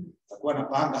 Takuwa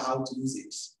napanga how to use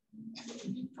it.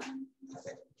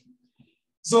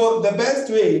 So the best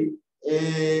way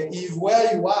is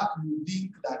where you work, you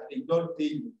think that they don't pay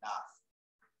you enough.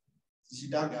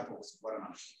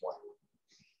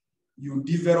 You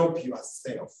develop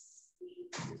yourself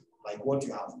like what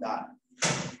you have done.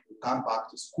 You come back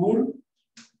to school,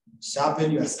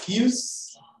 sharpen your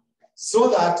skills so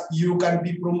that you can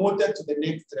be promoted to the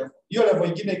next level. Hiyo level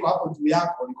ingine iko hapo juu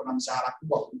yako, iko na mshahara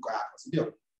kubwa kuliko yako, si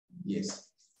ndio?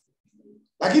 Yes.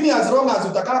 Lakini as long as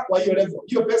utakaa kwa hiyo level,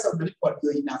 hiyo pesa unalipwa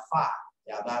ndio inafaa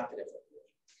ya that level.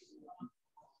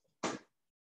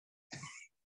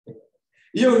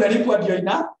 Hiyo unalipwa ndio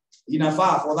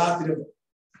inafaa for that level.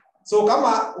 So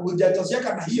kama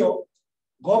hujatosheka na hiyo,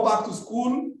 go back to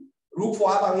school, look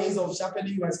for other ways of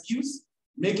sharpening your skills,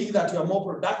 making that you are more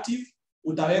productive,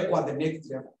 utawekwa the next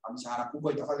level. Mshahara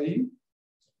kubwa itafanya nini?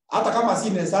 Hata kama si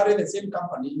necessarily the same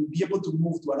company, you'll be able to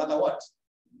move to another what?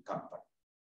 Company.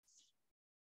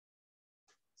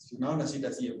 Unaona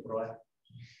shida si employer.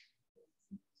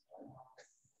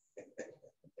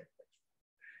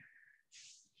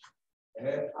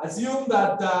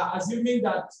 Assuming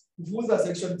that kufuza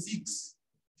section 6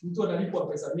 mtu analipwa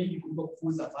pesa mingi kuliko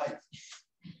kufuza 5.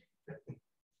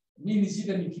 Mimi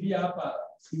shida nikilia hapa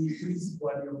ni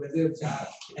principal aniongezee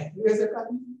mshahara.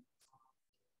 Inawezekana.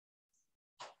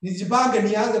 Nijipange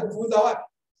nianze kufuza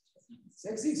wapi?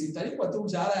 Section 6 italipwa tu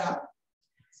mshahara ya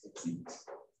section 6.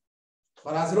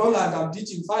 But as long as I'm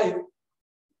teaching 5,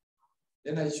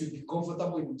 then I should be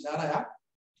comfortable in mshahara ya.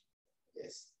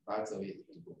 Yes, that's the way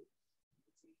to go.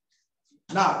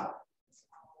 Now,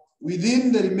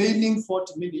 within the remaining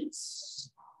 40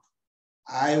 minutes,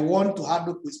 I want to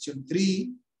handle question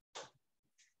 3.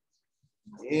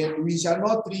 And we shall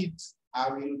not read,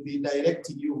 I will be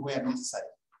directing you where necessary.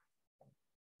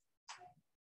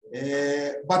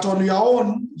 But on your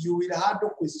own, you will handle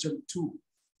question 2.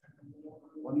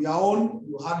 On your own,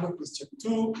 you handle question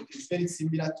 2. It is very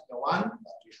similar to the one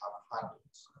that we have handled.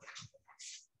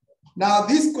 Now,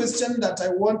 this question that I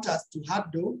want us to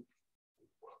handle,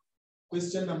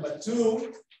 question number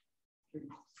 2,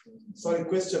 sorry,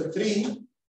 question 3,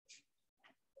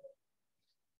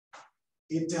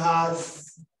 it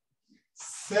has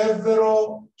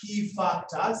several key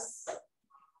factors,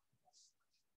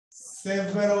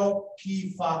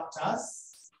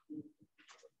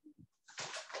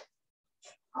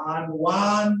 and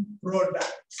one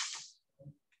product.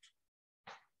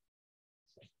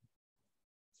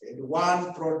 And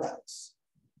one product.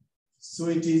 So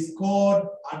it is called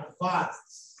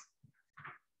advanced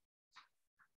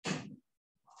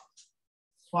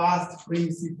first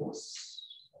principles.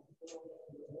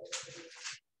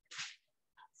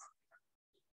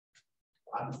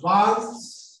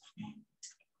 Advanced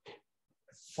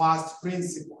first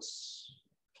principles.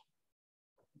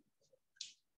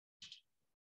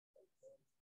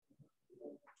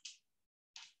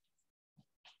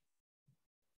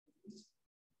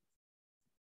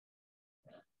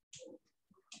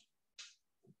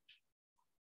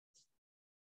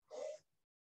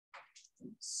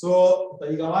 So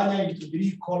taigawanya into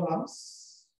 3 columns.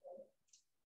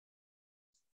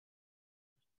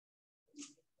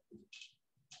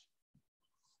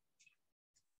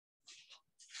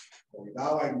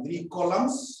 Taigawa in 3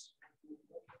 columns.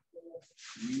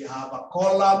 We have a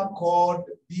column called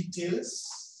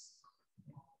details.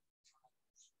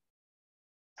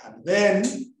 And then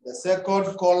the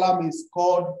second column is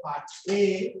called part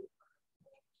A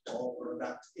or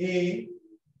product A.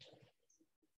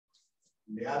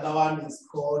 The other one is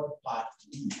called part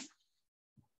B.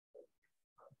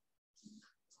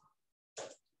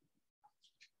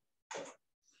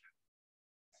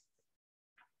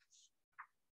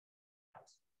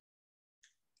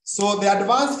 So the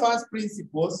advanced first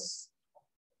principles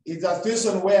is a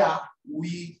situation where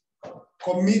we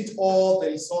commit all the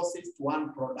resources to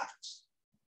one product.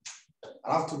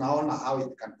 I have to now know how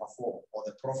it can perform or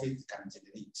the profit it can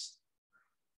generate.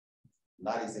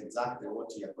 That is exactly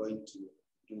what we are going to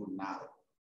do now.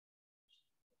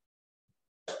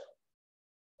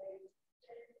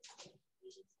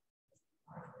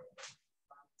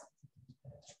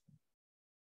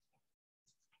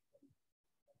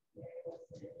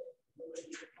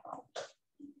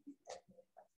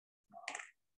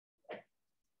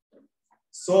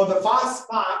 So the first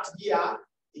part here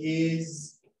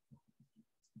is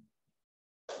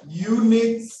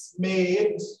units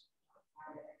made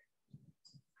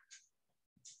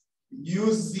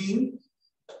using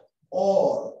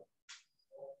all.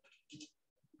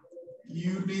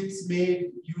 Units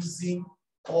made using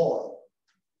all.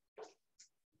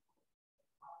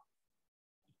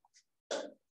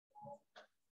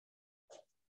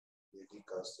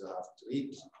 Because you have to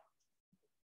read.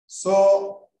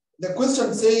 So the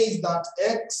question says that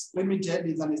X Limited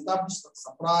is an established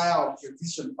supplier of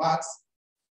precision parts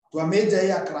to a major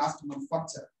aircraft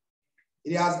manufacturer.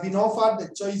 It has been offered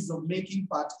the choice of making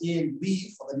part A and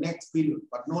B for the next period,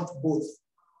 but not both.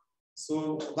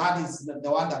 So that is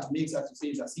the one that makes us to say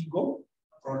it's a single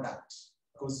product,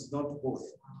 because it's not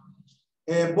both.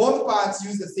 Both parts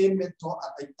use the same metal,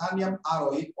 a titanium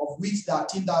alloy, of which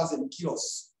 13,000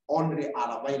 kilos only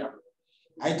are available.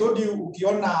 I told you,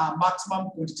 ukiona maximum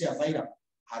quantity available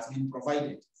has been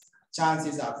provided,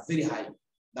 chances are very high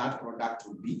that product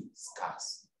will be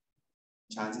scarce.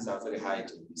 Chances are very high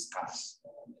to be scarce.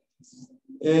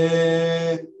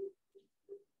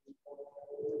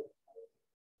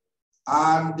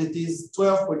 And it is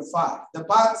 12.5. The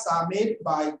parts are made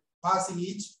by passing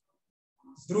each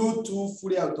through two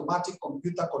fully automatic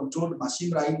computer-controlled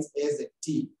machine lines S and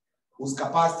T, whose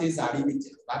capacities are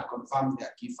limited. That confirms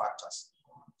their key factors.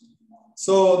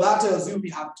 So that tells you we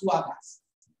have two others.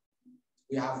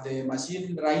 We have the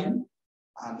machine line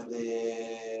and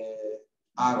the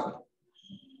arrow.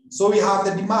 So we have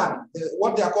the demand,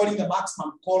 what they are calling the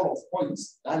maximum call of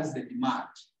points. That is the demand.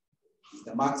 It's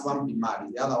the maximum demand.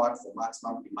 Is the other word for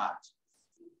maximum demand.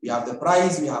 We have the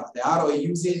price, we have the arrow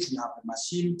usage, we have the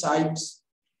machine types.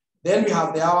 Then we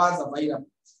have the hours available.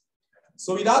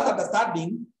 So without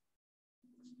understanding,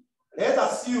 let's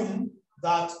assume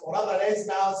that, or rather, let's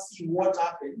now see what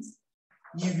happens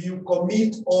if you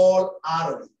commit all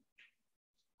arrow.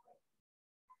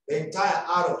 The entire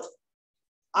arrow.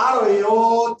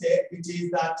 Arrow, it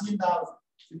is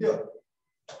 13,000.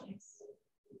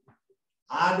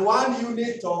 And 1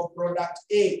 unit of product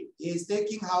A is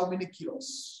taking how many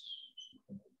kilos?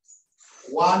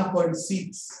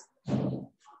 1.6.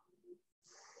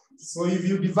 So if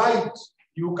you divide,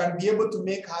 you can be able to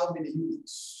make how many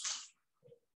units?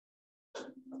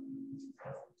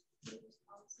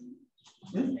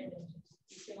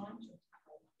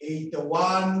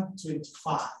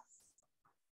 81.25.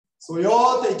 So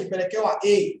yote ikipelekewa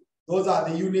A, those are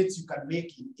the units you can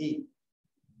make in A.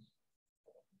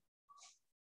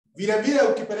 Vile vile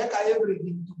ukipeleka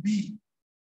everything to B.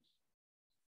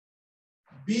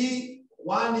 B,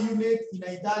 1 unit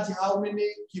inahitaji how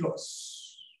many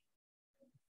kilos?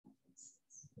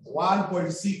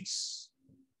 1.6.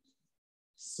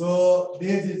 So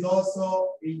this is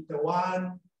also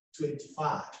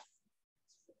 81.25.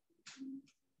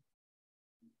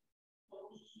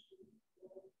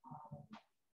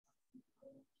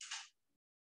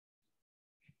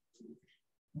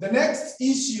 The next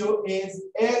issue is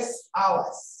S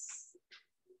hours.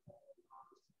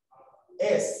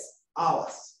 S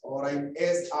hours, or in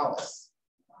S hours.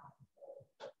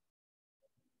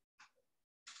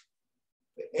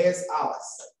 The S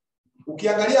hours.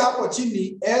 Ukiangalia hapo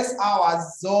chini, S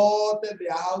hours zote they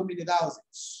are how many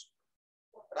thousands?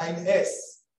 Right,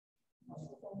 S.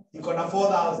 Iko na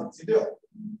 4,000, si ndio?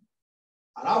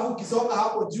 Alafu ukisonga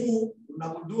hapo juu,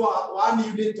 unagundua 1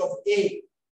 unit of A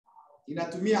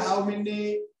inatumia how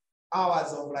many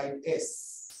hours of line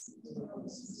S?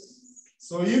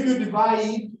 So if you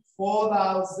divide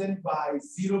 4,000 by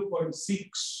 0.6,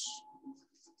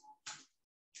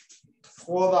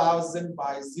 4,000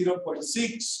 by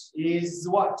 0.6 is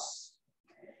what?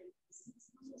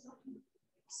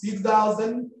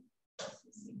 6,000?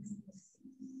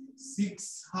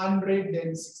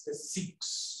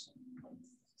 666.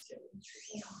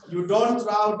 You don't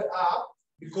round up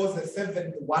because the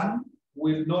 7th one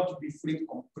will not be fully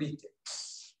completed.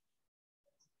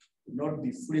 Will not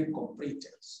be fully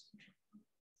completed.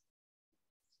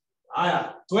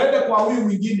 Aya, tuende kwa huyu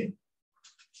mwingine.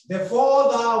 The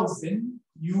 4,000,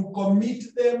 you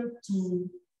commit them to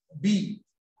B.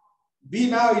 B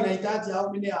now inahitaji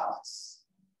how many hours?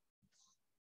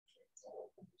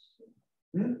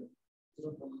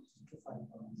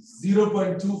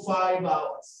 0.25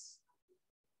 hours.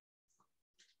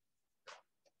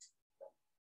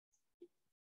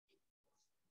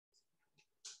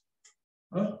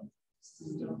 Huh?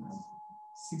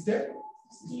 16?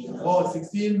 Oh,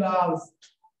 16,000.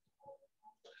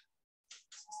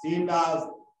 16,000.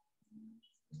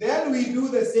 Then we do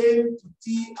the same to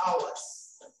T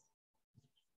hours.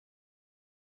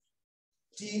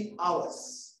 T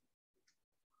hours.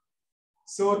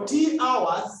 So T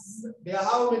hours, there are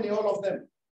how many, all of them?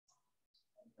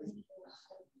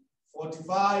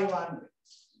 4,500.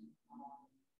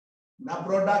 Na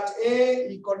product A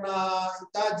iko na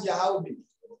hitaji ya how many?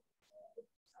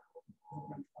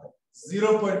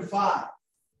 0.5.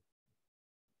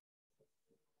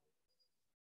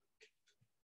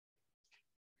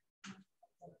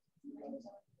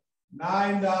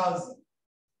 $9,000.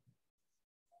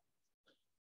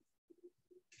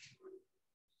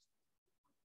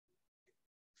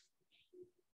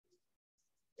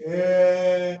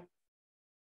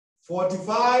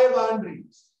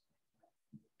 $4,500.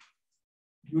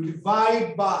 You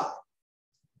divide by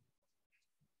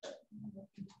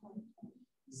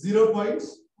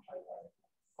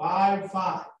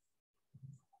 0.55.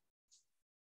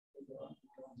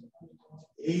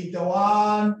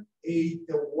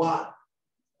 81.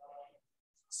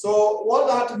 So what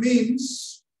that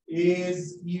means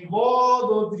is if all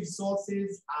those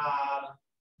resources are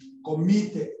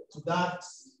committed to that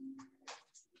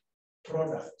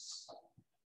product,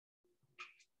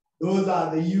 those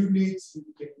are the units you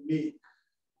can make.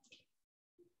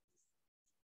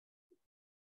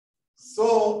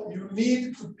 So you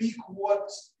need to pick what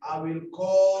I will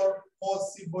call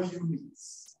possible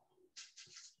units.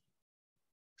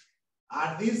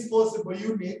 And these possible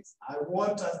units, I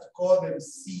want us to call them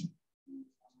C.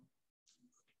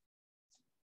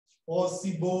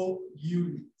 Possible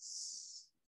units.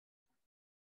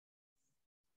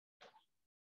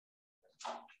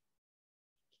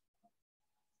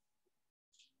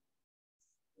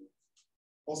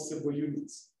 Possible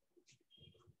units.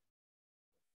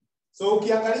 So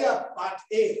ukiangalia part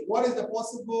A, what is the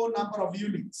possible number of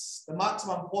units? The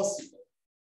maximum possible.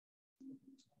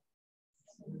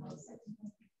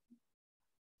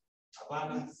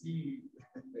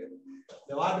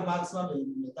 The word maximum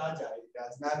in Metaja, it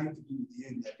has nothing to do with the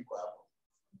area.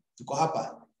 Tuko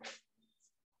hapa.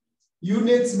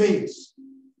 Units made.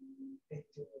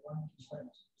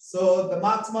 So the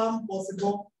maximum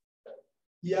possible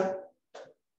here.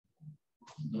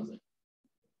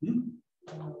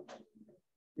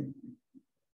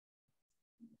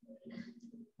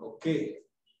 Okay.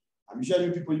 I'm sure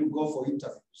you people, you go for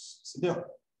interviews.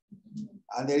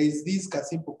 And there is this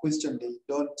simple question they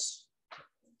don't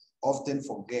often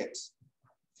forget.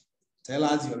 Tell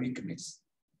us your weakness.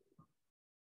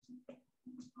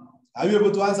 Are you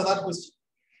able to answer that question?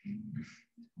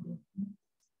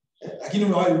 Lakini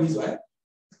umewahi ulizwa, eh?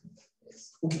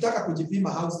 Ukitaka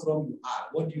kujipima how strong you are,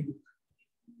 what do you look?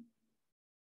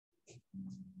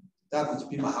 Ukitaka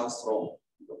kujipima how strong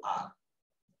you are,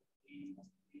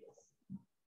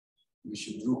 you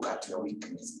should look at your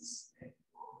weaknesses.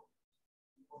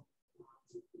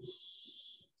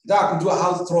 Ukitaka kujua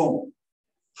how strong,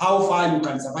 how far you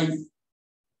can survive,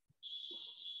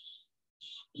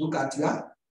 look at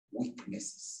your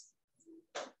weaknesses.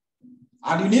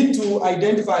 And you need to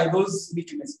identify those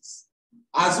weaknesses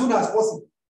as soon as possible.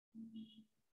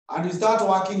 And you start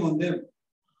working on them.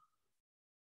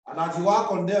 And as you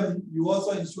work on them, you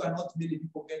also ensure not many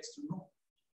people get to know.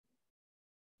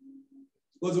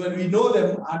 Because when we know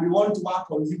them and we want to work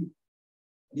on you,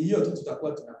 ni hiyo tu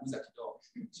tutakuwa tunakuza kidogo.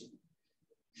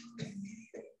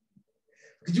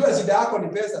 Ukijua shida yako ni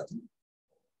pesa tu,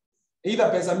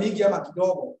 either pesa mingi ama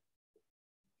kidogo,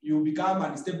 you become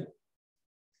unstable.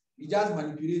 You just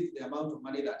manipulate the amount of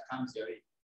money that comes your way.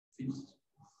 Finish.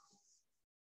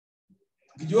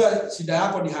 Ukijua shida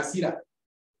yako ni hasira,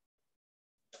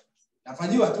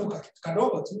 nafanyiwa tu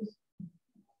kadogo tu.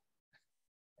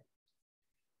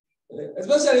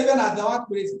 Especially even at the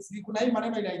workplace, kuna hii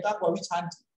maneno inaitwa witch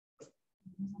hunting.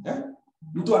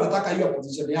 Mtu anataka hiyo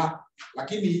position yako,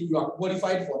 lakini you are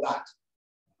qualified for that.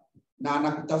 Na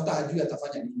anakutafuta hajui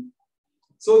atafanya nini.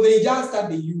 So they just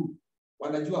study you.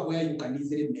 Wanajua where you can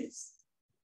easily mess.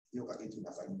 Hiyo kakitu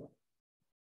unafanywa.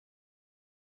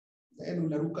 Then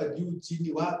unaruka juu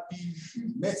chini wapi,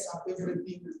 mess up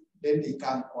everything, then they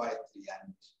come quietly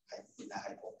and in a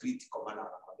hypocritical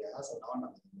manner. Sasa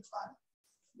unaona nimefanya.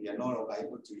 We are no longer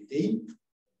able to retain.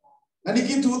 And the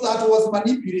key to that was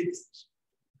manipulated.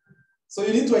 So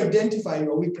you need to identify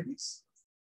your weakness.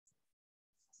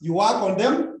 You work on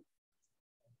them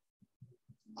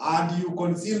and you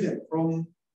conceal them from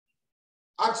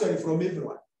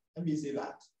everyone. Let me say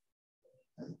that.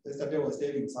 Yesterday I was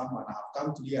telling someone, I have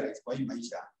come to realize by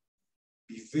Maisha,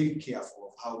 be very careful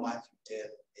of how much you tell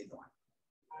anyone.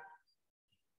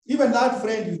 Even that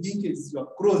friend you think is your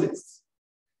closest.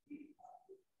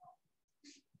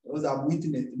 Those are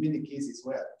witnessed many cases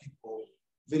where people,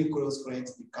 very close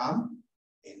friends, become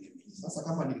enemies. Sasa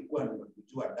kama nilikuwa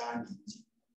nimekujua ndani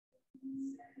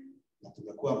na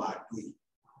tumekuwa maadui,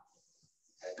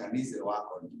 I can easily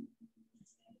work on you.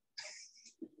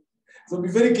 So be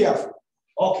very careful.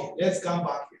 Okay, let's come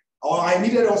back here. I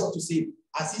needed also to say,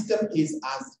 a system is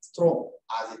as strong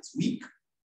as its weak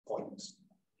point.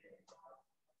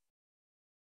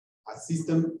 A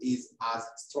system is as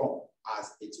strong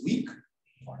as its weak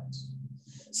point.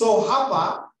 So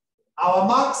hapa, our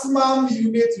maximum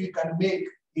unit we can make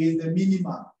is the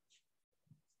minimum.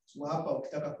 So hapa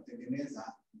ukitaka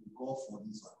kutengeneza, you go for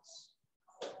these ones.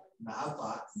 Na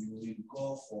hapa you will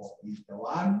go for the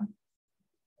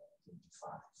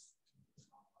 125.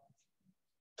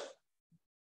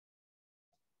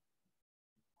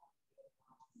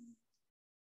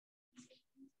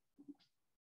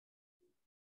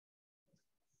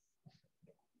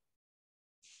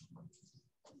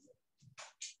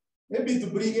 Maybe to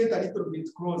bring it a little bit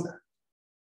closer.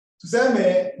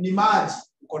 Tuseme ni maji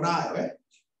uko nayo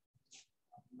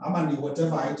ama ni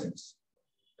whatever items.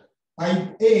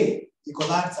 Pipe A iko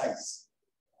that size.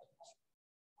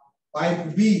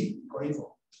 Pipe B iko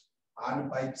hivyo.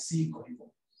 And pipe C iko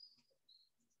hivyo.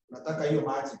 Unataka hiyo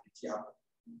maji pitia hapo.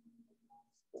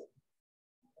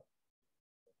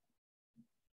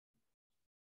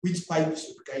 Which pipe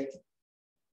should guide it?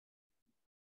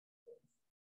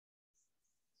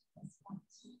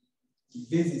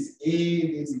 This is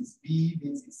A, this is B,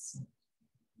 this is C.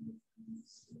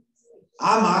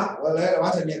 Ama,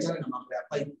 wacha niachane na mambo ya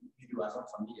pipe ili watu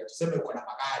familia. Tuseme uko na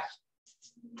magari.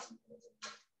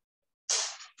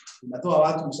 Unatoa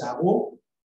watu mshago,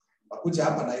 wakuja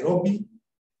hapa Nairobi,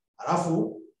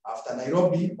 alafu after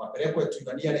Nairobi wapelekwe to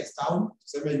the nearest town.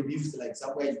 Tuseme you live like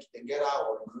somewhere in Kitengela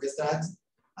or in Westlands,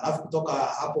 alafu kutoka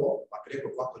hapo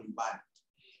wapelekwe kwako nyumbani.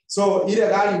 So ile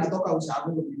gari inatoka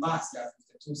ushago ni basi ya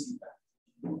 2 seater.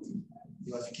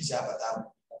 Iwafikisha hapa town.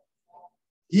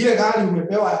 Ile gari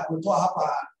umepewa ya kutoa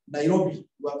hapa Nairobi,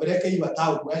 wapeleke hiyo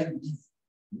town where you live.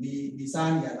 Ni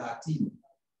Nissan ya 13.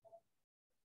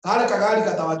 Kale kagari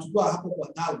katawachukua hapo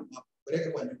kwa town,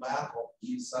 wapeleke kwa nyumba yako,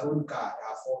 ni saloon car ya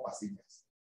 4 passengers.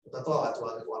 Utatoa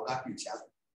watu wangapi mchana?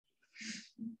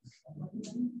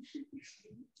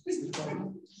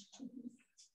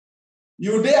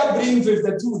 You dare bring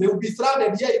 52, they will be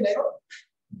stranded here in Nairobi.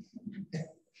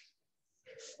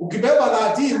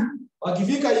 Ukibeba 13,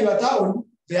 wakifika hiyo town,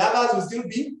 the others will still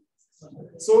be.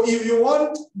 So if you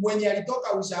want mwenye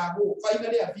alitoka ushago,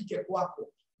 finally afike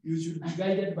kwako, you should be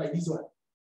guided by this one.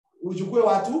 Uchukue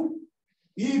watu,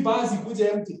 hii basi kuje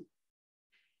empty.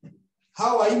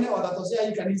 Hawa waine watatoshea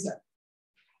hii kanisa.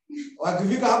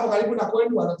 Wakifika hapo karibu na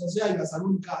kwenu watatoshea hiyo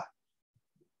saloon car.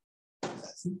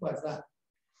 Simple as that.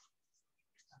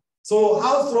 So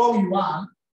how strong you are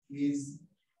is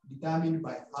determined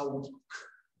by how weak.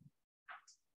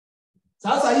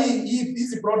 Sasa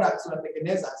hizi products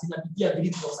unatengeneza zinapitia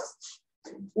 3 processes.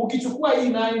 Ukichukua hii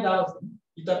 9000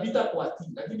 itapita kwa T,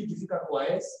 lakini ikifika kwa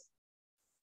S,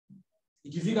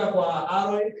 ikifika kwa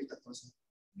R itatosha.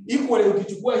 Equally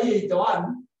ukichukua hii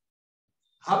 81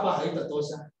 hapa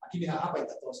haitatosha, lakini hapa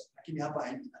itatosha, lakini hapa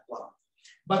haitakuwa.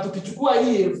 But ukichukua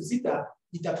hii 6000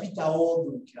 itapita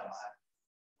all kila mahali.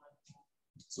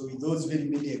 So with those very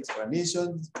many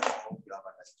explanations, I hope you have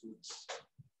understood.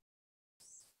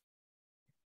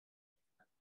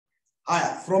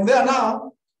 From there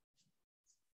now,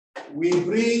 we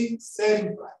bring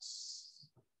selling price.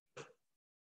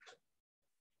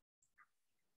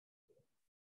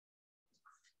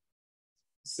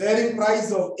 Selling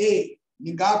price of A,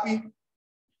 ni ngapi?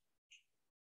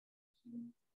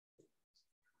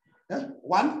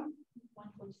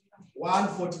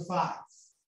 145.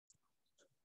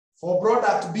 For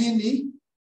product B ni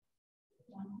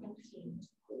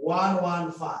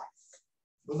 115.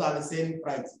 Those are the selling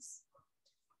prices.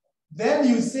 Then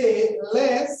you say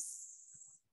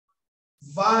less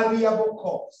variable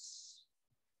cost,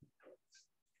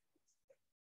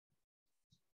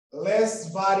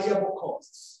 less variable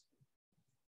costs.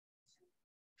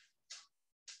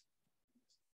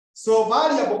 So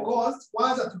variable cost,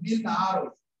 kwanza to build na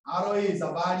ROE. ROE is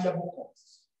a variable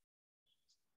cost.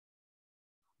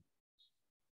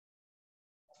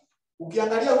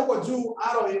 Ukiangalia huko juu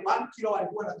ROE 1 kilo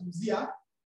walikuwa wanatuzia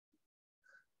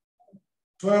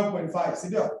 12.5, si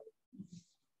ndio?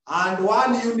 And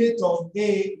 1 unit of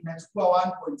A inachukua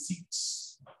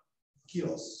 1.6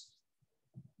 kilos.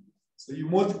 So you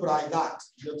multiply that.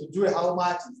 You have to do how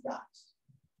much is that?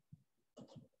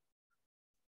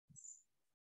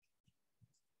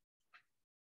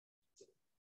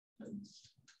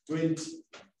 $20.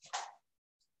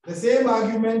 The same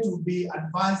argument will be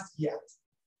advanced here,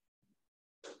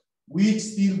 which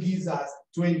still gives us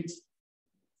 20.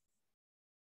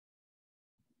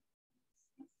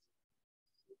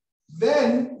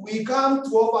 Then we come to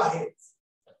overheads.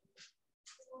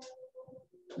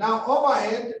 Now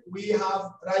overhead, we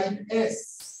have line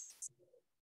S.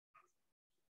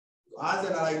 As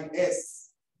a line S.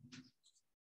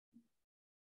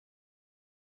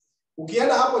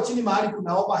 Ukienda hapo chini mahali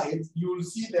kuna overhead, you will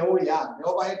see the OER, the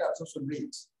overhead absorption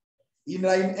rate. In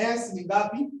line S ni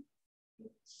ngapi?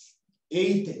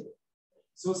 80.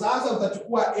 So sasa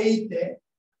utachukua 80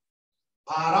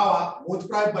 per hour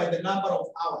multiplied by the number of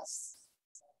hours.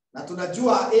 Na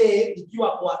tunajua A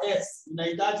ikiwa kwa S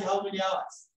inahitaji how many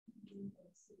hours?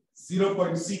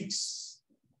 0.6.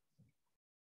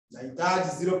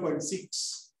 Inahitaji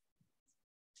 0.6.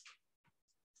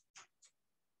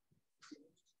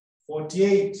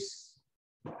 48.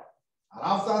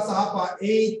 Alafu sasa hapa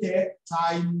 80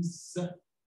 times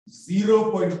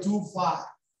 0.25.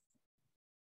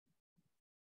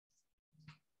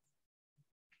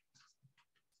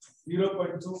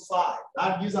 0.25.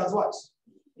 That gives us what?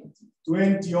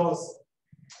 20 also.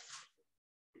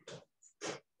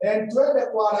 And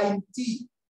 12 kwa line T.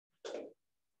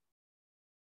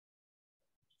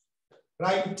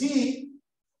 Line T,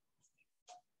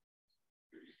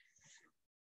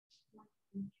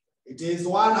 it is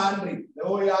 100. The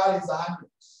OER is 100.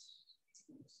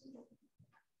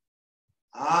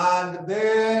 And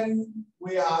then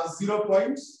we have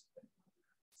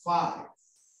 0.5.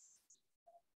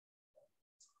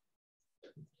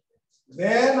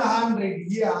 Then 100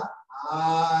 here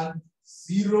and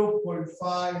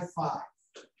 0.55.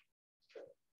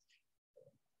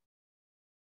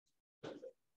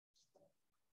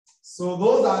 So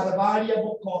those are the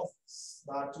variable costs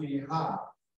that we have.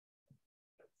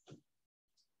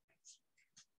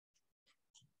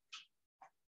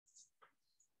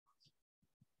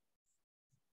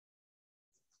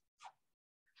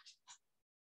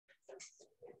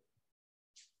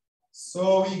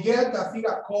 So we get a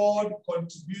figure called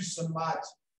contribution margin.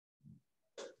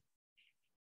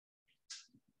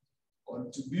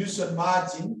 Contribution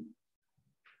margin,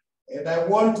 and I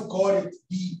want to call it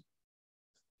B.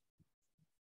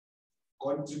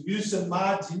 Contribution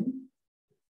margin.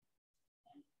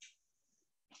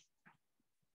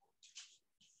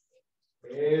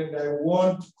 And I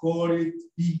want to call it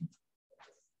B.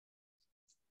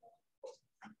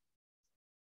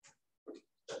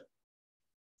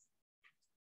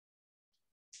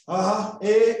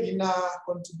 A in a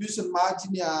contribution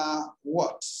margin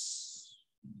what?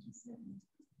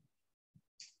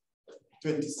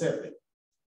 27.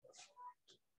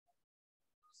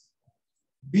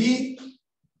 B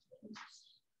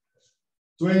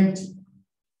 20.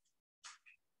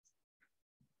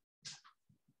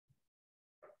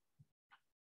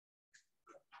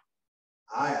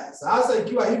 Aya, sasa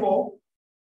ikiwa hivyo,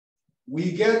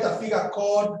 we get a figure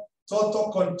called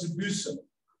total contribution.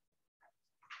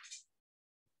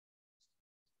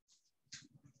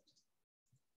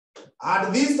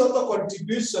 And this total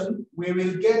contribution, we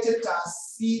will get it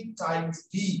as C times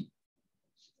D.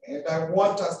 And I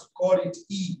want us to call it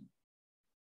E.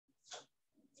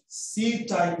 C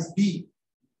times D.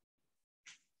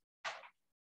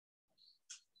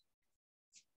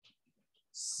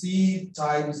 C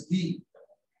times D.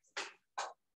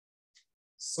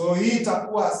 So hii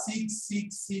itakuwa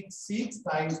 6666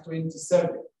 times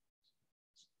 27.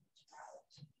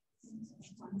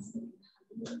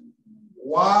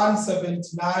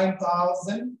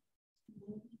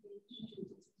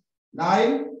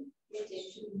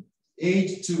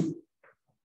 179,982.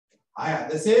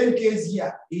 The same case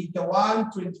here,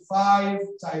 8125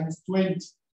 times 20.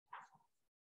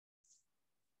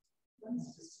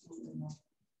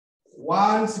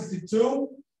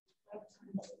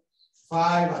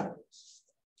 162,500.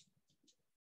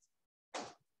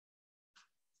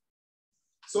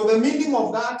 So the meaning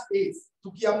of that is,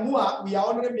 tukiamua, we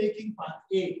are only making part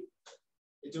A.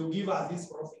 It will give us this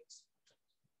profit.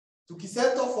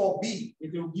 Tukisettle for B,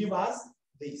 it will give us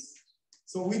this.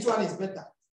 So which one is better?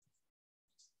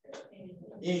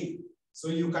 A. So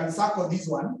you can circle this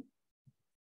one.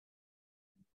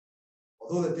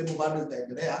 Although the table bundle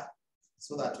is there,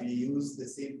 so that we use the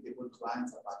same table to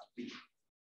answer part B.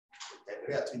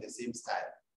 They are in the same style.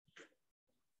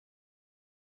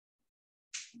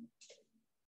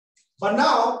 But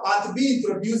now, part B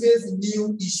introduces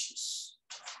new issues.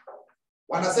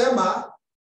 Wanasema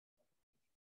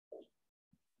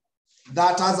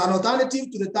that as an alternative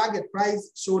to the target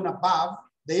price shown above,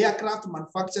 the aircraft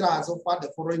manufacturer has offered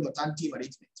the following alternative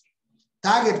arrangement.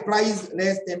 Target price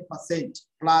less 10%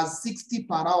 plus 60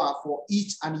 per hour for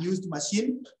each unused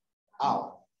machine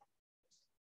hour.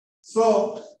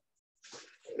 So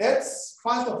let's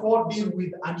first of all deal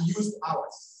with unused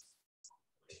hours.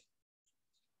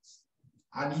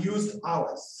 Unused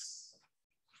hours.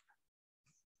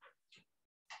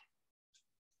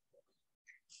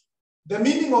 The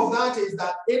meaning of that is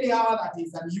that any hour that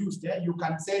is unused, you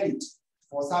can sell it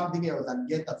for something else and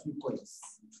get a few coins.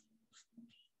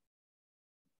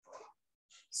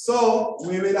 So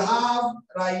we will have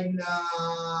line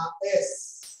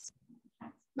S.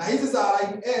 Now this is our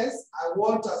line S. I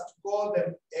want us to call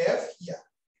them F here.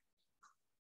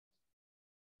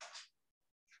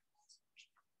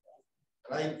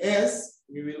 Line S,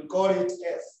 we will call it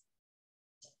F.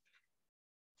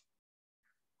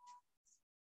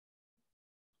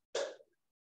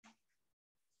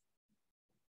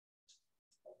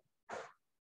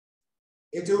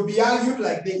 It will be argued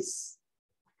like this.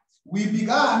 We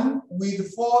began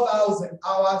with 4,000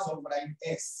 hours of line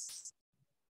S.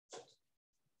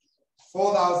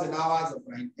 4,000 hours of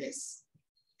line S.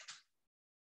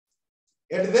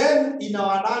 And then in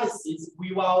our analysis,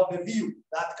 we were of the view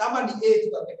that kama ni A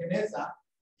tutatengeneza,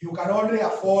 you can only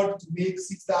afford to make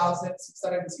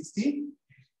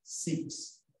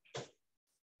 6,666.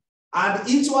 And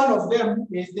each one of them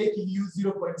is taking you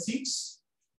 0.6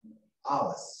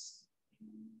 hours.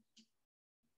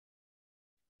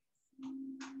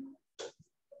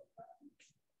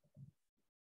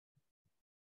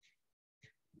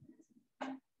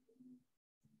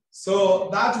 So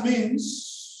that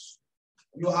means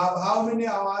you have how many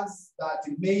hours that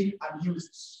remain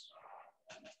unused?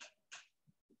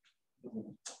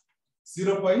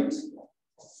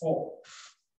 0.4.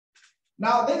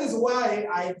 Now, this is why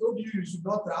I told you should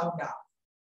not round down.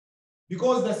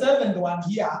 Because the seventh one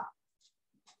here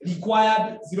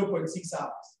required 0.6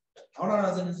 hours. I don't know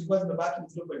if it was in the back in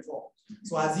 0.4.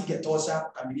 So as he get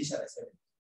tosha, kamilisha the 7.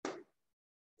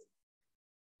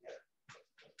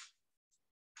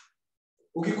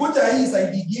 Ukikuja hii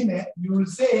side nyingine, you will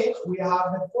say we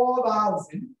have the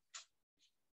 4,000.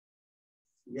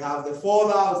 We have the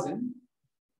 4,000.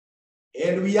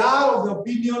 And we are of the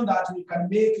opinion that we can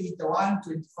make it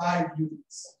 125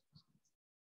 units.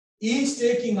 Each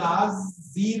taking us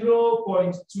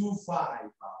 0.25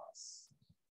 hours.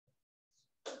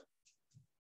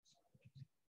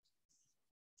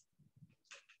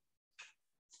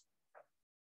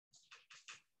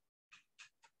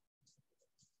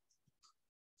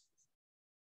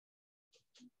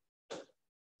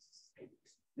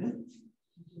 Hmm?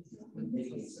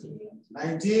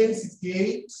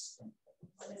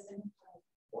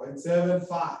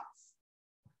 1968.75.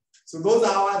 So those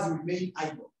hours remain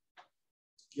idle.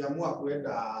 Kiamua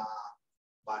kuenda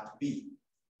part B.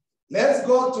 Let's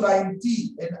go to line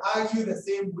T and argue the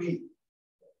same way.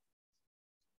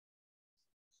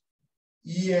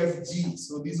 EFG.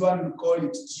 So this one we call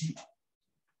it G.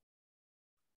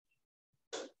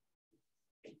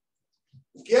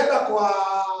 Ukienda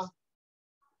kwa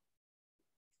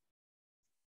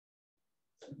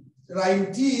line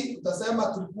T,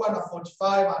 utasema tulikuwa na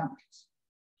 4,500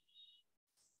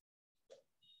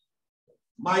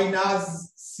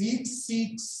 minus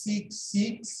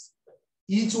 6,666.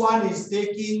 Each one is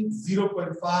taking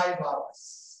 0.5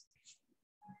 hours.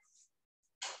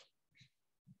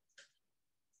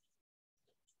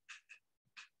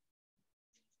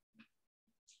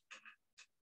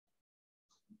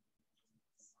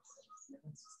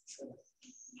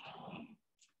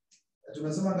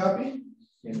 Tumesema ngapi?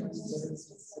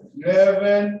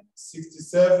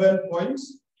 1167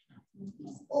 points.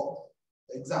 Oh,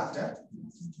 exact.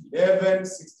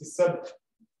 1167.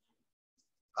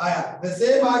 The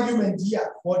same argument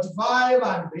here.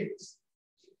 4,500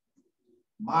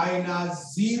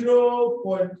 minus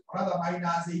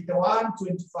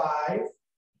 8125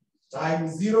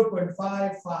 times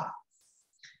 0.55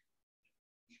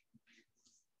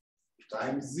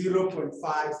 times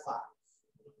 0.55.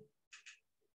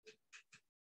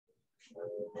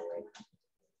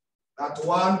 at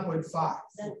 1.5.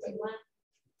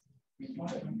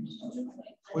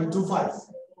 0.25.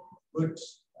 Good.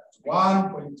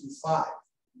 1.25.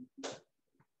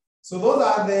 So those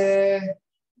are the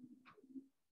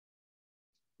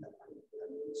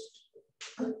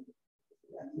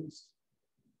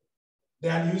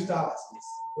unused hours.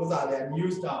 Those are the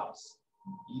unused hours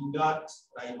in that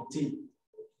 19.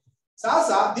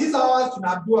 Sasa, these hours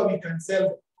tunajua we can sell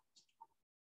them.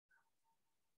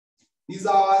 These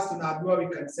hours tunajua we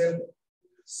can sell them.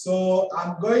 So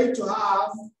I'm going to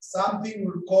have something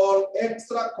we'll call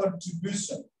extra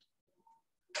contribution.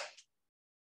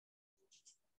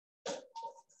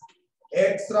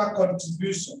 Extra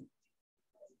contribution.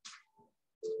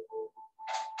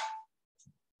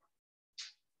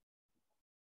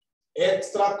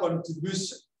 Extra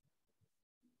contribution.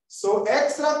 So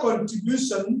extra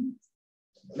contribution,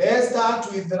 let's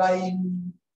start with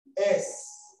line S,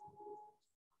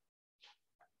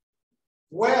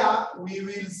 where we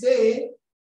will say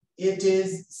it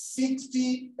is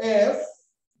 60F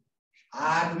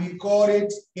and we call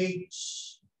it H.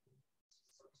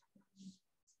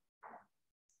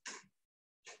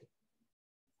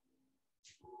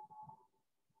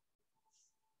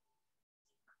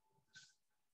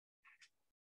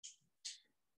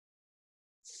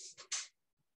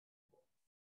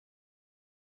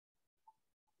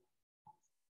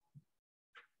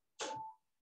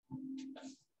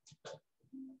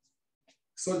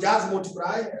 So just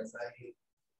multiply as I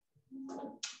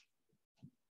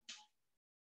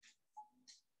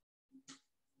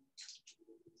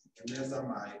measure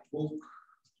my book.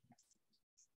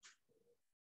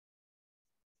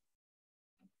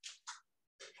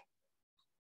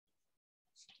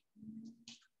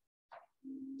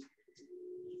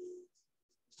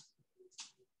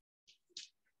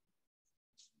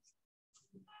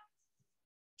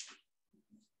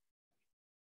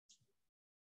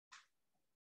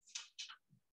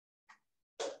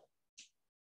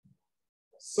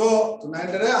 So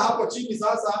tunaendelea hapo chini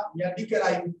sasa, niandike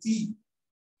line T.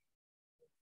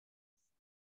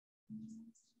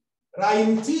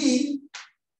 Line T,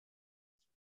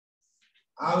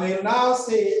 I will now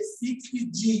say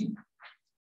 60G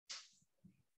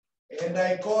and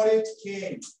I call it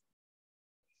K.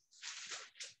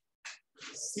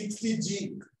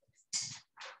 60G.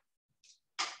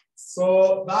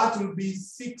 So that will be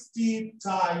 60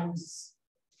 times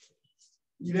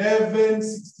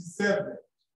 1167.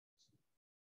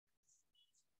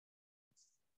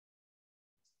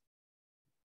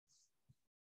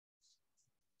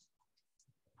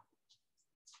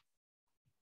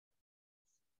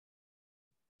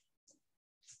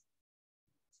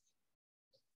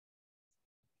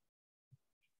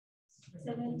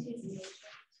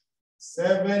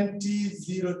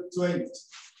 $70,020.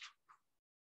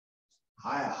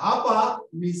 Haya, hapa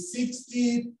ni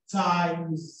 60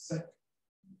 times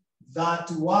that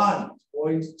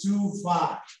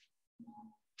 1.25.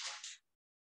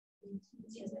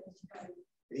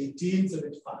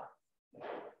 1875.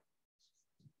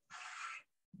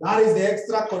 That is the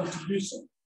extra contribution.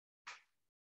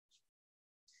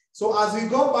 So as we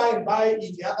go by and by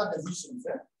in the other divisions,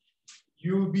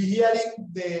 you'll be hearing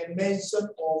the mention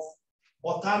of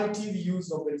alternative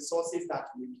use of the resources that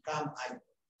will become idle.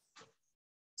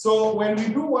 So when we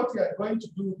do what we are going to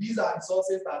do, these are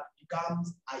resources that become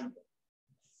idle.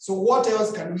 So what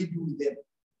else can we do with them?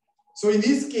 So in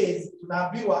this case,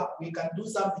 we can do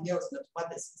something else that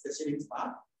the 60 shillings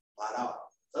per hour.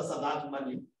 That's that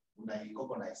money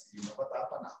unaicognize. Unapata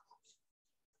hapa na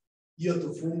hiyo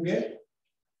tufunge.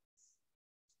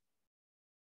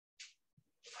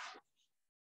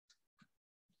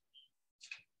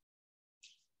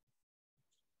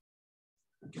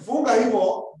 Kifunga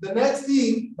hivyo, the next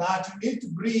thing that you need to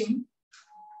bring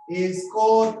is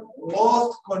called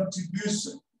lost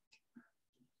contribution.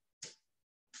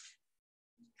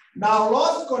 Now,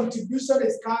 lost contribution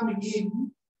is coming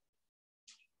in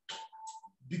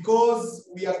because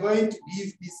we are going to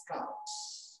give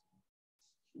discounts.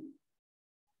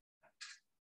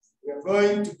 We are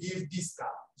going to give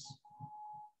discounts.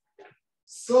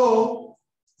 So,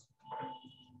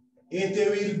 it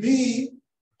will be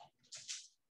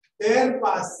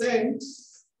 10%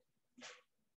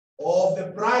 of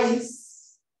the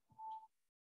price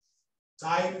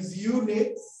times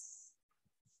units,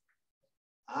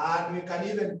 and we can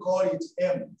even call it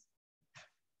M.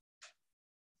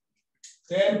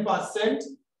 10%,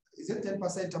 is it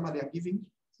 10% they are giving?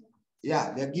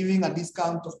 Yeah, they're giving a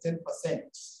discount of 10%.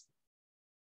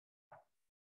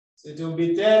 So it will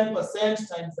be 10%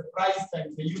 times the price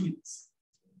times the units.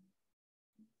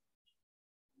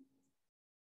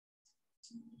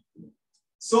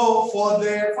 So for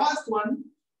the first one,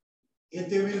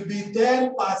 it will be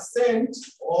 10%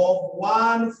 of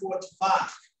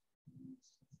 145.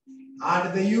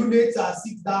 And the units are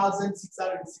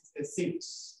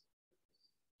 6,666.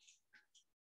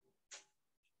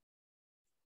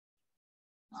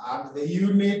 And the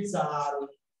units are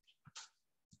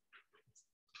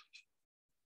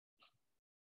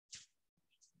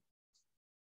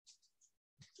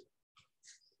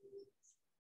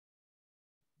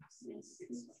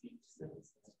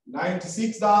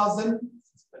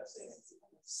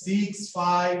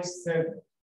 96,657.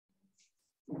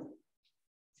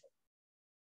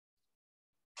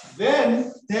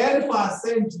 Then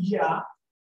 10% here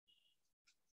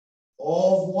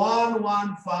of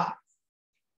 115.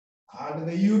 And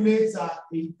the units are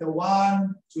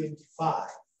 8125.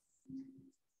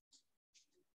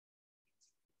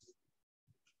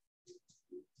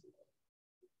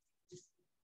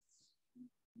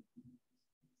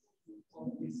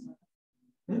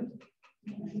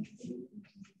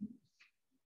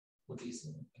 What is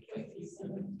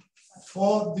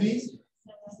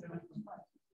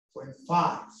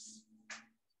 43.5.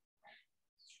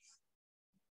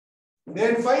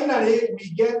 Then finally,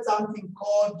 we get something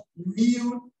called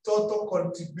new total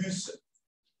contribution.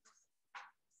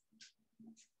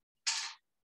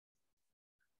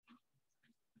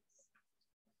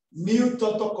 New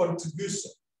total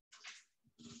contribution.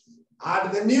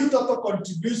 And the new total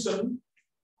contribution,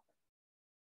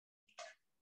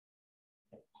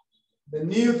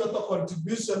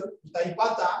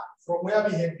 utaipata from where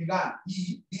we had begun.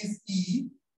 E, this E,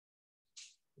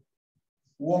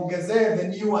 uongezee the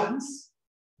new ones,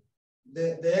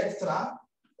 the extra,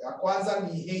 ya kwanza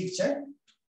ni H.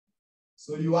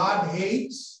 So you add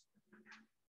H,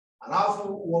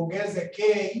 alafu uongeze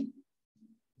K,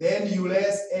 then you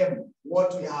less M,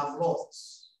 what we have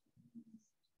lost.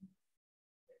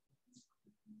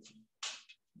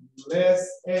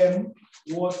 Less M,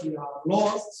 what we have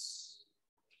lost.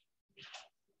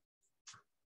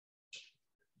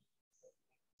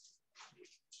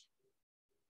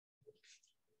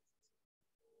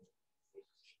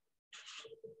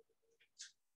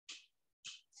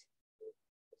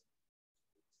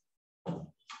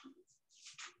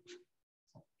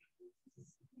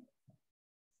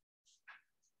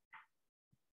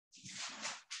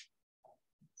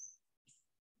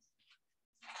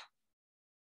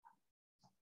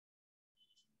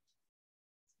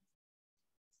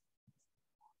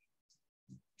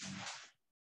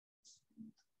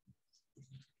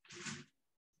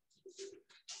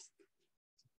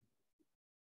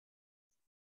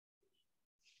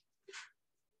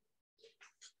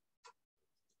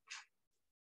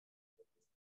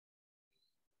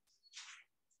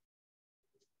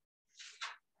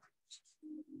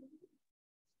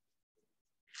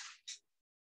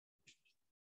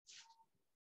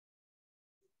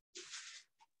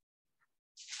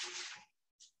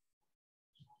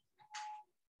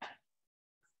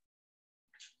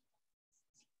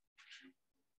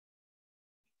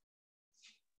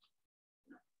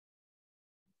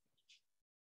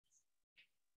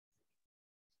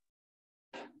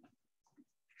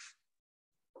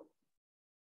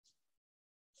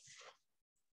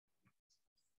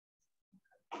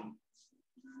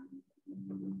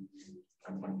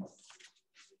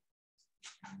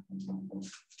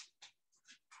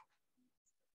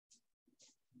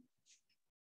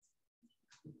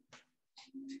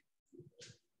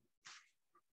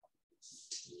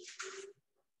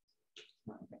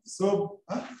 So,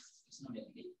 huh?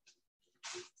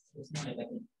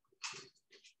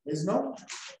 It's not?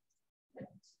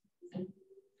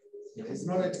 It's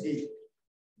not at 8.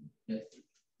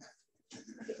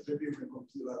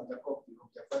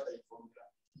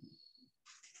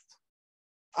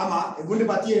 Ama, egundi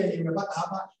patie nimepata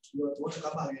hapa, tuwache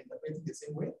kama interpret the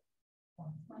same way.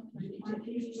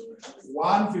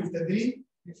 153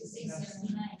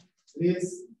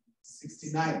 is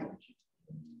 69.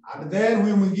 And then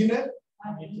we mwingine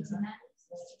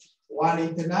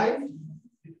 189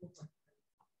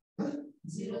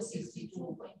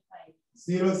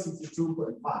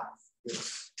 062.5.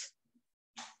 Yes.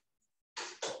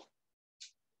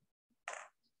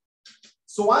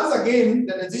 So once again,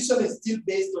 the decision is still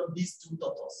based on these two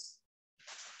totals.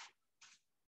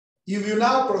 If you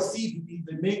now proceed with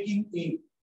the making A, you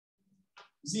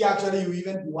see actually you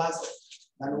even do worse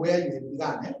than where you had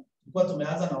begun. Because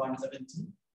tumeanza na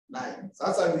 179.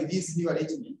 Sasa with this new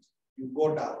arrangement, you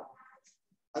go down.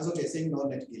 That's what they're saying, no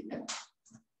net gain.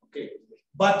 Okay.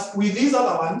 But with this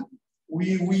other one,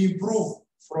 we improve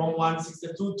from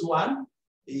 162 to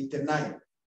 189.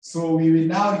 So we will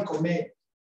now recommend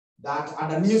that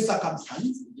under new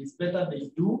circumstances, it is better they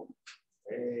do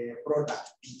product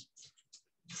B.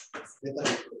 It's better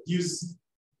they produce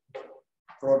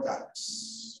product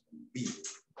B.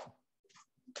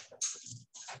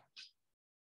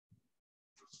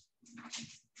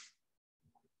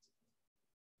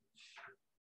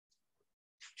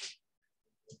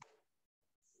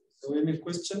 So any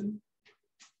question?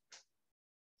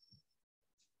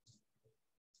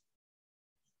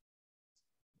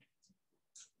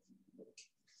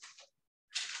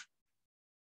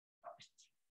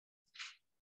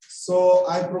 So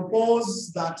I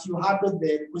propose that you handle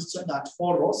the question that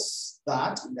follows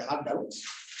that in the handout.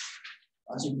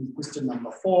 That should be question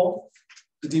number 4.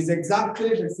 It is exactly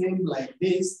the same like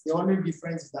this. The only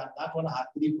difference is that that one has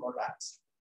 3 products,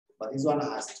 but this one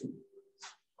has 2.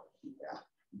 Yeah,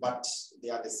 but they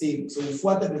are the same. So we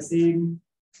follow the same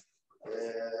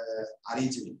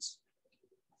arrangement.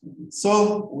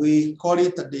 So we call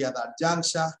it at the other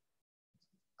juncture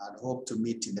and hope to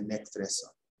meet in the next lesson.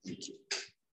 Thank you.